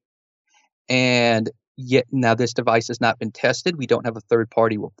directly. And yet now this device has not been tested. We don't have a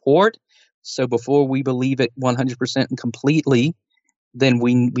third-party report. So before we believe it 100% and completely, then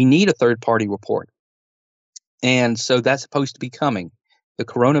we need a third-party report. And so that's supposed to be coming. The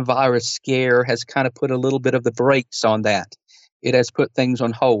coronavirus scare has kind of put a little bit of the brakes on that. It has put things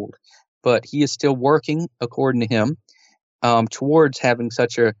on hold. But he is still working, according to him, towards having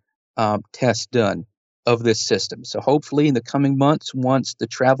such a test done of this system. So hopefully in the coming months, once the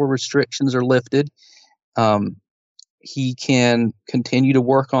travel restrictions are lifted, he can continue to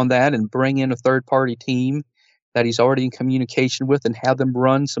work on that and bring in a third-party team that he's already in communication with and have them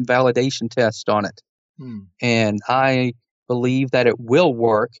run some validation tests on it. And I believe that it will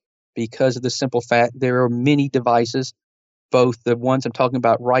work because of the simple fact there are many devices, both the ones I'm talking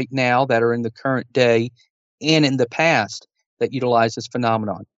about right now that are in the current day and in the past, that utilize this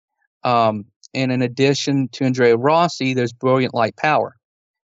phenomenon. And in addition to Andrea Rossi, there's brilliant light power.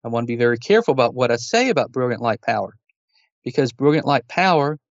 I want to be very careful about what I say about brilliant light power, because brilliant light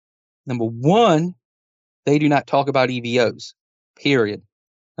power, number one, they do not talk about EVOs, period.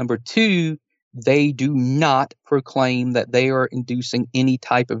 Number two, they do not proclaim that they are inducing any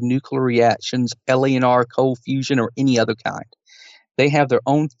type of nuclear reactions, LANR, cold fusion, or any other kind. They have their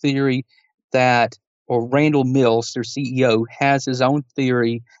own theory or Randall Mills, their CEO, has his own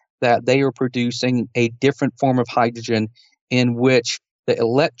theory that they are producing a different form of hydrogen in which the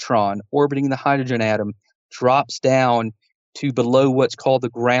electron orbiting the hydrogen atom drops down to below what's called the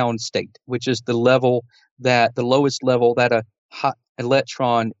ground state, which is the lowest level that a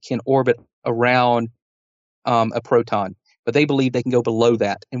electron can orbit around a proton. But they believe they can go below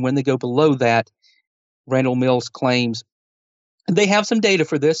that. And when they go below that, Randall Mills claims, and they have some data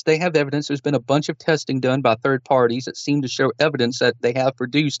for this. They have evidence. There's been a bunch of testing done by third parties that seem to show evidence that they have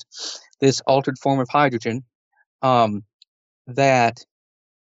produced this altered form of hydrogen, that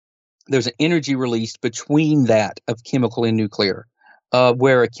there's an energy released between that of chemical and nuclear,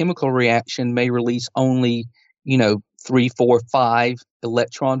 where a chemical reaction may release only, 3, 4, 5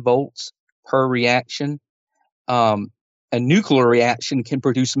 electron volts per reaction. A nuclear reaction can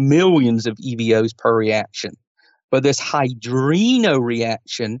produce millions of EVOs per reaction. But this hydrino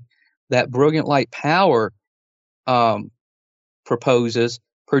reaction that brilliant light power proposes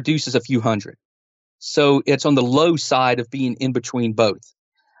produces a few hundred. So it's on the low side of being in between both.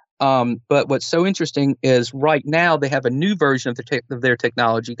 But what's so interesting is right now they have a new version of their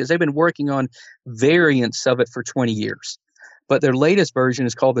technology, because they've been working on variants of it for 20 years. But their latest version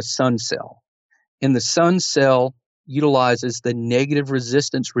is called the sun cell. And the sun cell utilizes the negative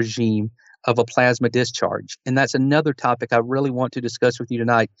resistance regime of a plasma discharge. And that's another topic I really want to discuss with you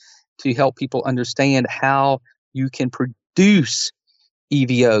tonight, to help people understand how you can produce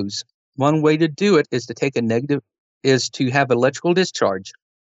EVOs. One way to do it is to have electrical discharge.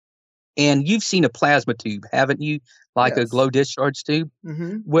 And you've seen a plasma tube, haven't you? Like Yes. a glow discharge tube?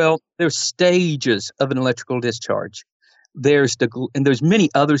 Mm-hmm. Well, there's stages of an electrical discharge. There's many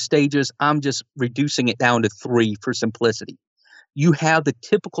other stages. I'm just reducing it down to 3 for simplicity. You have the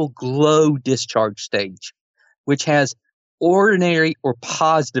typical glow discharge stage, which has ordinary or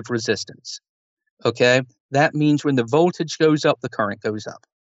positive resistance. Okay? That means when the voltage goes up, the current goes up.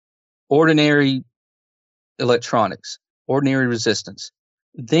 Ordinary electronics, ordinary resistance.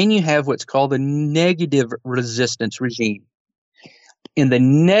 Then you have what's called the negative resistance regime. In the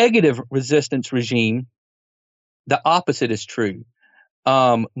negative resistance regime, the opposite is true.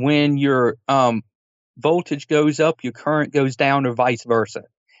 When your voltage goes up, your current goes down, or vice versa.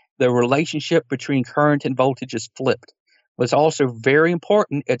 The relationship between current and voltage is flipped. What's also very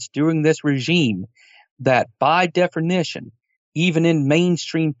important, it's during this regime that, by definition, even in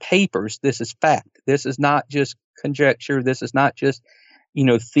mainstream papers, this is fact. This is not just conjecture. This is not just,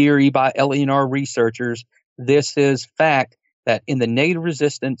 theory by LNR researchers. This is fact that in the negative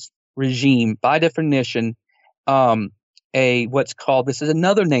resistance regime, by definition, this is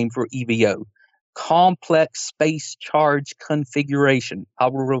another name for EVO, complex space charge configuration. I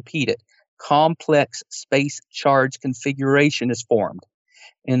will repeat it. Complex space charge configuration is formed.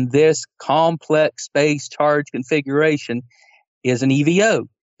 And this complex space charge configuration is an EVO.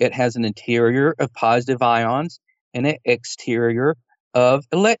 It has an interior of positive ions and an exterior of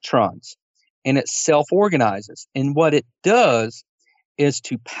electrons. And it self-organizes. And what it does is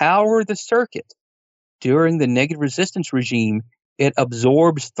to power the circuit. During the negative resistance regime, it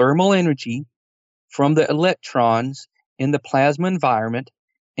absorbs thermal energy from the electrons in the plasma environment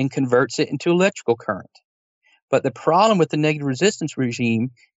and converts it into electrical current. But the problem with the negative resistance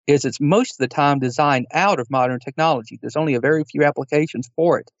regime is it's most of the time designed out of modern technology. There's only a very few applications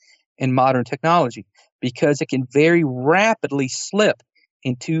for it in modern technology, because it can very rapidly slip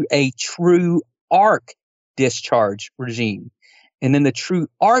into a true arc discharge regime. And in the true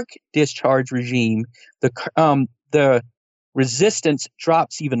arc discharge regime, the resistance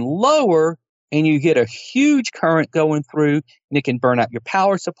drops even lower, and you get a huge current going through, and it can burn out your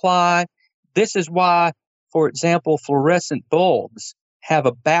power supply. This is why, for example, fluorescent bulbs have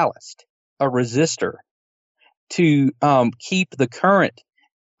a ballast, a resistor, to keep the current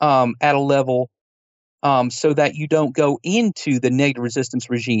at a level so that you don't go into the negative resistance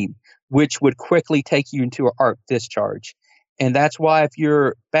regime, which would quickly take you into an arc discharge. And that's why if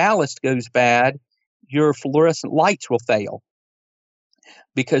your ballast goes bad, your fluorescent lights will fail,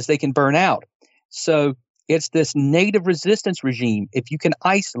 because they can burn out. So it's this negative resistance regime. If you can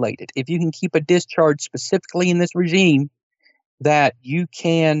isolate it, if you can keep a discharge specifically in this regime, that you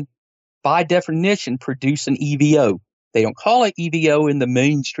can, by definition, produce an EVO. They don't call it EVO in the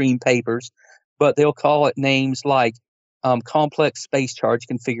mainstream papers, but they'll call it names like complex space charge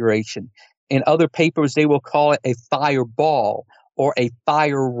configuration. In other papers, they will call it a fireball or a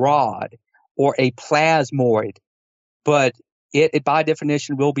fire rod or a plasmoid. But it by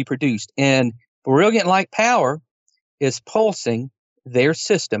definition will be produced. And brilliant light power is pulsing their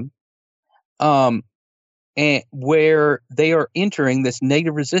system and where they are entering this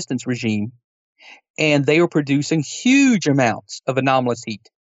negative resistance regime, and they are producing huge amounts of anomalous heat,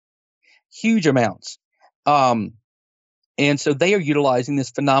 huge amounts. And so they are utilizing this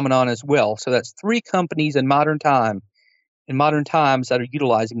phenomenon as well. So that's 3 companies in modern times that are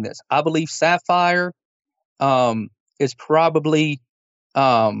utilizing this. I believe SAFIRE is probably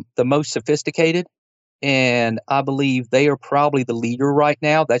the most sophisticated, and I believe they are probably the leader right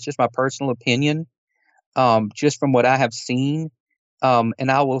now. That's just my personal opinion, just from what I have seen. And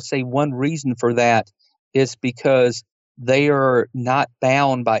I will say one reason for that is because they are not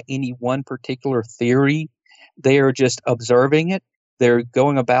bound by any one particular theory. They are just observing it. They're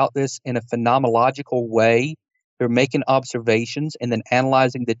going about this in a phenomenological way. They're making observations and then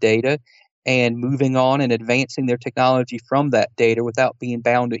analyzing the data and moving on and advancing their technology from that data without being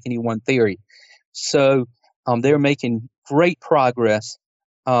bound to any one theory. So they're making great progress,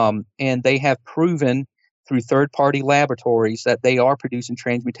 and they have proven through third-party laboratories that they are producing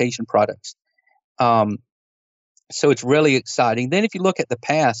transmutation products. So it's really exciting. Then if you look at the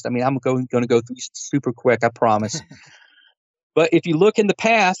past, I mean, I'm going to go through super quick, I promise. But if you look in the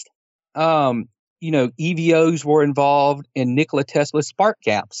past, EVOs were involved in Nikola Tesla's spark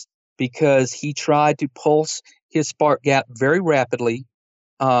gaps because he tried to pulse his spark gap very rapidly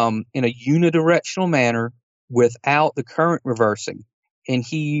in a unidirectional manner without the current reversing. And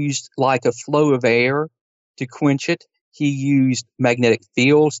he used like a flow of air to quench it. He used magnetic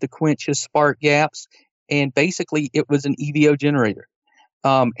fields to quench his spark gaps. And basically, it was an EVO generator.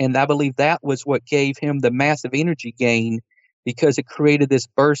 And I believe that was what gave him the massive energy gain, because it created this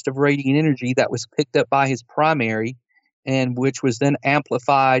burst of radiant energy that was picked up by his primary, and which was then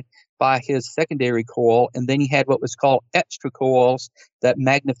amplified by his secondary coil. And then he had what was called extra coils that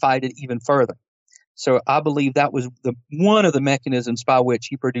magnified it even further. So I believe that was one of the mechanisms by which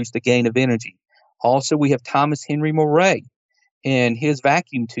he produced the gain of energy. Also, we have Thomas Henry Moray and his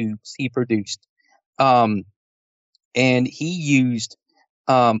vacuum tubes he produced. And he used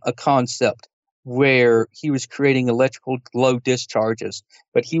a concept where he was creating electrical glow discharges,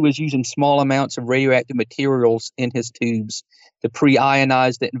 but he was using small amounts of radioactive materials in his tubes to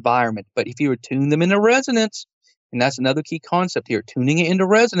pre-ionize the environment. But if you were tune them into resonance, and that's another key concept here, tuning it into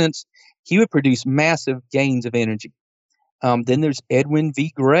resonance, he would produce massive gains of energy. Then there's Edwin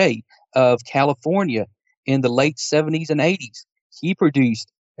V. Gray of California in the late 70s and 80s. He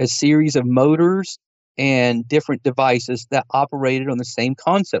produced a series of motors and different devices that operated on the same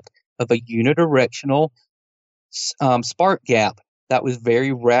concept of a unidirectional spark gap that was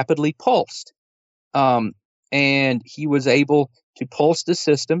very rapidly pulsed. And he was able to pulse the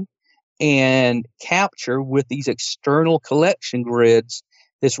system and capture with these external collection grids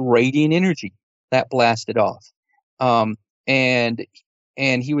this radiant energy that blasted off. And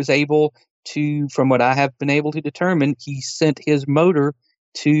he was able to, from what I have been able to determine, he sent his motor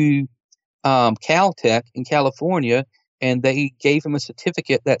to Caltech in California, and they gave him a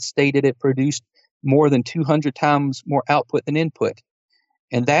certificate that stated it produced more than 200 times more output than input.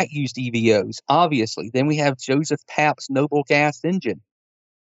 And that used EVOs, obviously. Then we have Joseph Papp's noble gas engine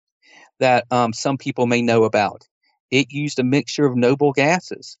that some people may know about. It used a mixture of noble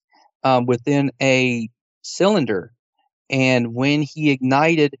gases within a cylinder. And when he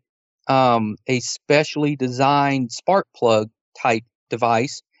ignited a specially designed spark plug type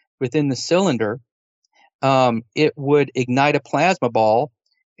device within the cylinder, it would ignite a plasma ball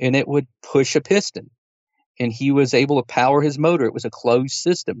and it would push a piston. And he was able to power his motor. It was a closed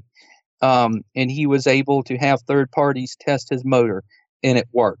system. And he was able to have third parties test his motor, and it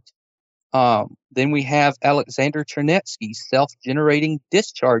worked. Then we have Alexander Chernetsky's self-generating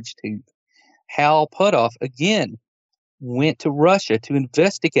discharge tube. Hal Puthoff, again, went to Russia to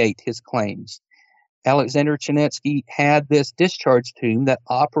investigate his claims. Alexander Chernetsky had this discharge tube that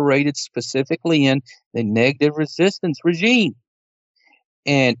operated specifically in the negative resistance regime.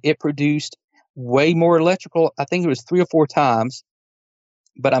 And it produced way more electrical, I think it was 3 or 4 times,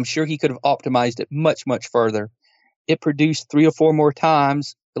 but I'm sure he could have optimized it much, much further. It produced 3 or 4 more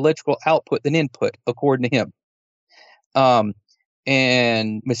times electrical output than input, according to him.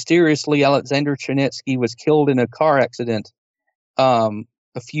 And mysteriously, Alexander Chernetsky was killed in a car accident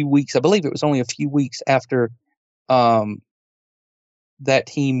a few weeks, I believe it was only a few weeks after that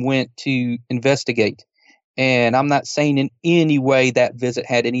team went to investigate. And I'm not saying in any way that visit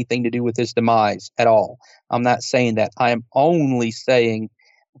had anything to do with his demise at all. I'm not saying that. I am only saying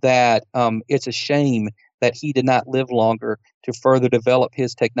that it's a shame that he did not live longer to further develop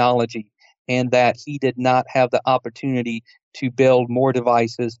his technology, and that he did not have the opportunity to build more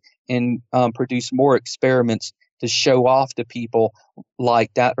devices and produce more experiments to show off to people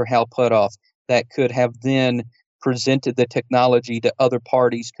like Dr. Hal Puthoff that could have then presented the technology to other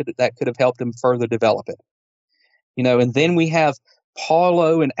parties that could have helped them further develop it. And then we have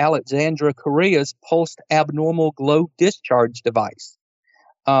Paulo and Alexandra Correa's pulsed abnormal glow discharge device.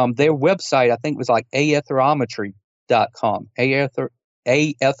 Their website, I think, was like aetherometry.com.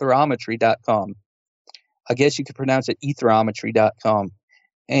 Aetherometry.com. I guess you could pronounce it etherometry.com.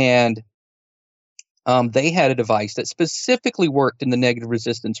 And they had a device that specifically worked in the negative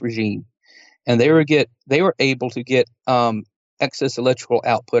resistance regime, and they were able to get excess electrical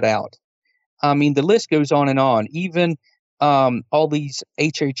output out. I mean, the list goes on and on. Even all these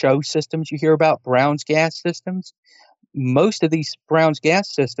HHO systems you hear about, Brown's gas systems, most of these Brown's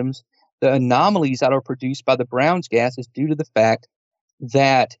gas systems, the anomalies that are produced by the Brown's gas is due to the fact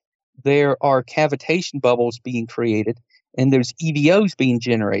that there are cavitation bubbles being created and there's EVOs being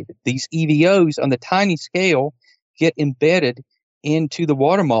generated. These EVOs on the tiny scale get embedded into the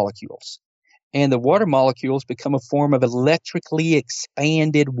water molecules, and the water molecules become a form of electrically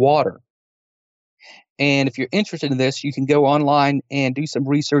expanded water. And if you're interested in this, you can go online and do some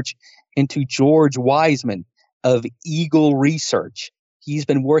research into George Wiseman of Eagle Research. He's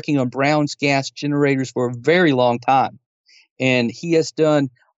been working on Brown's gas generators for a very long time, and he has done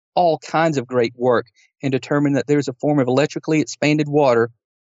all kinds of great work and determined that there's a form of electrically expanded water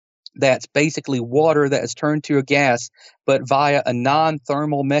that's basically water that is turned to a gas, but via a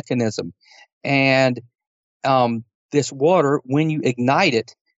non-thermal mechanism. And this water, when you ignite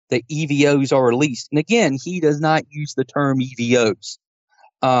it, the EVOs are released. And again, he does not use the term EVOs.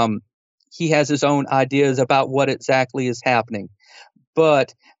 He has his own ideas about what exactly is happening.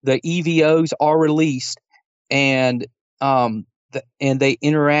 But the EVOs are released, and they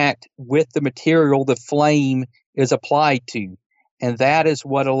interact with the material the flame is applied to. And that is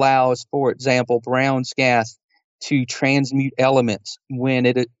what allows, for example, Brown's gas to transmute elements when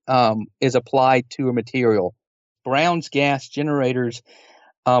it is applied to a material. Brown's gas generators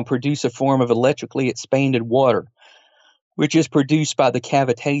produce a form of electrically expanded water, which is produced by the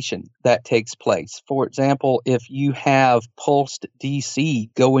cavitation that takes place. For example, if you have pulsed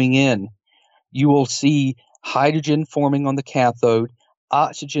DC going in, you will see hydrogen forming on the cathode,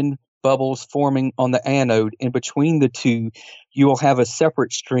 oxygen bubbles forming on the anode, and between the two, you will have a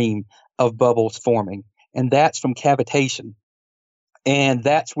separate stream of bubbles forming, and that's from cavitation. And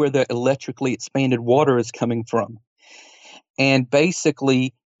that's where the electrically expanded water is coming from. And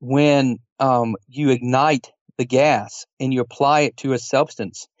basically, when you ignite the gas and you apply it to a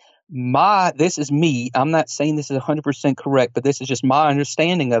substance, this is me, I'm not saying this is 100% correct, but this is just my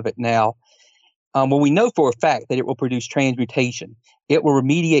understanding of it now. Well, we know for a fact that it will produce transmutation. It will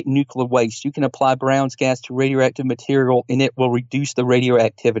remediate nuclear waste. You can apply Brown's gas to radioactive material and it will reduce the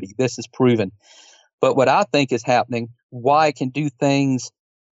radioactivity. This is proven. But what I think is happening, why it can do things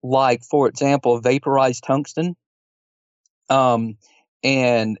like, for example, vaporize tungsten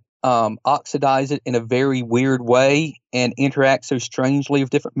and oxidize it in a very weird way and interact so strangely with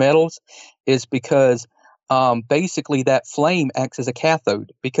different metals, is because basically that flame acts as a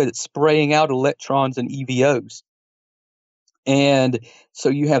cathode because it's spraying out electrons and EVOs. And so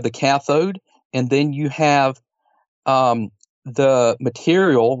you have the cathode, and then you have the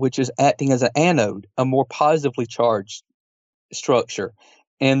material, which is acting as an anode, a more positively charged structure.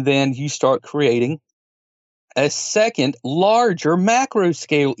 And then you start creating a second, larger macro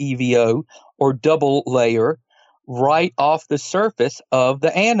scale EVO or double layer right off the surface of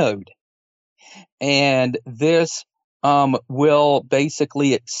the anode. And this will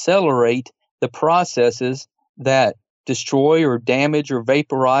basically accelerate the processes that destroy or damage or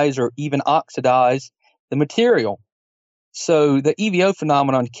vaporize or even oxidize the material. So the EVO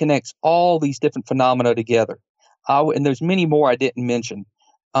phenomenon connects all these different phenomena together. And there's many more I didn't mention.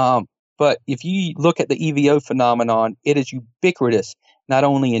 But if you look at the EVO phenomenon, it is ubiquitous, not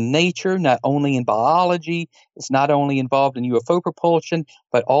only in nature, not only in biology, it's not only involved in UFO propulsion,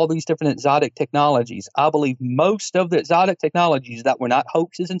 but all these different exotic technologies. I believe most of the exotic technologies that were not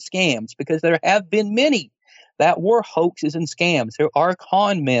hoaxes and scams, because there have been many that were hoaxes and scams. There are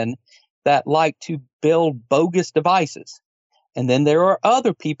con men that like to build bogus devices. And then there are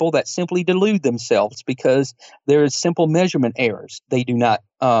other people that simply delude themselves because there is simple measurement errors they do not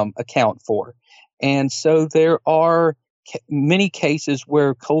account for. And so there are many cases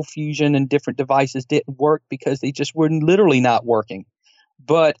where cold fusion and different devices didn't work because they just were literally not working.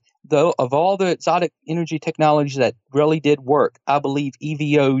 But though of all the exotic energy technologies that really did work, I believe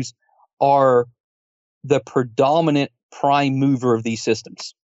EVOs are the predominant prime mover of these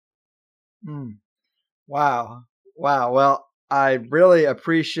systems. Wow. Well, I really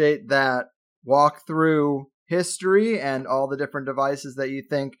appreciate that walk through history and all the different devices that you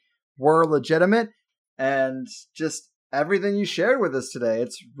think were legitimate, and just everything you shared with us today.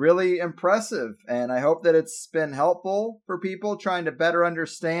 It's really impressive, and I hope that it's been helpful for people trying to better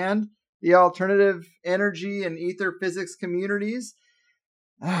understand the alternative energy and ether physics communities.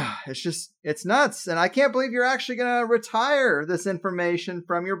 It's nuts. And I can't believe you're actually going to retire this information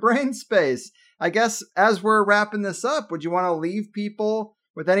from your brain space. I guess as we're wrapping this up, would you want to leave people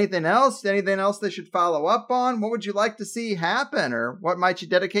with anything else? Anything else they should follow up on? What would you like to see happen, or what might you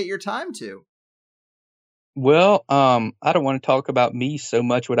dedicate your time to? Well, I don't want to talk about me so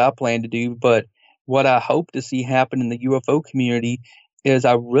much, what I plan to do, but what I hope to see happen in the UFO community is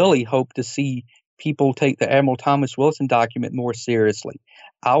I really hope to see people take the Admiral Thomas Wilson document more seriously.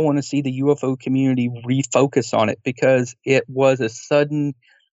 I want to see the UFO community refocus on it because it was a sudden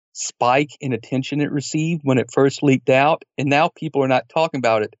spike in attention it received when it first leaked out, and now people are not talking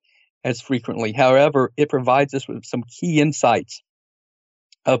about it as frequently. However, it provides us with some key insights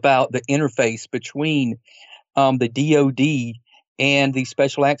about the interface between the DoD and the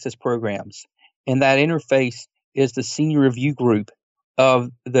special access programs. And that interface is the senior review group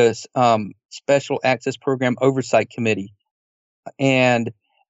of the Special Access Program Oversight Committee, and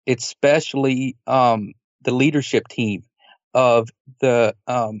especially the leadership team of the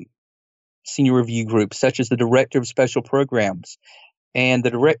senior review group, such as the Director of Special Programs. And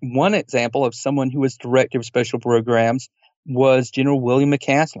one example of someone who was Director of Special Programs was General William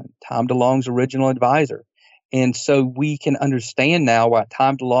McCaslin, Tom DeLonge's original advisor. And so we can understand now why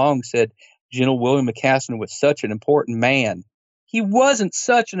Tom DeLonge said General William McCaslin was such an important man. He wasn't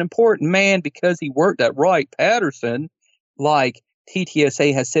such an important man because he worked at Wright-Patterson, like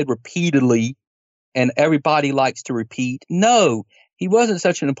TTSA has said repeatedly, and everybody likes to repeat. No, he wasn't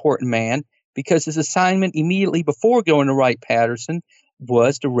such an important man because his assignment immediately before going to Wright-Patterson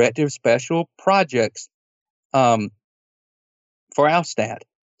was Director of Special Projects for Alstat.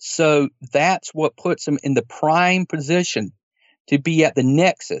 So that's what puts him in the prime position to be at the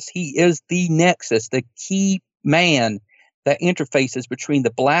nexus. He is the nexus, the key man that interfaces between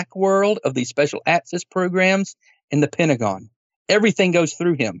the black world of these special access programs and the Pentagon. Everything goes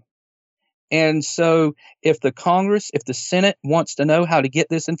through him. And so if the Congress, if the Senate wants to know how to get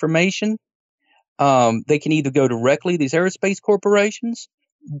this information, they can either go directly to these aerospace corporations,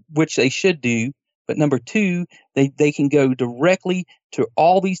 which they should do. But number two, they can go directly to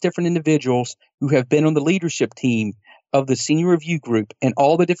all these different individuals who have been on the leadership team of the senior review group and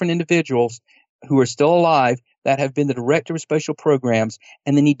all the different individuals who are still alive that have been the Director of Special Programs,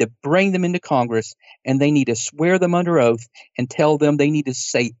 and they need to bring them into Congress, and they need to swear them under oath and tell them they need to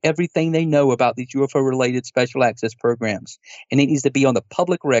say everything they know about these UFO-related special access programs. And it needs to be on the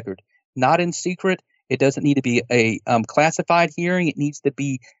public record, not in secret. It doesn't need to be a classified hearing. It needs to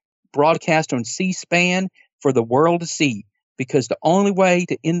be broadcast on C-SPAN for the world to see, because the only way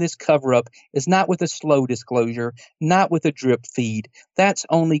to end this cover-up is not with a slow disclosure, not with a drip feed. That's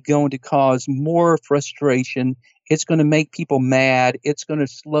only going to cause more frustration. It's going to make people mad. It's going to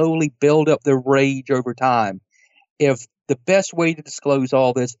slowly build up their rage over time. If the best way to disclose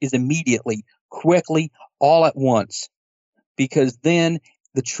all this is immediately, quickly, all at once, because then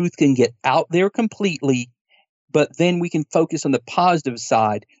the truth can get out there completely, but then we can focus on the positive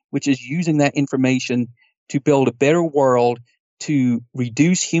side, which is using that information to build a better world, to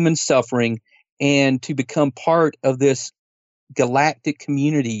reduce human suffering, and to become part of this galactic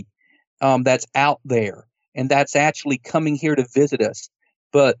community that's out there and that's actually coming here to visit us.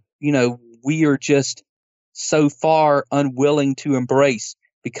 But, we are just so far unwilling to embrace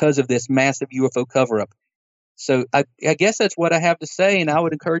because of this massive UFO cover-up. So I guess that's what I have to say, and I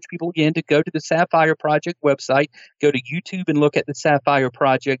would encourage people again to go to the SAFIRE Project website, go to YouTube and look at the SAFIRE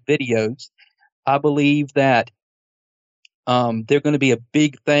Project videos. I believe that they're going to be a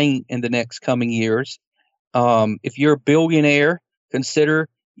big thing in the next coming years. If you're a billionaire, consider,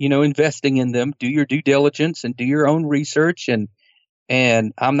 investing in them. Do your due diligence and do your own research.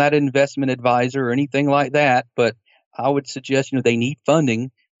 And I'm not an investment advisor or anything like that, but I would suggest, they need funding.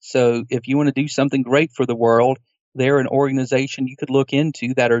 So if you want to do something great for the world, they're an organization you could look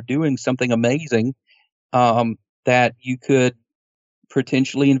into that are doing something amazing that you could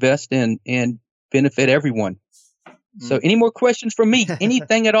potentially invest in and benefit everyone. So any more questions from me?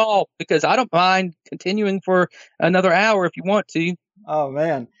 Anything at all? Because I don't mind continuing for another hour if you want to. Oh,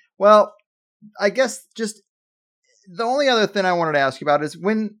 man. Well, I guess just the only other thing I wanted to ask you about is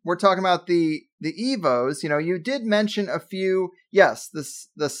when we're talking about the EVOs, you did mention a few. Yes,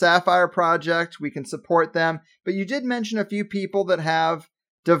 the SAFIRE Project, we can support them. But you did mention a few people that have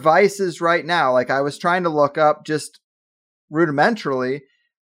devices right now. Like I was trying to look up just rudimentarily.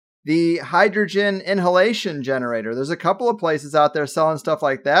 the hydrogen inhalation generator. There's a couple of places out there selling stuff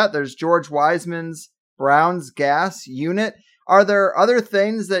like that. There's George Wiseman's Brown's gas unit. Are there other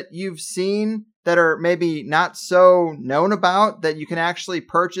things that you've seen that are maybe not so known about that you can actually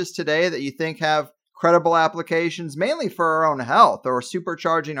purchase today that you think have credible applications, mainly for our own health or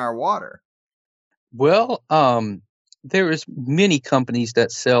supercharging our water? Well, there is many companies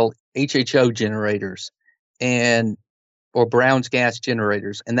that sell HHO generators or Brown's gas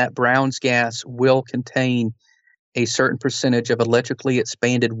generators, and that Brown's gas will contain a certain percentage of electrically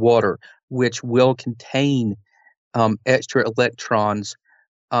expanded water, which will contain extra electrons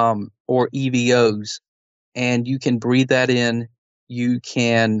or EVOs, and you can breathe that in. You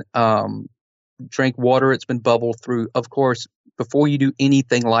can drink water it's been bubbled through. Of course, before you do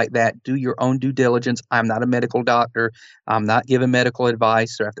anything like that, do your own due diligence. I'm not a medical doctor. I'm not giving medical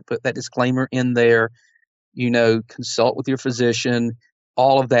advice, so I have to put that disclaimer in there. Consult with your physician,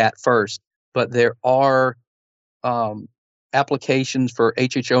 all of that first. But there are applications for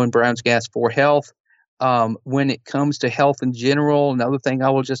HHO and Brown's gas for health. When it comes to health in general, another thing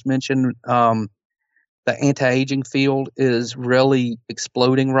I will just mention, the anti-aging field is really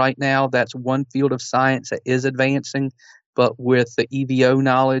exploding right now. That's one field of science that is advancing, but with the EVO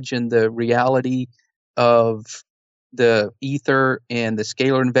knowledge and the reality of the ether and the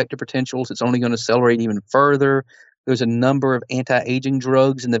scalar and vector potentials, it's only going to accelerate even further. There's a number of anti-aging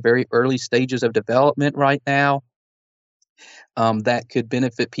drugs in the very early stages of development right now that could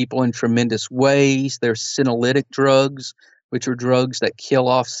benefit people in tremendous ways. There's senolytic drugs, which are drugs that kill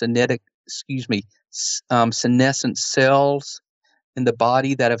off senescent cells in the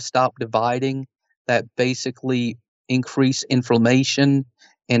body that have stopped dividing, that basically increase inflammation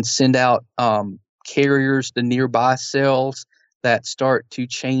and send out carriers to nearby cells that start to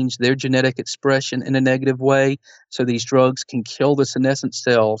change their genetic expression in a negative way. So these drugs can kill the senescent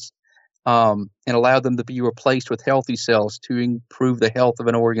cells and allow them to be replaced with healthy cells to improve the health of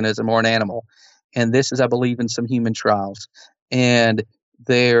an organism or an animal. And this is, I believe, in some human trials. And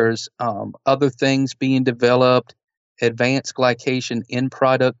there's other things being developed, advanced glycation end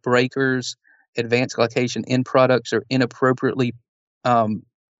product breakers. Advanced glycation end products are inappropriately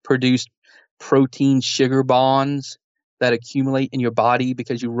produced protein sugar bonds that accumulate in your body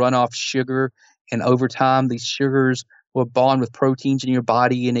because you run off sugar, and over time these sugars will bond with proteins in your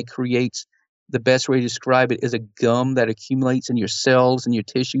body, and it creates, the best way to describe it is a gum that accumulates in your cells and your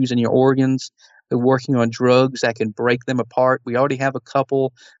tissues and your organs. They're working on drugs that can break them apart. We already have a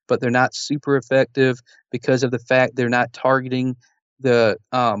couple, but they're not super effective because of the fact they're not targeting the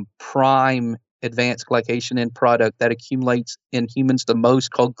prime advanced glycation end product that accumulates in humans the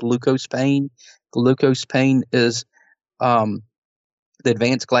most, called glucose pain. Glucose pain is the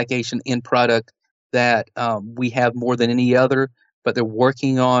advanced glycation end product that we have more than any other, but they're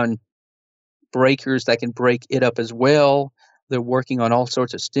working on breakers that can break it up as well. They're working on all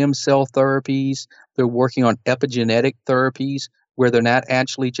sorts of stem cell therapies. They're working on epigenetic therapies where they're not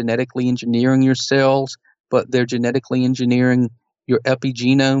actually genetically engineering your cells, but they're genetically engineering your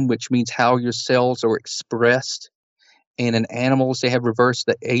epigenome, which means how your cells are expressed. And in animals, they have reversed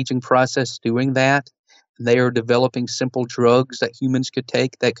the aging process doing that. They are developing simple drugs that humans could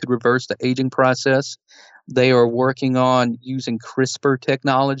take that could reverse the aging process. They are working on using CRISPR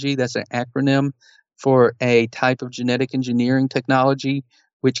technology. That's an acronym for a type of genetic engineering technology,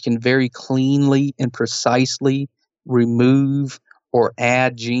 which can very cleanly and precisely remove or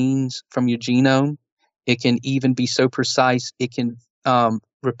add genes from your genome. It can even be so precise, it can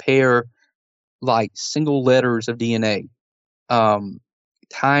repair like single letters of DNA,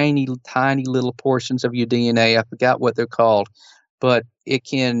 tiny little portions of your DNA. I forgot what they're called, but it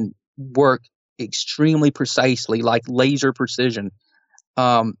can work extremely precisely, like laser precision.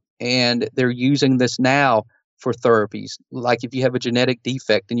 And they're using this now for therapies. Like if you have a genetic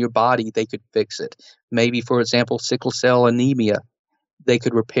defect in your body, they could fix it. Maybe, for example, sickle cell anemia, they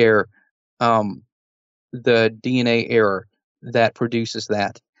could repair the DNA error that produces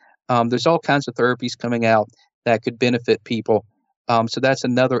that. There's all kinds of therapies coming out that could benefit people. So that's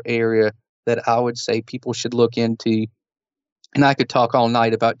another area that I would say people should look into. And I could talk all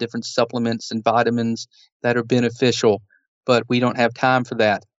night about different supplements and vitamins that are beneficial, but we don't have time for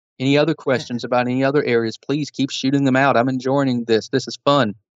that. Any other questions about any other areas, please keep shooting them out. I'm enjoying this. This is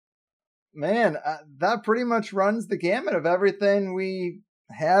fun. Man, that pretty much runs the gamut of everything we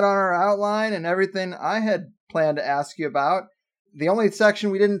had on our outline and everything I had planned to ask you about. The only section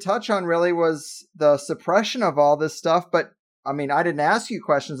we didn't touch on really was the suppression of all this stuff. But I mean, I didn't ask you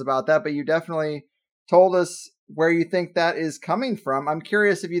questions about that, but you definitely told us where you think that is coming from. I'm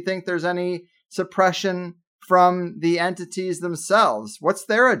curious if you think there's any suppression from the entities themselves? What's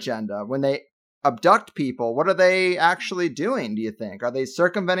their agenda when they abduct people? What are they actually doing, do you think? Are they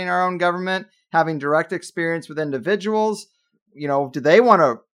circumventing our own government, having direct experience with individuals? Do they want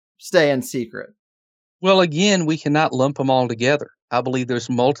to stay in secret? Well, again, we cannot lump them all together. I believe there's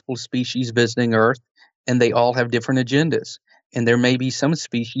multiple species visiting Earth, and they all have different agendas. And there may be some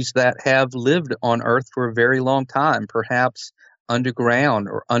species that have lived on Earth for a very long time, perhaps underground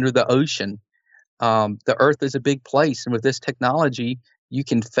or under the ocean. The Earth is a big place, and with this technology, you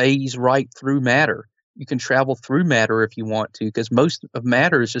can phase right through matter. You can travel through matter if you want to, because most of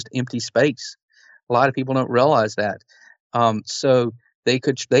matter is just empty space. A lot of people don't realize that. So they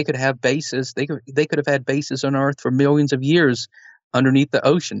could have bases. They could have had bases on Earth for millions of years underneath the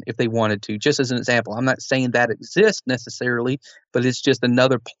ocean if they wanted to. Just as an example, I'm not saying that exists necessarily, but it's just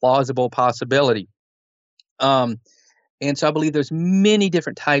another plausible possibility. And so I believe there's many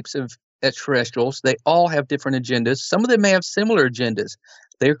different types of extraterrestrials. They all have different agendas. Some of them may have similar agendas.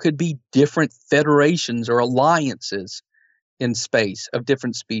 There could be different federations or alliances in space of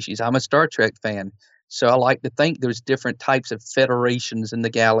different species. I'm a Star Trek fan, so I like to think there's different types of federations in the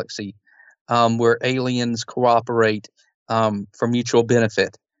galaxy where aliens cooperate for mutual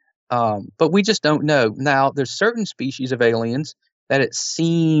benefit. But we just don't know. Now, there's certain species of aliens that it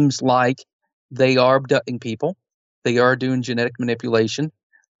seems like they are abducting people. They are doing genetic manipulation,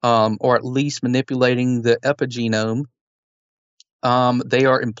 or at least manipulating the epigenome. They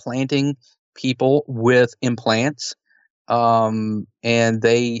are implanting people with implants, and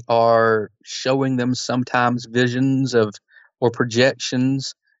they are showing them sometimes visions of or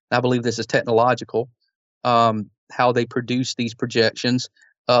projections. I believe this is technological, how they produce these projections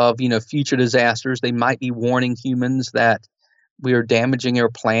of future disasters. They might be warning humans that we are damaging our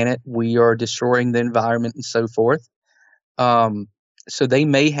planet, we are destroying the environment, and so forth. So they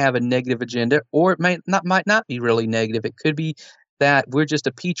may have a negative agenda, or it might not be really negative. It could be that we're just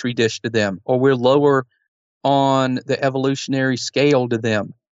a petri dish to them, or we're lower on the evolutionary scale to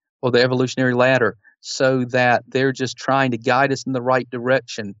them, or the evolutionary ladder, so that they're just trying to guide us in the right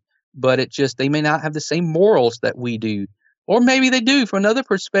direction. But they may not have the same morals that we do. Or maybe they do. From another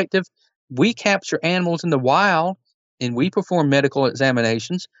perspective, we capture animals in the wild and we perform medical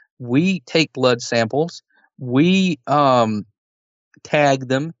examinations. We take blood samples. We tag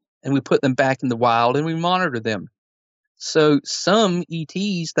them and we put them back in the wild and we monitor them. So some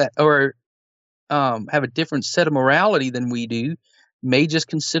ETs that are have a different set of morality than we do may just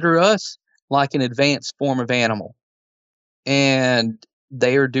consider us like an advanced form of animal. And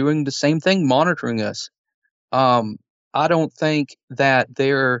they are doing the same thing, monitoring us. I don't think that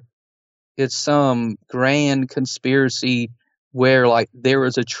there is some grand conspiracy where there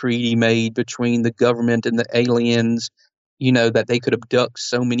is a treaty made between the government and the aliens, that they could abduct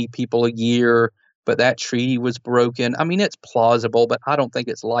so many people a year, but that treaty was broken. I mean, it's plausible, but I don't think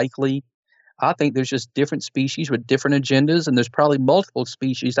it's likely. I think there's just different species with different agendas, and there's probably multiple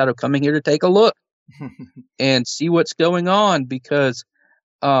species that are coming here to take a look and see what's going on, because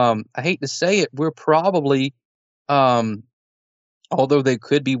I hate to say it, we're probably, although there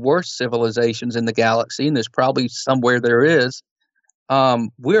could be worse civilizations in the galaxy, and there's probably somewhere there is,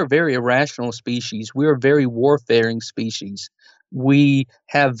 we're a very irrational species. We're a very warfaring species. We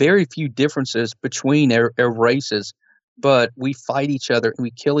have very few differences between our races, but we fight each other and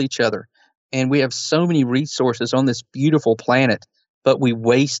we kill each other. And we have so many resources on this beautiful planet, but we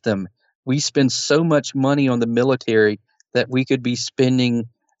waste them. We spend so much money on the military that we could be spending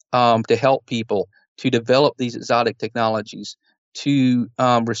to help people, to develop these exotic technologies, to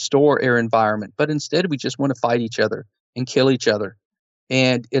restore our environment. But instead, we just want to fight each other and kill each other.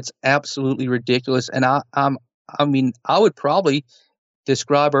 And it's absolutely ridiculous. And I mean, I would probably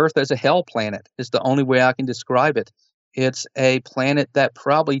describe Earth as a hell planet. It's the only way I can describe it. It's a planet that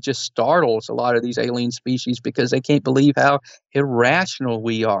probably just startles a lot of these alien species because they can't believe how irrational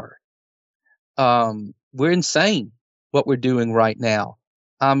we are. We're insane what we're doing right now.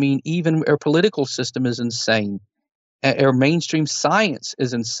 I mean, even our political system is insane. Our mainstream science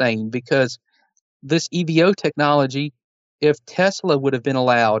is insane because this EVO technology, if Tesla would have been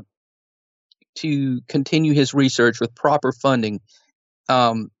allowed to continue his research with proper funding,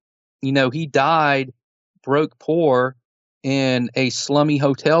 he died broke poor in a slummy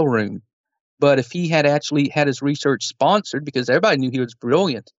hotel room. But if he had actually had his research sponsored, because everybody knew he was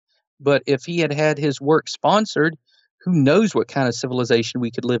brilliant, but if he had had his work sponsored, who knows what kind of civilization we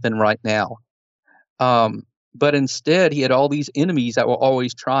could live in right now. But instead, he had all these enemies that were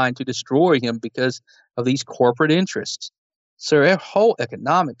always trying to destroy him because of these corporate interests. So our whole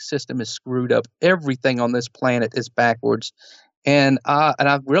economic system is screwed up. Everything on this planet is backwards. And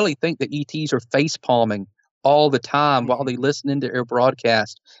I really think that ETs are face palming all the time while they listen into our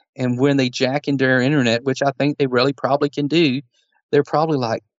broadcast. And when they jack into our internet, which I think they really probably can do, they're probably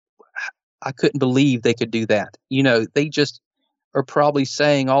like, I couldn't believe they could do that. They just are probably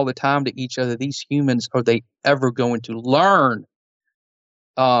saying all the time to each other, these humans, are they ever going to learn?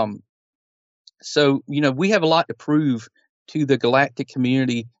 So, we have a lot to prove to the galactic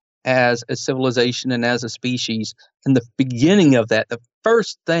community as a civilization and as a species. And the beginning of that, the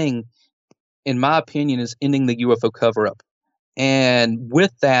first thing, in my opinion, is ending the UFO cover-up. And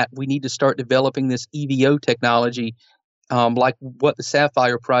with that, we need to start developing this EVO technology, like what the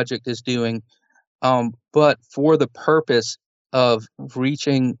SAFIRE project is doing, but for the purpose of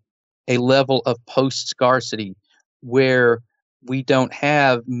reaching a level of post-scarcity where we don't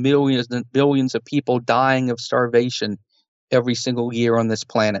have millions and billions of people dying of starvation every single year on this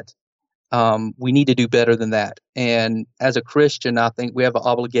planet. We need to do better than that. And as a Christian, I think we have an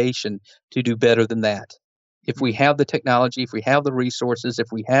obligation to do better than that. If we have the technology, if we have the resources, if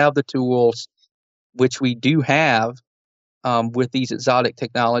we have the tools, which we do have with these exotic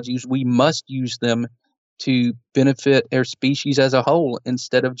technologies, we must use them to benefit our species as a whole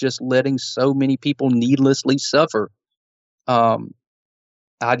instead of just letting so many people needlessly suffer.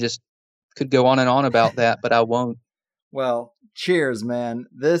 I just could go on and on about that, but I won't. Well, cheers, man.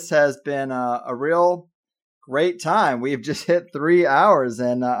 This has been a real great time. We've just hit 3 hours,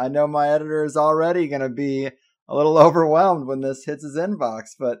 and I know my editor is already going to be a little overwhelmed when this hits his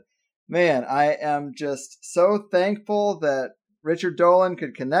inbox. But, man, I am just so thankful that Richard Dolan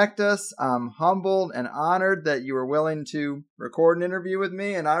could connect us. I'm humbled and honored that you were willing to record an interview with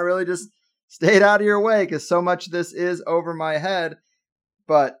me, and I really just stayed out of your way because so much of this is over my head.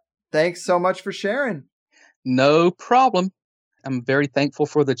 But thanks so much for sharing. No problem. I'm very thankful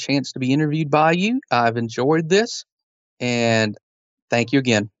for the chance to be interviewed by you. I've enjoyed this, and thank you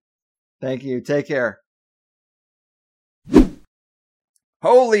again. Thank you. Take care.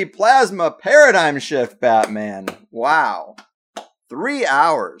 Holy plasma paradigm shift, Batman. Wow. 3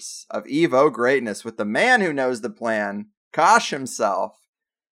 hours of EVO greatness with the man who knows the plan, Kosh himself.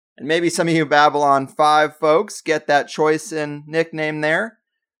 And maybe some of you Babylon 5 folks get that choice in nickname there.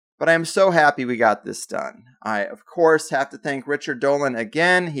 But I am so happy we got this done. I, of course, have to thank Richard Dolan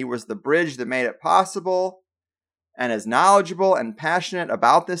again. He was the bridge that made it possible. And as knowledgeable and passionate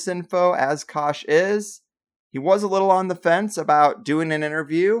about this info as Kosh is, he was a little on the fence about doing an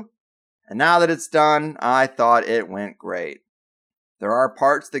interview. And now that it's done, I thought it went great. There are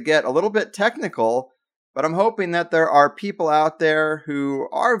parts that get a little bit technical, but I'm hoping that there are people out there who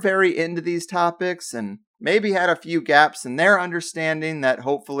are very into these topics and maybe had a few gaps in their understanding that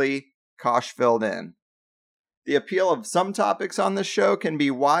hopefully Kosh filled in. The appeal of some topics on this show can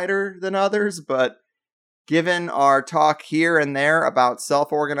be wider than others, but given our talk here and there about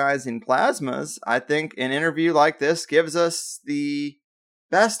self-organizing plasmas, I think an interview like this gives us the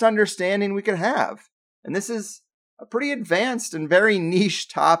best understanding we could have. And this is a pretty advanced and very niche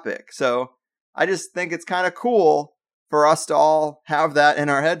topic, so I just think it's kind of cool for us to all have that in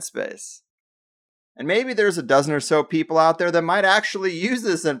our headspace. And maybe there's a dozen or so people out there that might actually use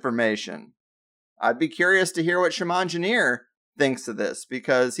this information. I'd be curious to hear what Shamanjaneer thinks of this,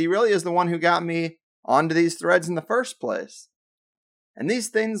 because he really is the one who got me onto these threads in the first place. And these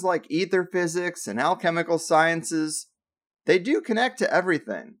things like ether physics and alchemical sciences, they do connect to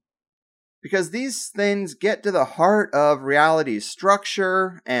everything. Because these things get to the heart of reality's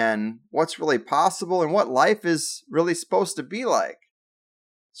structure and what's really possible and what life is really supposed to be like.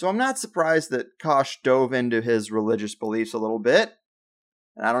 So I'm not surprised that Kosh dove into his religious beliefs a little bit.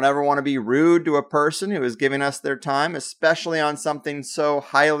 And I don't ever want to be rude to a person who is giving us their time, especially on something so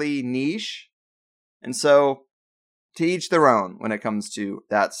highly niche. And so, to each their own when it comes to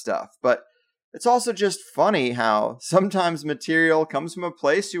that stuff. But it's also just funny how sometimes material comes from a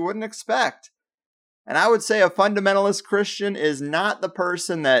place you wouldn't expect. And I would say a fundamentalist Christian is not the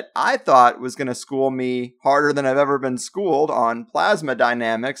person that I thought was going to school me harder than I've ever been schooled on plasma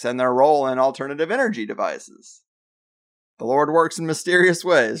dynamics and their role in alternative energy devices. The Lord works in mysterious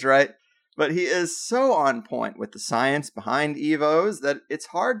ways, right? But he is so on point with the science behind EVOs that it's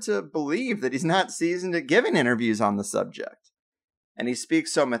hard to believe that he's not seasoned at giving interviews on the subject. And he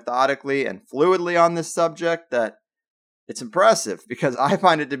speaks so methodically and fluidly on this subject that it's impressive, because I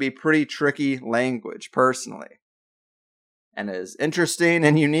find it to be pretty tricky language, personally. And as interesting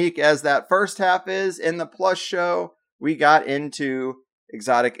and unique as that first half is, in the Plus show, we got into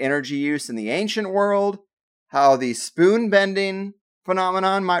exotic energy use in the ancient world, how the spoon bending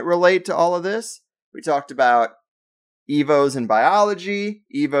phenomenon might relate to all of this. We talked about EVOs in biology,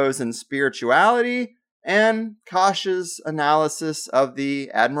 EVOs in spirituality, and Kosh's analysis of the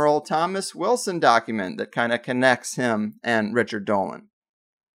Admiral Thomas Wilson document that kind of connects him and Richard Dolan.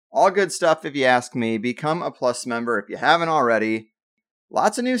 All good stuff if you ask me. Become a Plus member if you haven't already.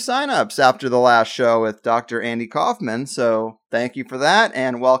 Lots of new signups after the last show with Dr. Andy Kaufman, so thank you for that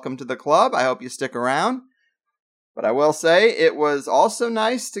and welcome to the club. I hope you stick around. But I will say it was also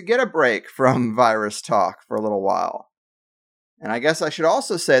nice to get a break from virus talk for a little while. And I guess I should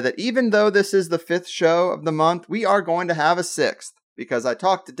also say that even though this is the 5th show of the month, we are going to have a 6th, because I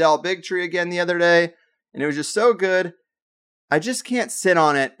talked to Del Bigtree again the other day, and it was just so good, I just can't sit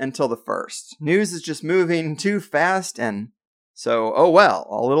on it until the 1st. News is just moving too fast, and so, oh well,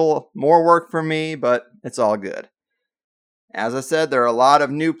 a little more work for me, but it's all good. As I said, there are a lot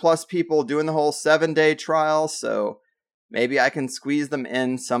of new Plus people doing the whole 7-day trial, so maybe I can squeeze them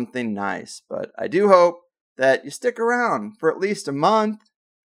in something nice, but I do hope that you stick around for at least a month.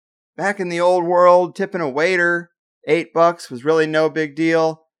 Back in the old world, tipping a waiter $8 was really no big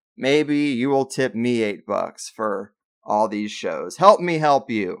deal. Maybe you will tip me $8 for all these shows. Help me help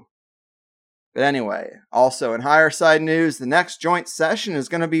you. But anyway, also in higher side news, the next joint session is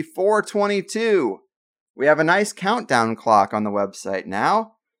going to be 4/22. We have a nice countdown clock on the website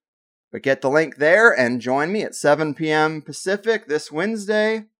now. But get the link there and join me at 7 p.m. Pacific this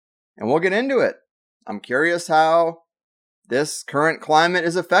Wednesday, and we'll get into it. I'm curious how this current climate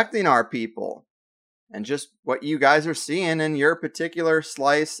is affecting our people and just what you guys are seeing in your particular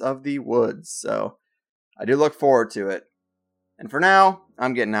slice of the woods. So I do look forward to it. And for now,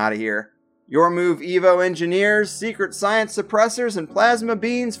 I'm getting out of here. Your move, EVO engineers, secret science suppressors, and plasma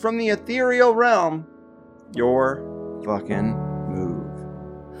beings from the ethereal realm. Your fucking move.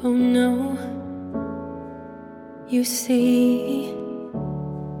 Oh no, you see,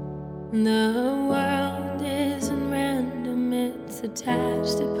 the world isn't random, it's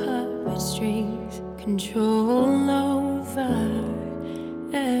attached to puppet strings, control over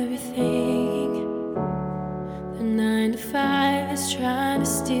everything. The 9 to 5 is trying to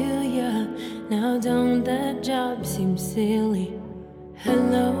steal ya. Now don't that job seem silly?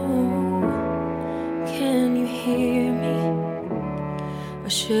 Hello, can you hear me? Or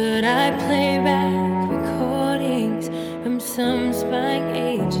should I play back recordings from some spying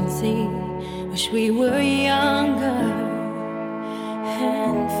agency? Wish we were younger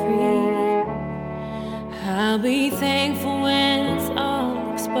and free. I'll be thankful when it's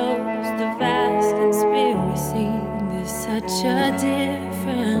all exposed, the vast conspiracy. There's such a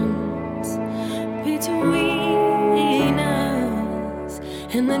difference between us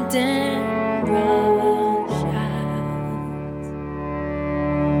and the damn rush hours.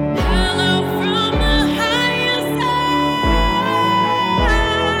 Hello from the higher side.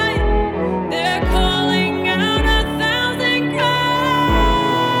 They're calling out 1,000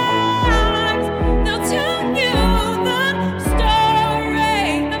 crimes. They'll tell you the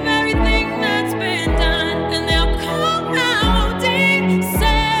story of everything that's been done, and they'll call out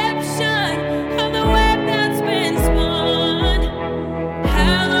deception of the web that's been spun.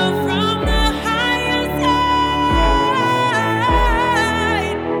 Hello from the higher side.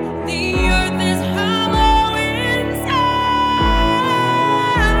 The earth is hollow inside.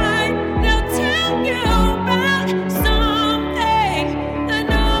 They'll tell you about something that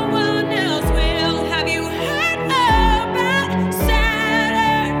no one else will. Have you heard about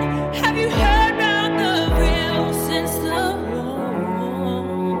Saturn? Have you heard about the real since the war?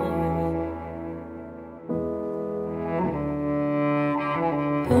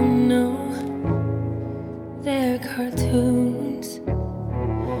 Oh no, they're cartoons.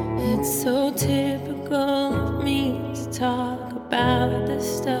 It's so typical of me to talk about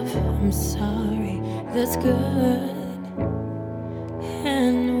this stuff. I'm sorry, that's good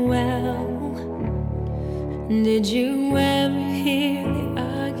and well. Did you ever hear the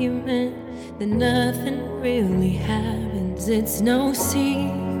argument that nothing really happens? It's no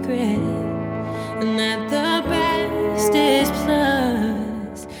secret, and that the best is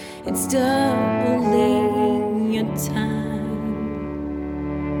plus. It's doubling your time.